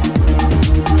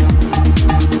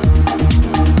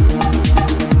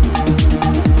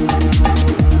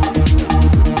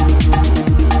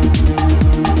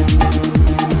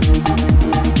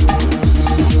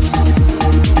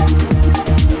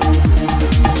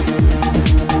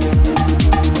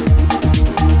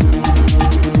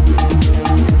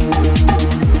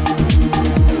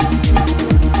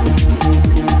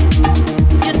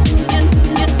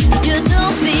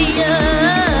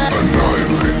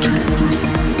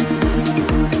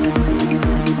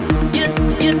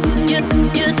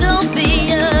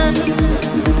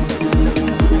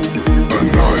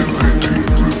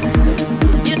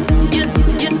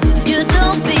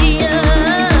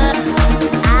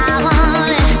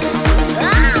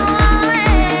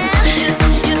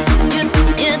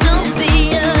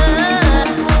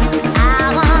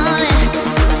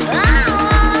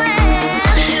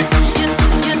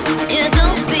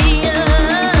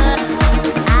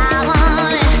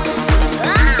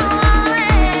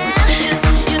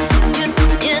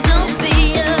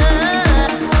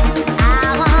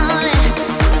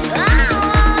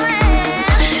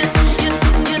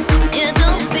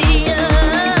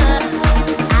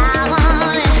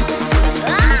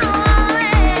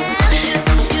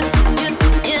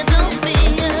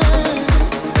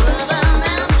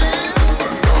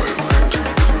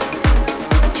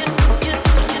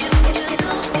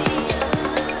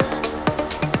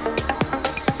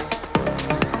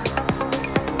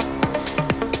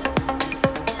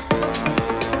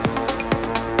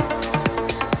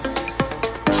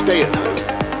 Stay at home,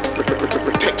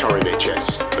 protect our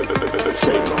NHS, and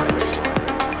save lives.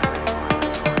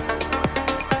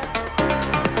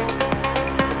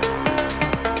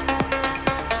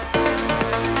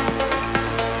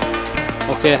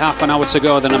 Okay, half an hour to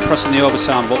go, then I'm pressing the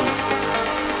overtime button.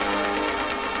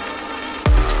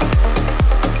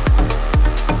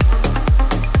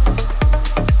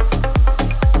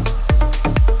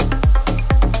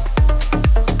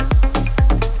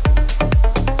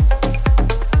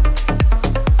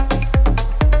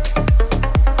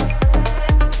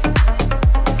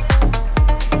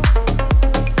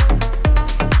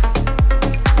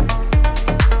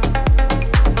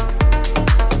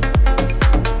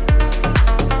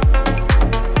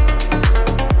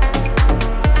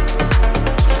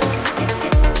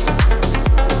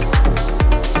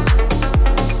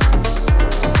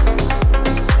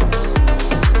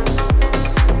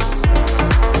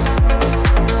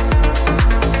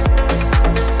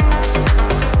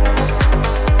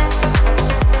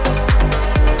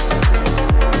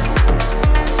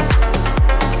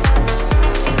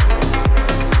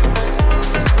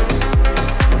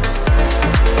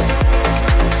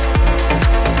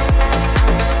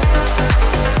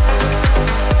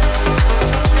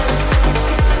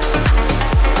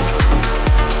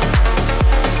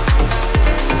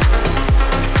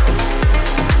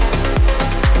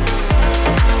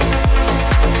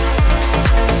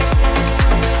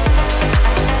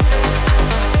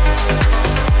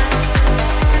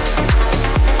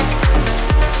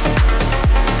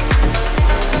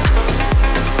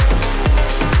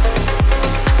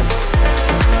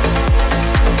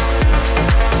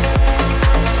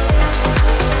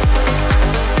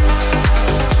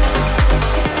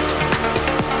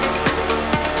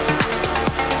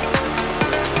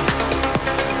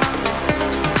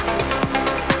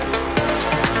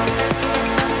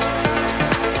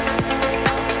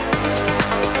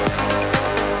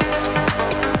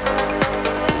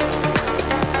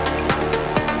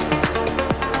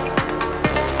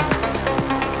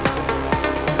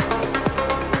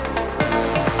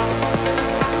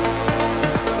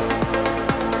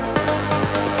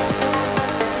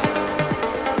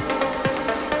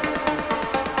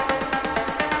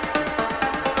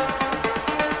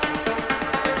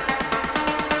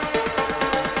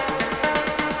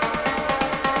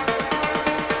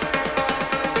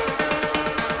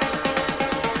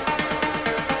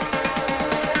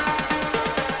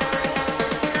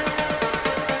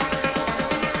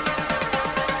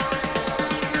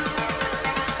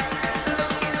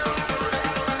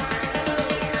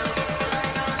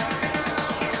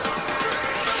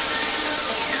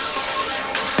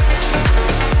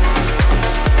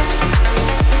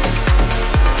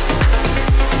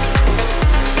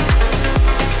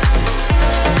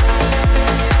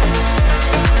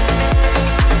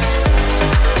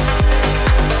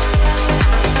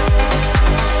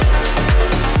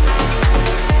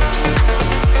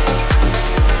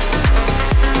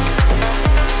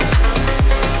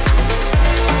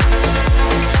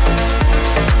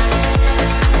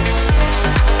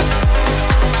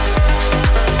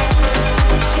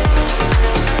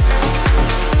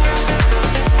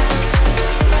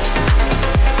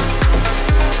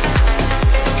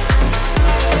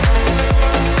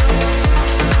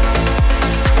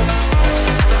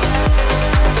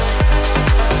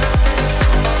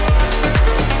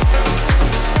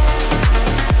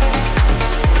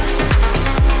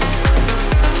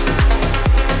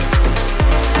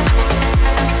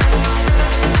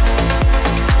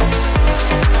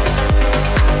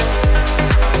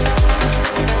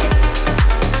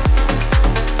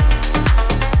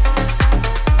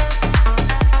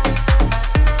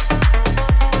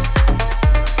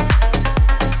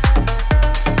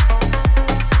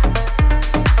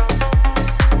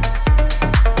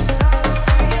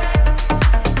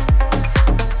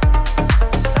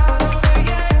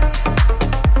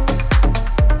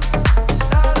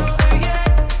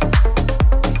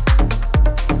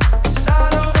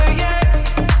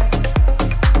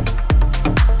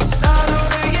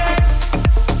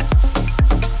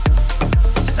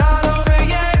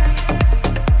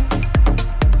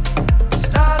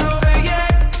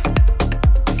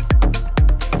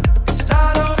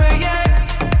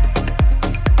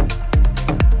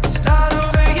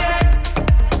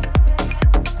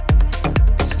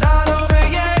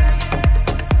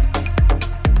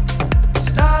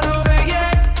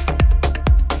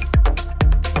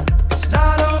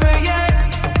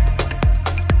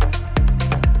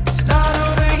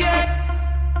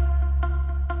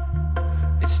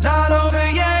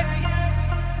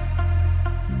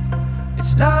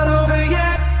 not over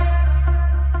yet.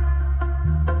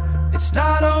 It's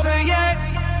not over yet.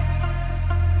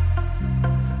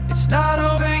 It's not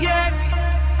over yet.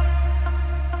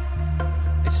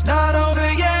 It's not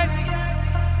over yet.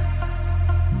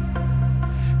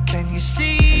 Can you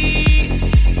see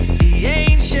the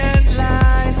ancient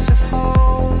lights of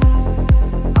home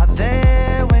are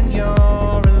there when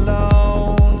you're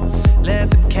alone? Let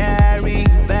them carry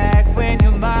you back when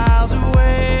you're miles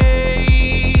away.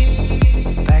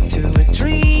 Back to a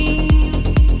dream,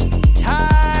 it's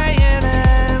higher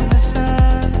than the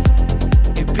sun.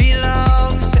 It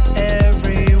belongs to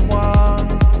everyone.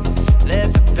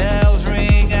 Let the bells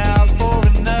ring out for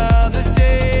another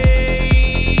day.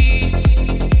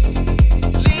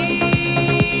 Leave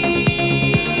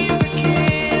the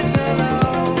kids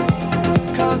alone,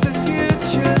 'cause the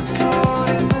future's caught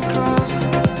in the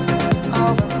crosshairs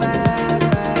of a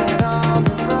madman on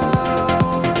the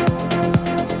road.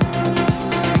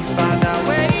 We find our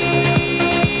way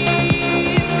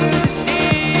through the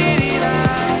city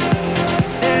light.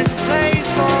 There's a place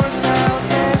for us out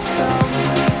there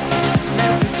somewhere.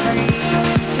 Let the dream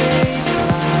take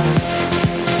flight.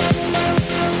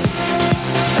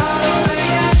 It's not over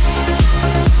yet.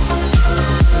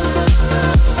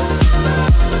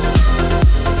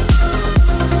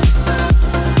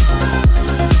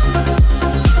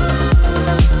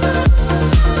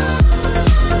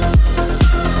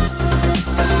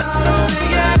 It's not over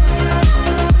yet.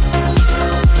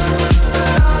 It's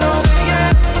not over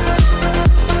yet.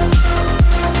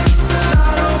 It's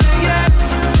not over yet.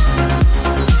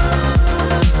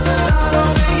 It's not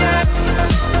over yet.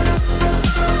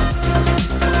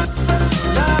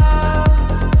 Love,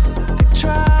 they've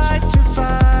tried to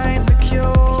find the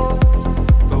cure,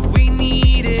 but we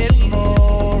need it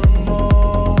more and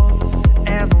more.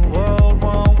 And the world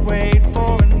won't wait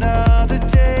for another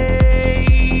day.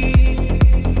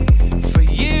 For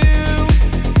you,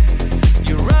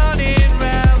 you're running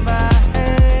round my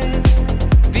head.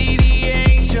 Be the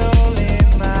angel in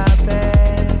my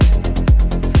bed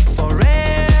forevermore.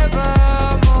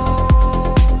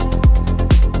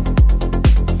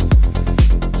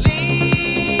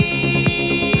 Leave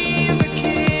the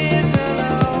kids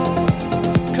alone,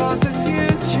 'cause the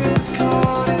future's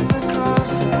caught in the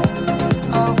crosshairs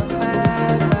of a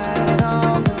madman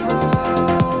on the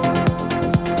road.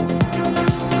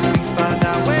 We find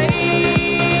our way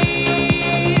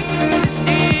through the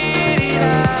city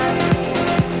light.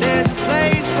 There's a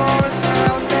place for us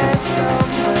out there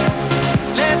somewhere.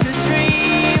 Let the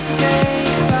dream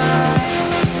take flight.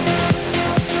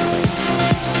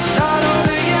 It's not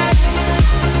over yet.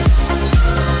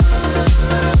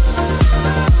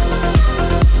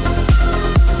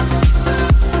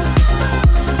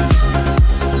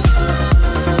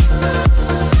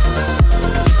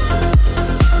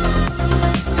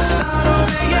 It's not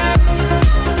over yet.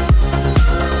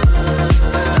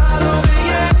 It's not over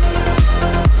yet. It's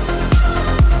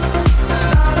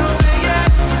not over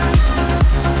yet.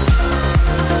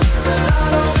 It's not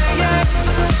over yet.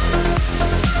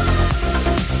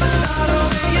 It's not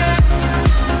over yet. It's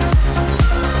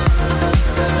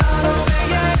not over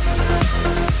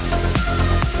yet.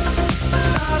 It's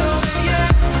not over yet. It's not over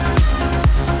yet.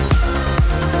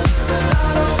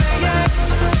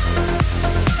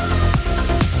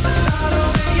 It's not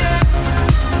over yet. It's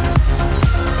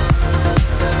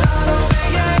not over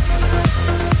yet.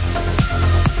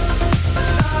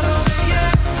 It's not over yet.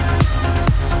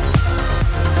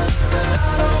 It's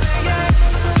not over yet.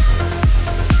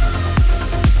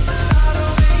 It's not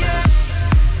over yet.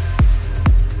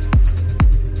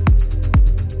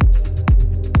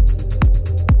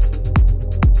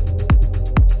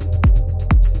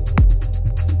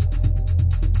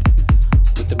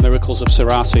 With the miracles of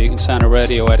Serato, you can turn a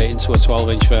radio edit into a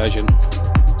 12-inch version.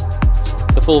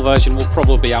 The full version will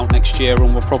probably be out next year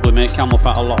and will probably make Camel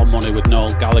Fat a lot of money with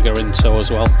Noel Gallagher in tow as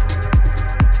well.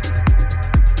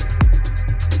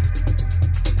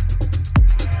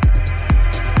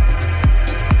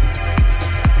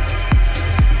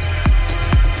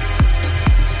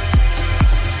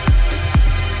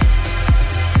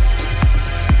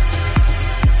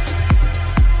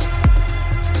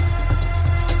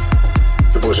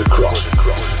 It was across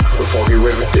the foggy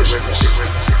river distance.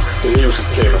 The music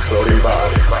came floating by.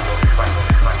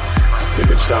 If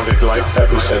it sounded like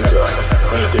Epicentre,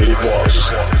 and indeed it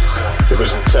was. It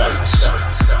was intense.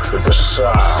 It was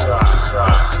sound.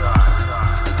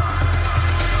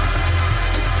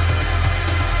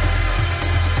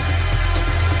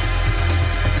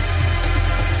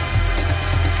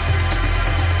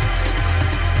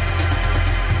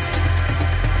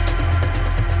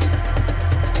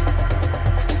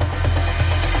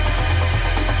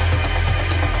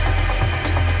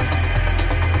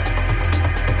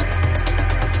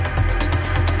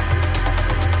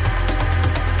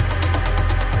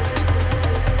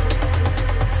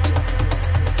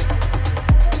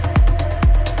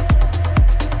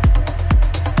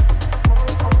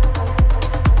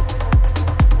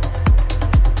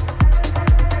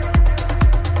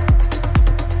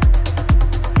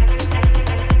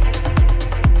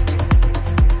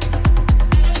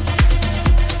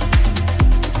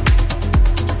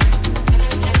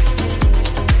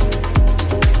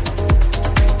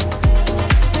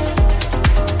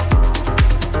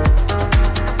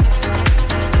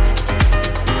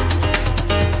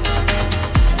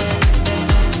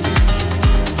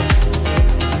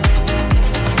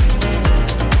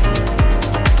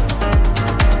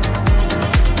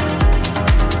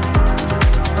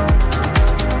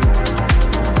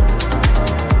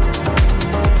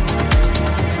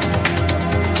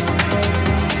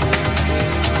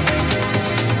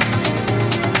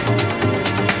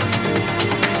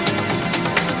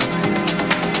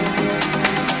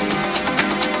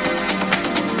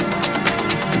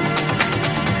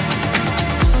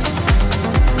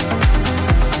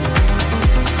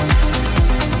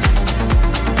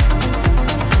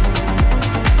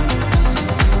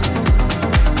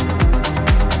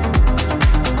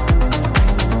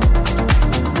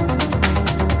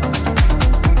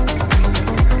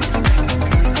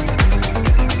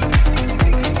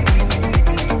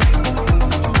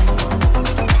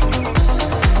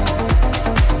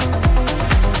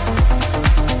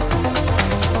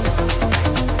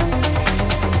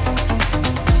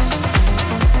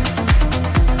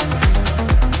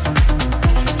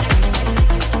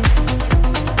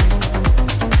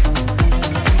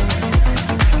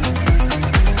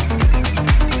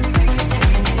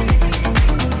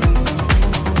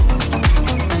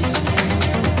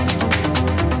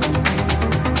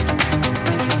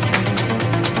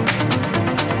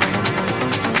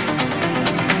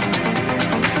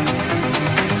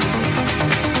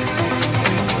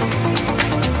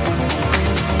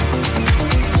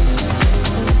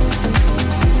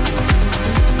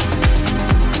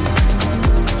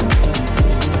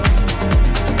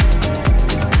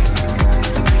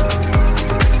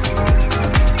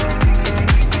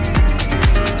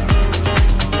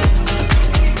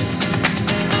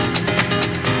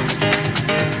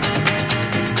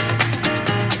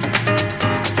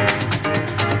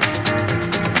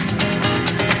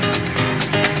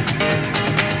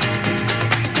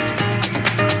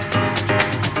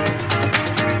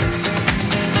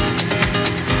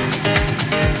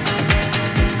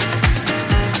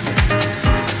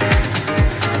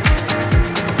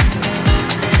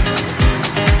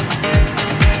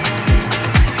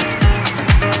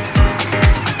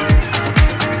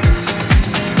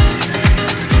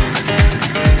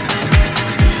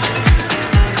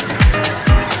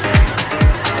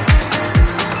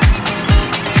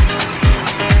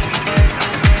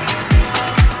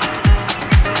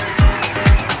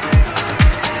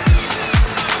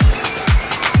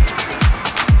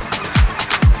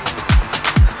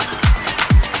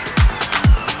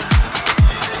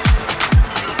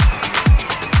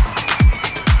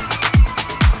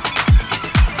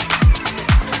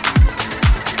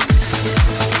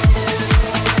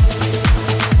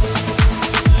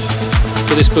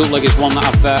 for this bootleg is one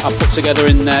that I've put together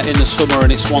in the summer,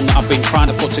 and it's one that I've been trying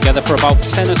to put together for about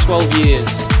 10 or 12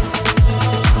 years.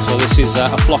 So this is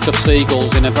A Flock of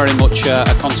Seagulls in a very much a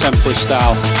contemporary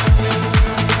style.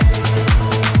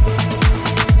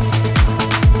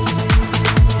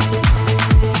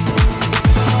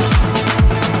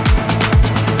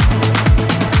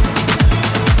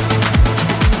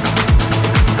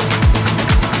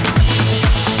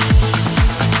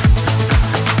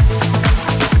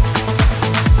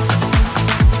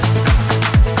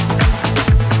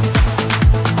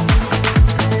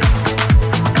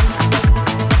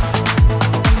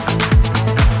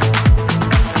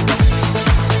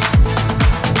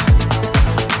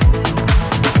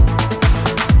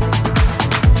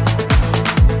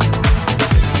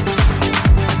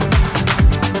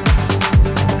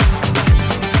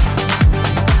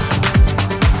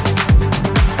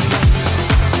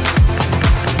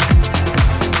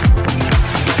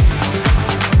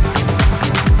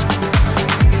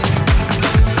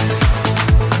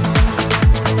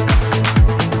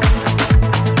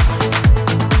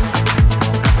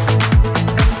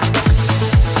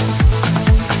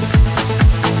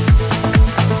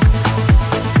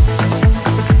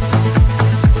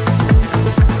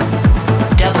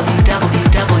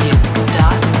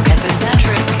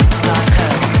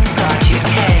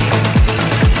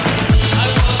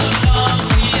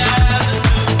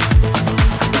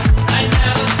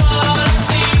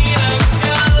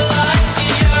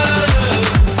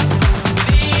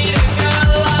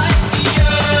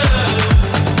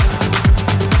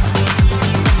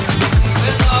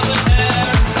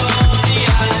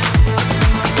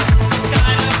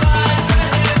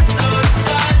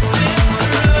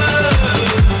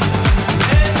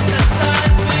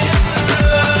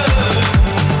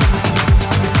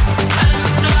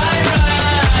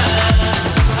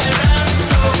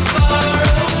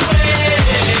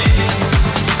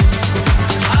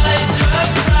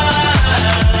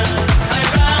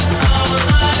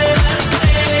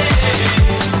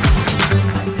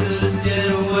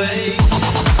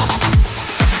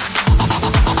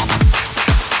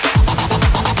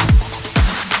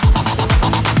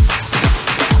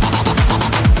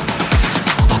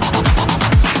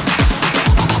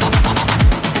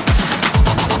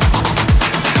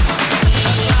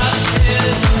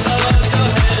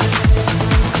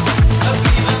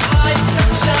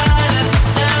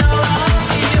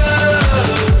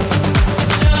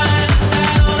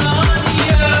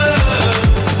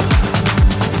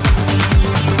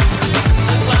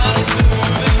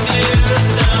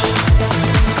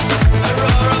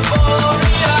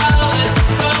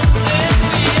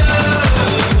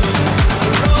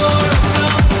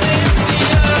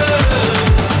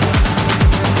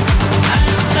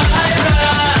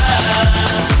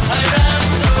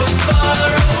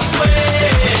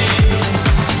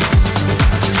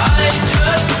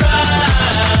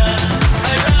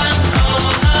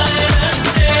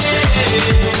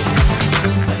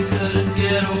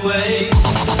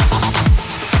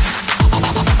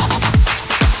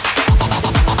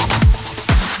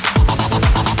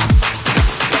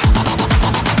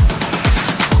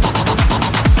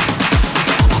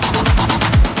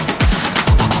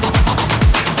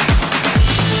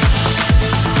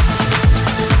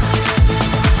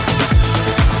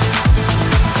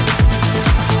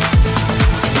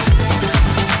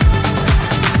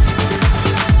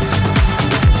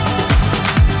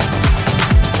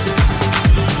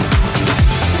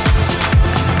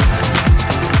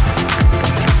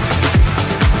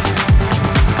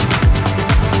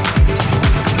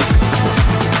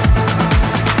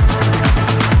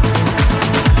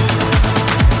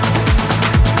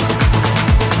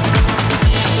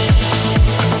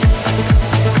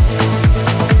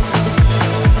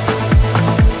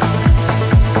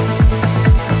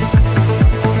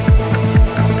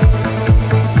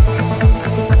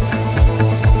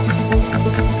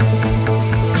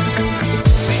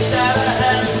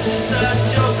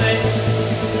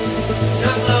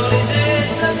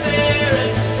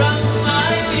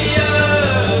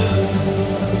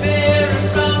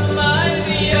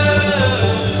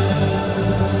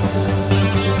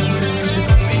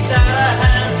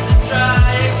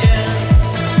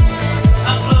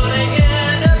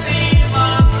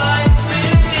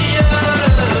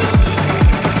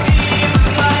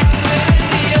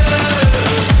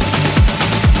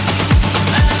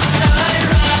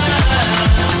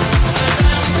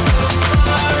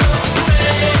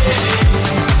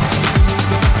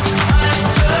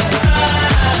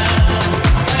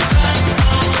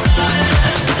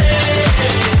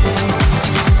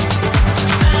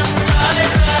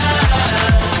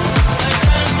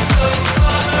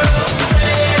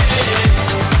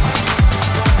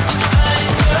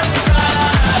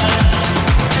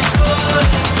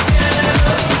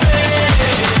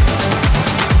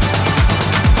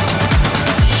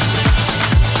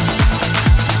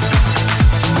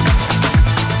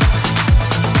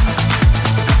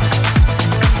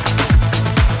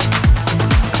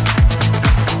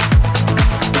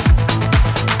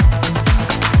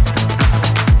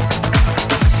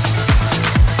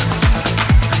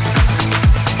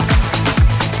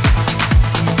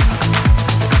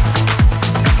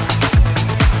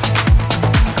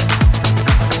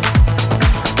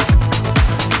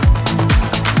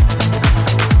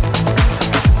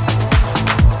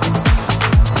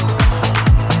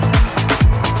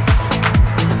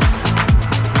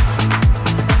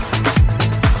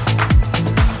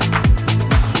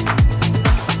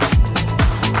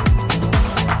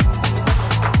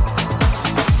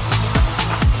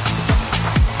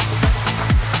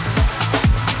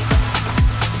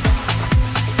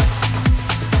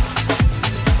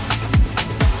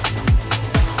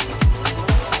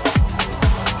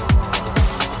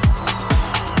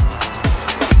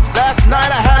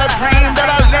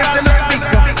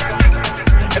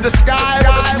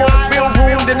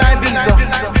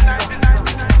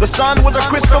 The sun was a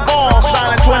crystal ball,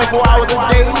 shining 24 hours a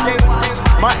day.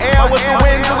 My air was the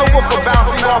wind of the woofer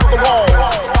bouncing off the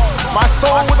walls. My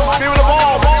soul was the spirit of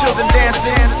all the children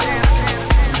dancing.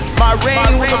 My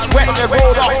rain was the sweat that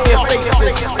rolled off their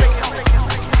faces.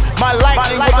 My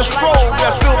lightning was a strobe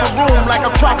that filled the room like a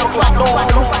tropical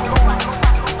storm.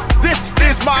 This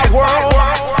is my world,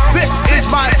 this is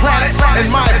my planet, and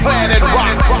my planet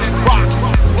rocks.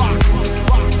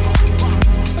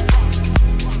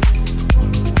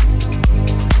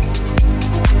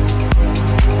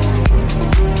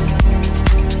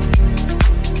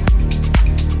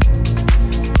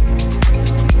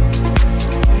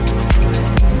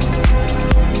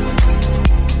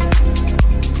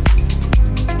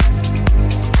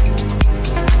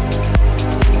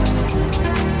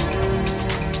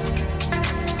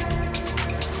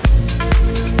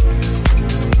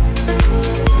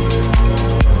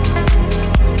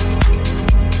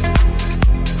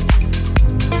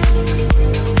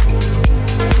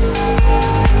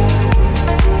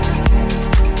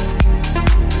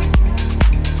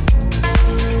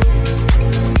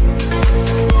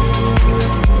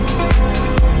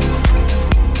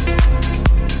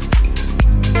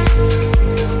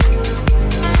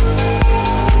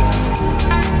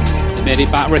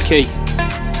 Back, Ricky.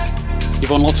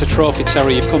 You've unlocked a trophy,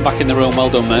 Terry. You've come back in the room. Well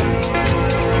done, mate.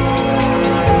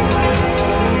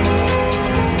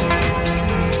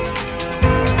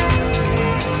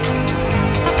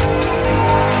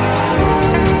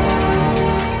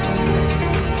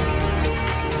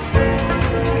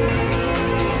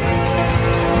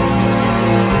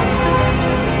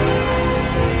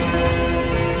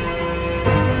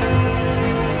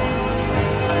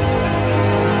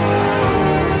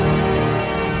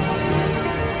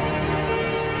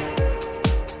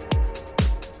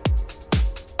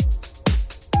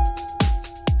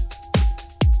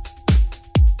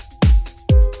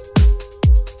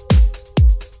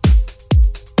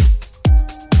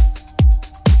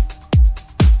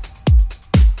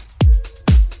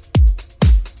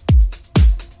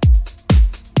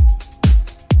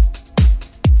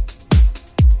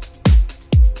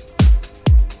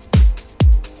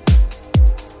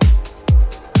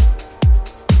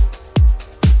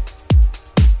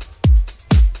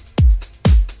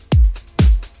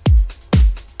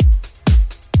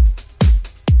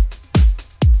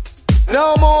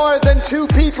 No more than two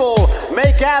people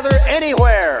may gather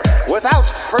anywhere without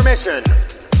permission.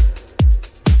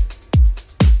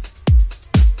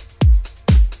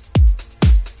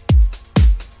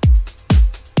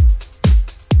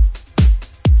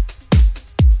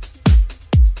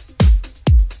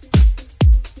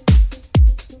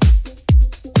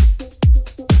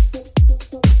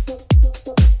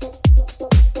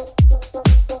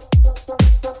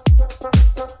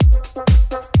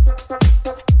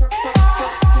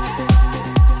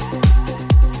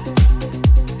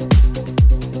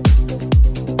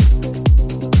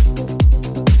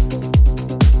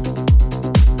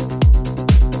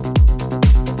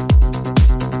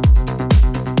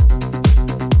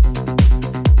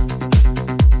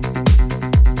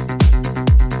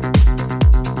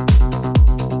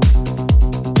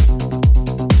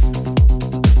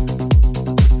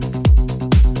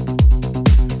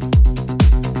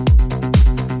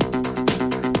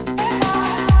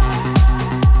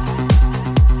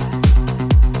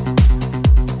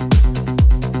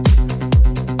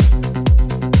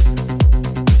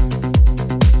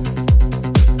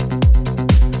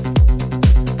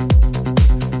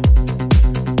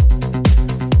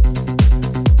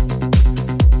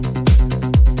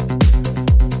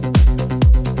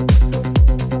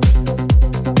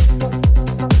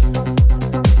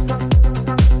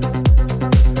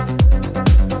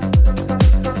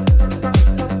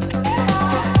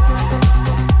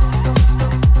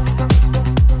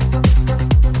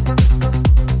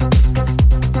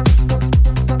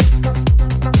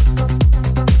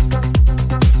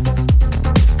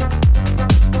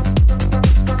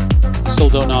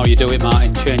 Do it,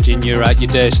 Martin, changing your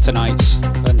days to nights,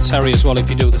 and Terry as well.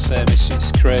 If you do the same,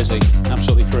 it's crazy,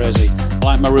 absolutely crazy. I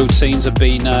like my routines of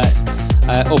being up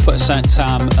at a certain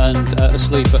time and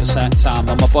asleep at a certain time,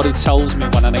 and my body tells me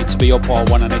when I need to be up or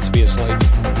when I need to be asleep.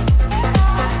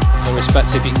 So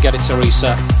respect if you can get it to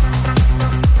reset.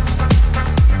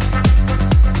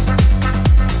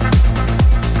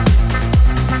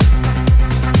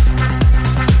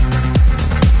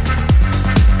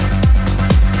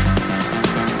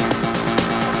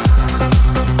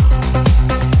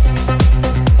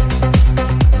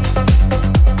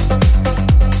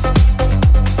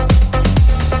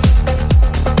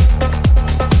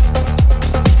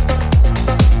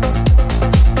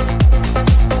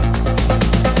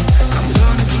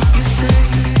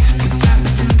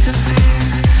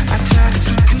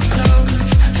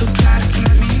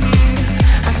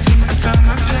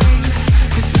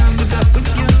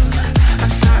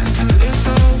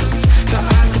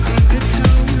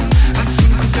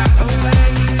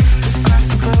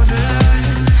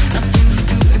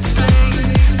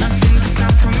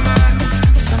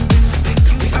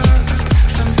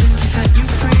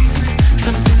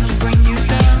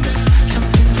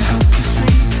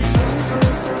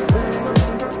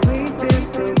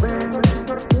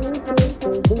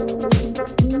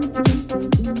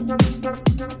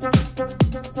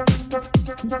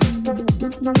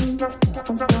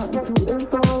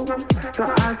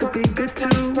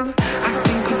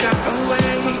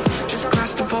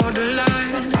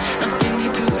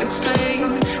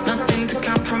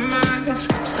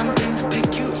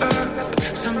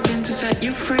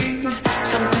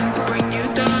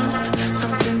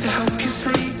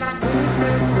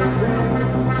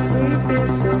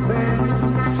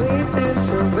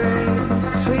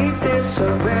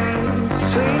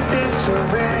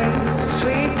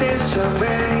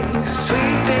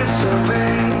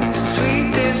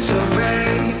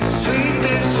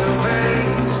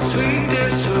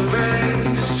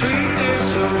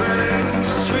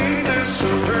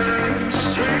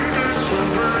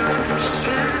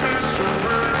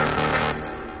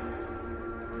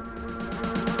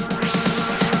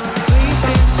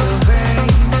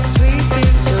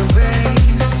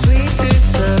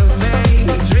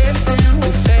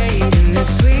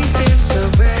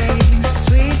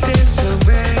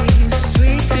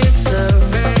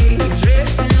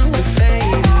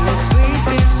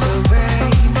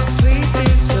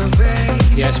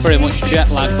 Very much jet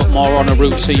lag, but more on a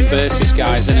routine basis,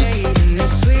 guys, isn't it?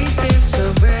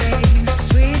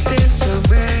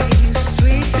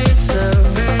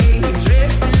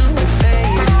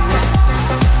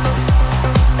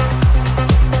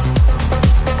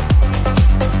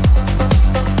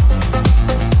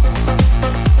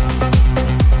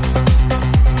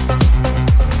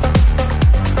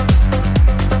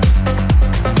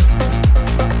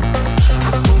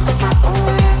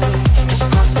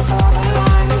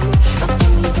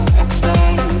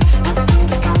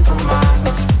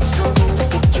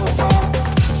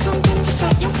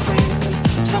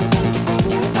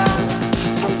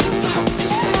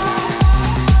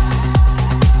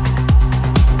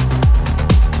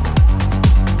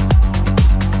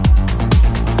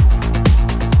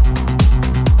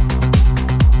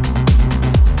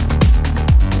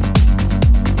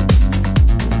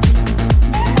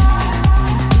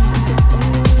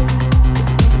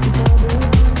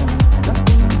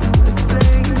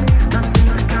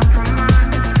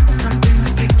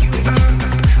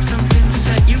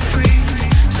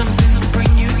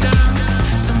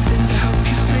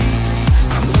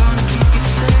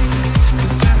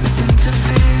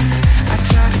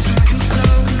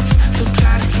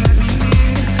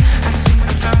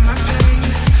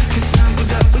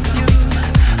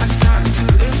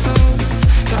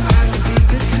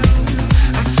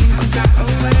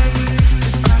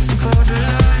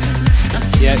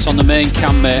 On the main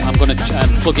cam, mate. I'm going to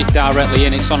plug it directly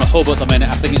in. It's on a hub at the minute.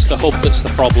 I think it's the hub that's the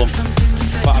problem.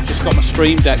 But I've just got my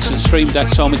Stream Decks, and Stream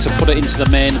Decks told me to put it into the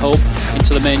main hub,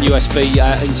 into the main USB,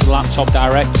 into the laptop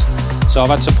direct. So I've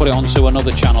had to put it onto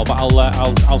another channel, but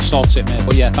I'll sort it, mate.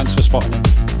 But yeah, thanks for spotting it.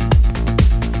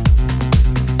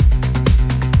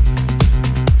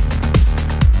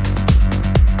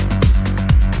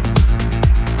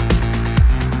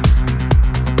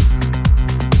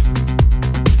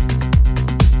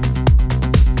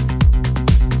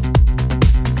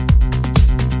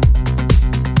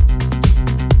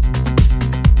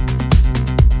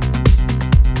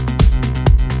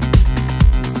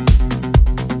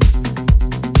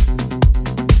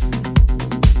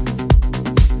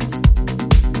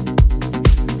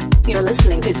 You're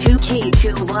listening to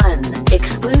 2K21,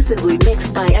 exclusively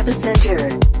mixed by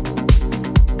Epicentre.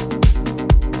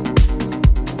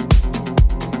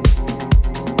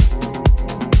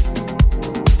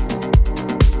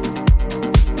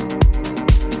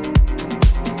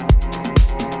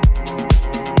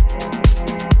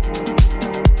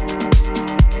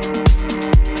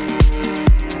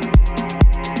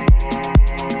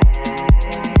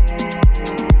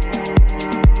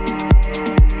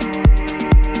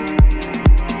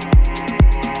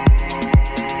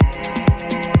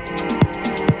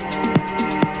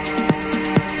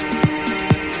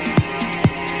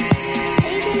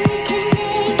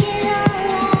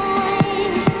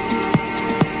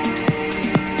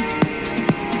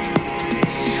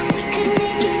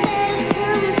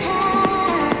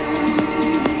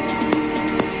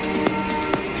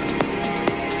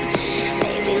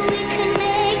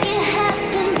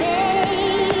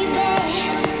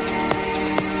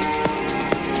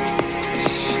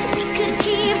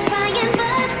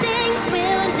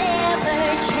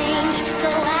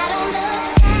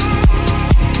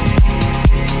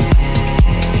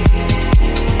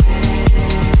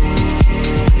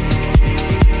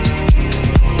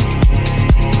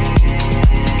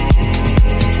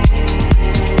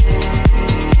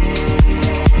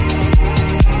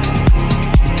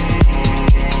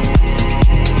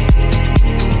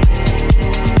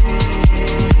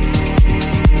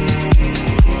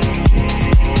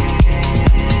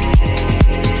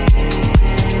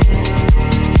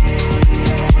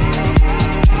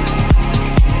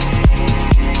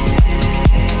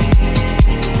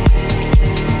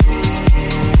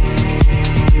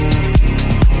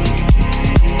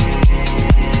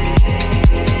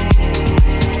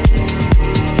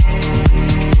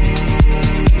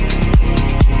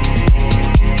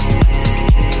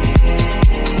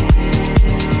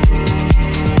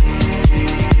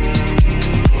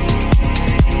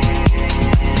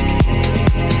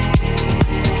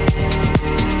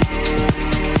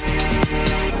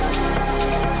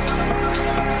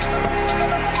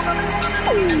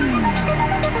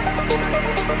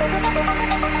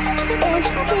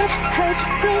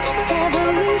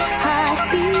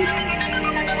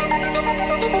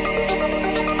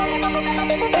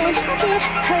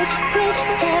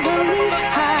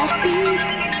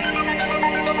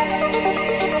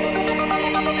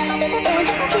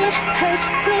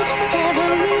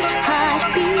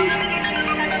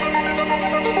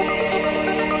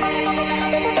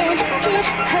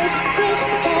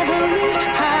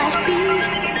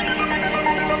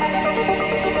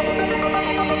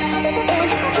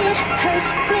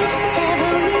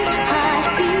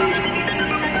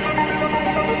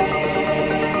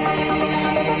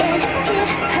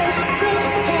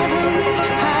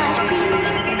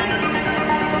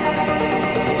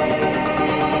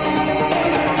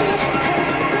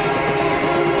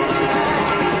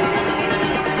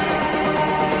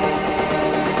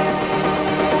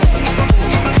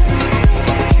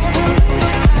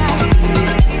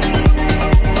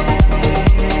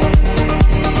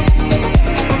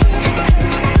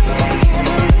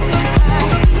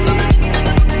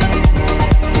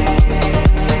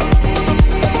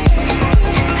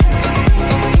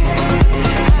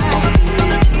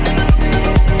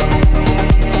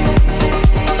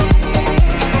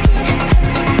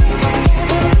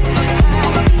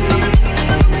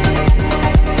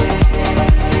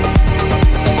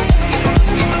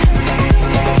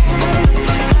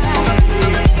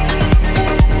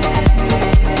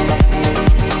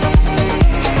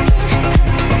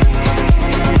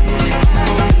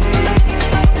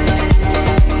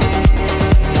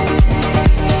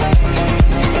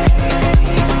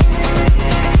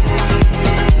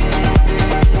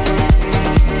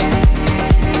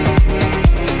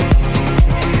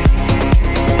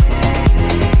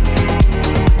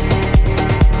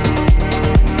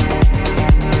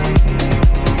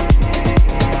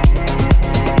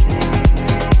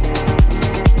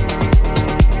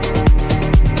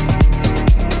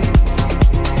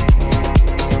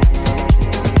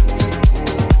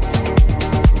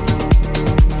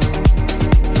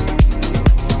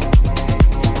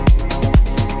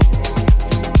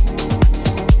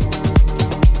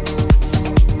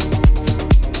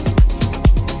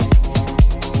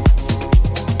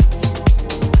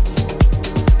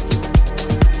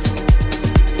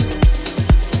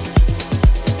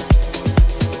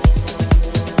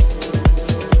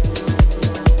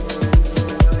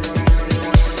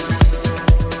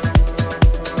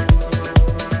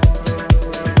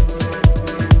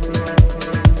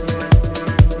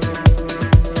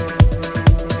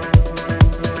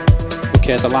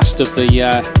 The last of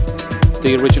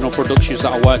the original productions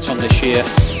that I worked on this year.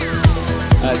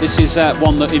 This is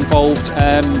one that involved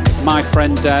my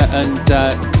friend and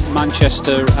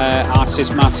Manchester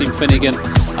artist Martin Finnegan,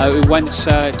 who went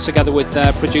together with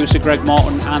producer Greg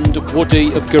Morton and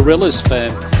Woody of Gorillaz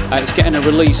fame. It's getting a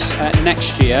release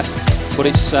next year, but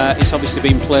it's obviously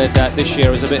been played this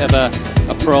year as a bit of a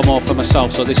promo for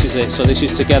myself. So this is it. So this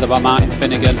is Together by Martin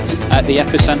Finnegan, the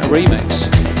Epicentre remix.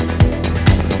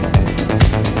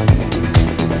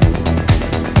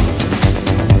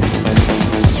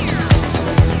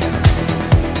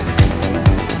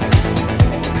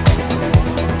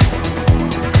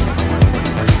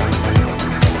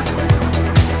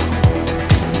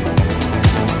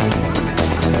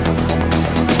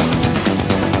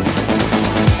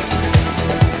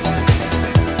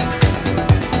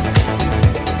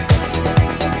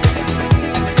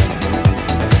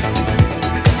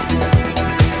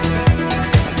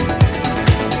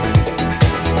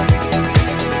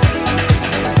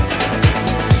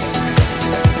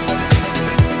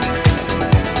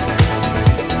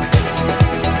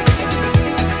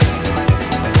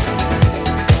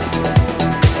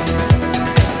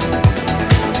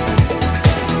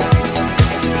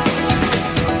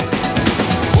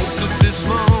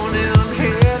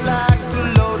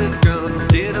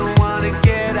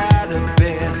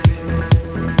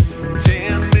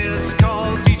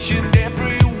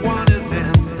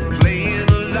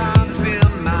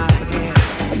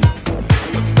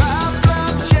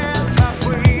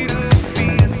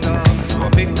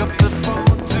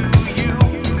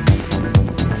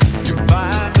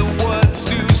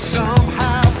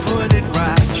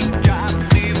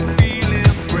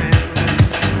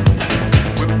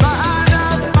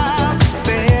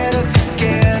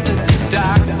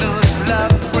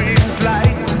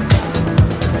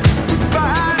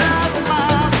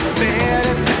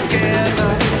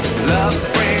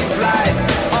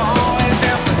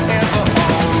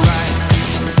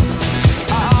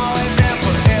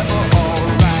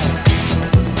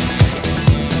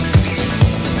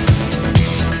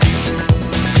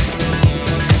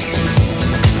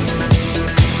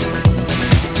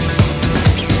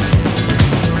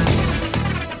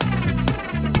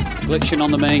 Glitching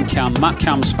on the main cam. Matt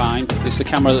cam's fine. It's the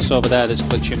camera that's over there that's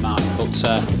glitching mine, but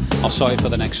I'll sort it for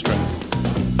the next strip.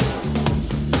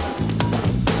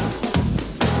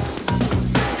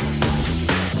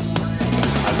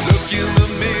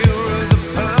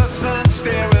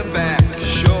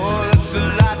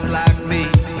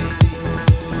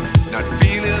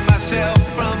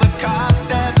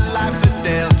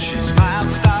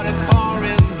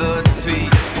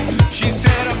 She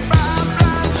said,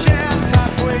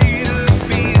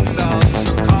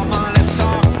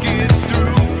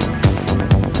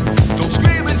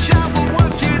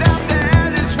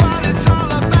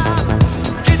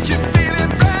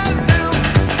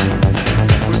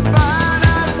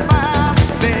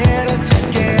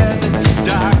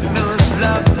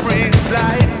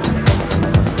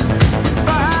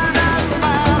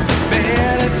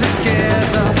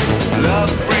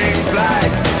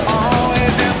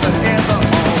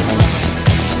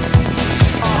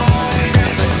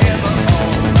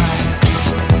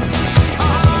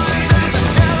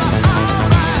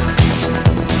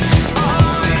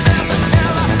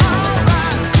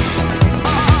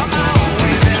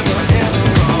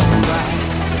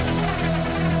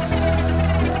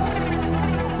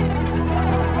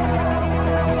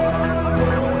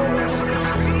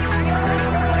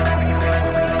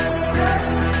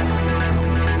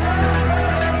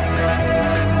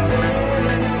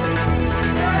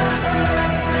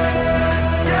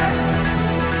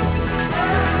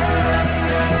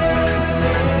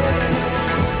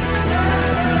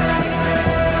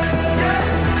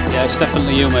 It's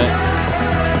definitely you, mate.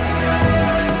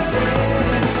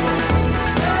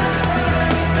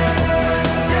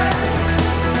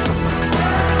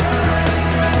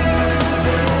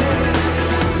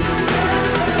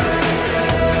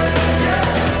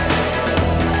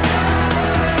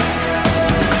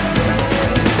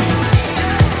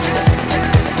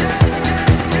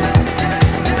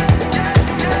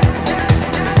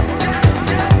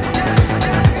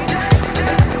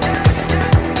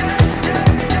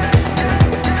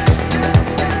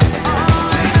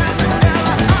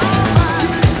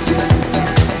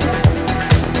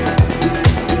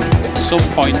 Some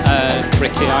point,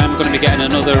 Ricky, I am going to be getting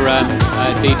another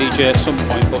DDJ at some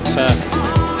point, but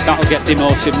that'll get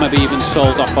demoted, maybe even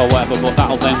sold off or whatever, but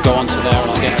that'll then go onto there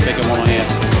and I'll get a bigger one on here.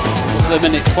 But for the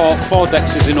minute, four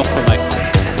decks is enough for me.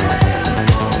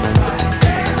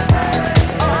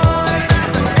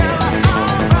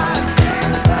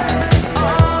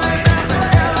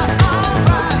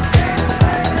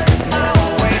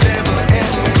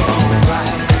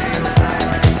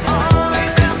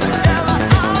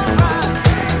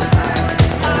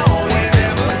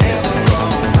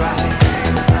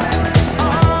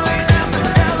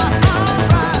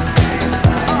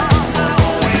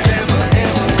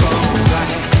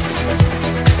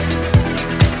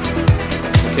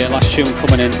 Last tune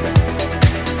coming in.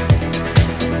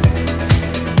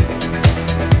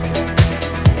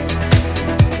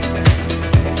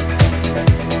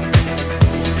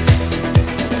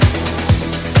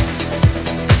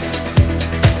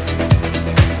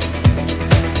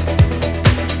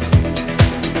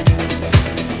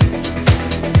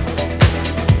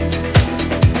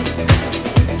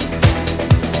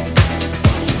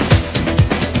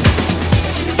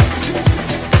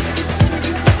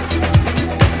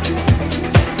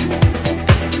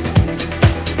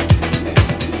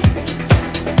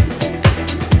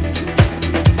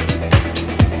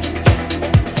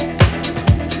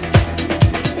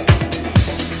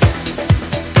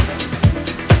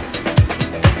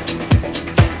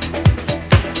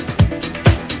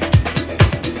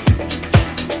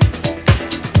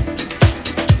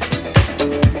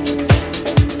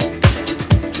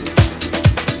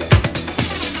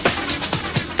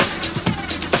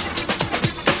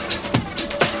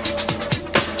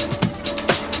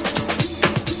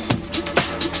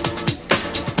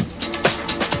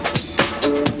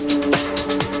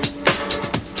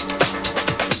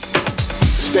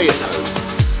 Stay at home.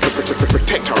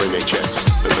 Protect our NHS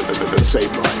and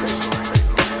save lives.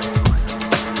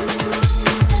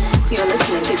 You're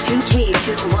listening to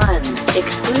 2K21,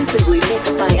 exclusively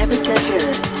mixed by Epicentre.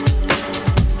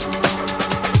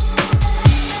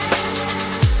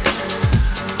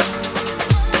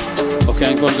 Okay,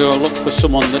 I'm going to go look for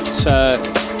someone that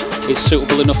is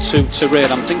suitable enough to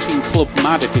raid. I'm thinking Club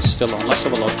Mad if he's still on. Let's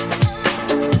have a look.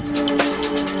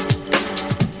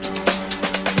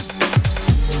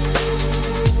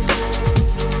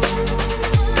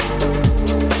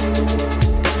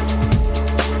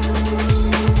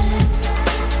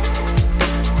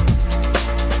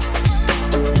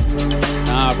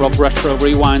 Rob Retro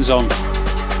Rewind's on.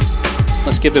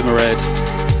 Let's give him a raid.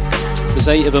 There's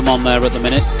 8 of them on there at the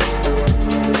minute.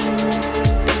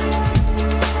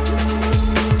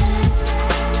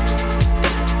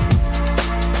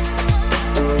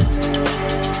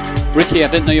 Ricky, I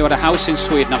didn't know you had a house in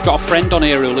Sweden. I've got a friend on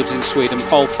here who lives in Sweden,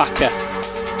 Paul Thacker.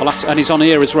 And he's on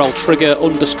here as well,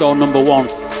 Trigger_1.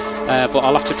 But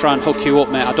I'll have to try and hook you up,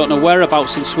 mate. I don't know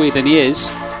whereabouts in Sweden he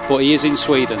is, but he is in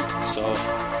Sweden. So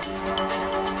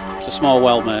it's a small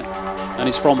world, mate. And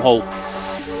he's from Hull.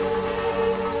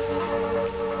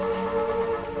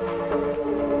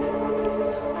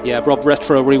 Yeah, Rob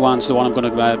Retro Rewind's the one I'm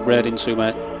going to raid into,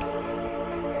 mate.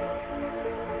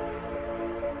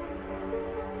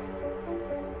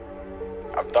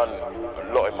 I've done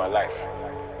a lot in my life.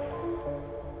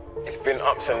 It's been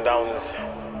ups and downs.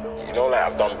 You know, like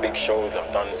I've done big shows,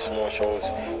 I've done small shows.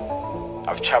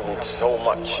 I've travelled so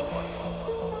much.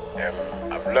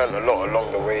 I've I've learned a lot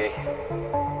along the way,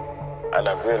 and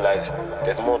I've realised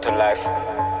there's more to life.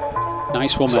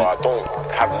 Nice one, so mate. I don't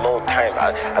have no time.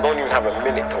 I don't even have a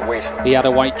minute to waste. He had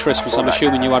a white Christmas. I'm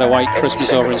assuming you had a white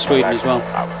Christmas over in Sweden as well.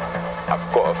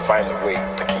 I've got to find a way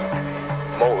to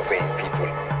keep motivating people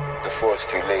before it's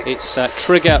too late. It's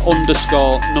trigger_1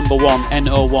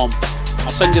 NO1.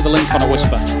 I'll send you the link on a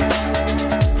whisper.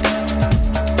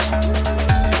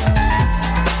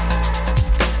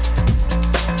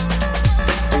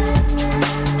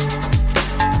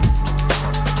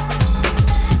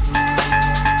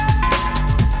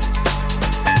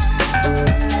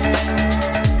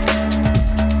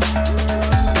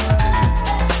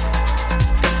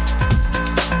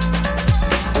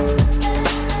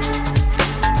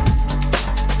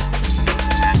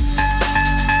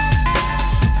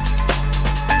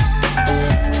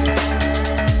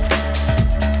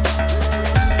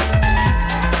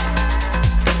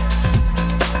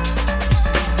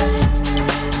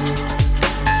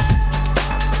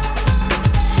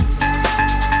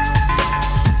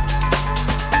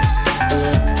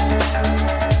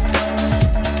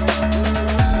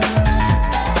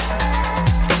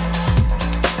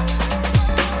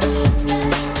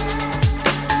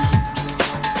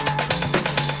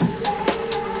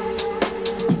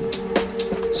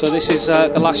 So this is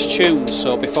the last tune,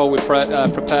 so before we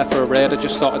prepare for a raid, I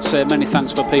just thought I'd say many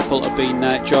thanks for people who have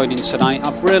been joining tonight.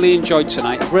 I've really enjoyed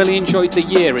tonight. I've really enjoyed the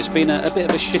year. It's been a bit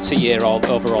of a shitty year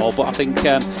overall, but I think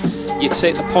you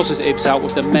take the positives out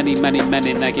with the many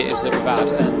negatives that we've had,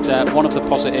 and one of the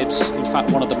positives, in fact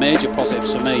one of the major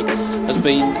positives for me, has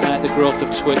been the growth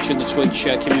of Twitch and the Twitch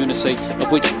community,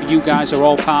 of which you guys are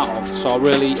all part of, so I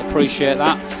really appreciate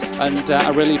that, and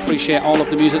I really appreciate all of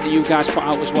the music that you guys put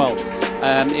out as well.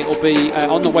 It will be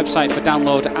on the website for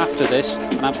download after this,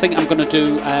 and I think I'm going to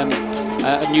do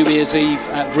a New Year's Eve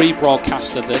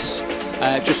rebroadcast of this,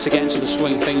 just to get into the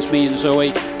swing of things. Me and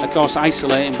Zoe, of course,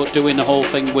 isolating, but doing the whole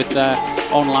thing with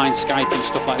online Skype and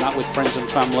stuff like that with friends and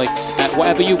family.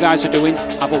 Whatever you guys are doing,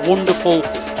 have a wonderful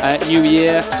new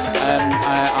year.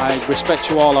 I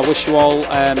respect you all. I wish you all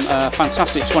a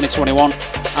fantastic 2021.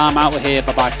 I'm out of here.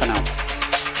 Bye-bye for now.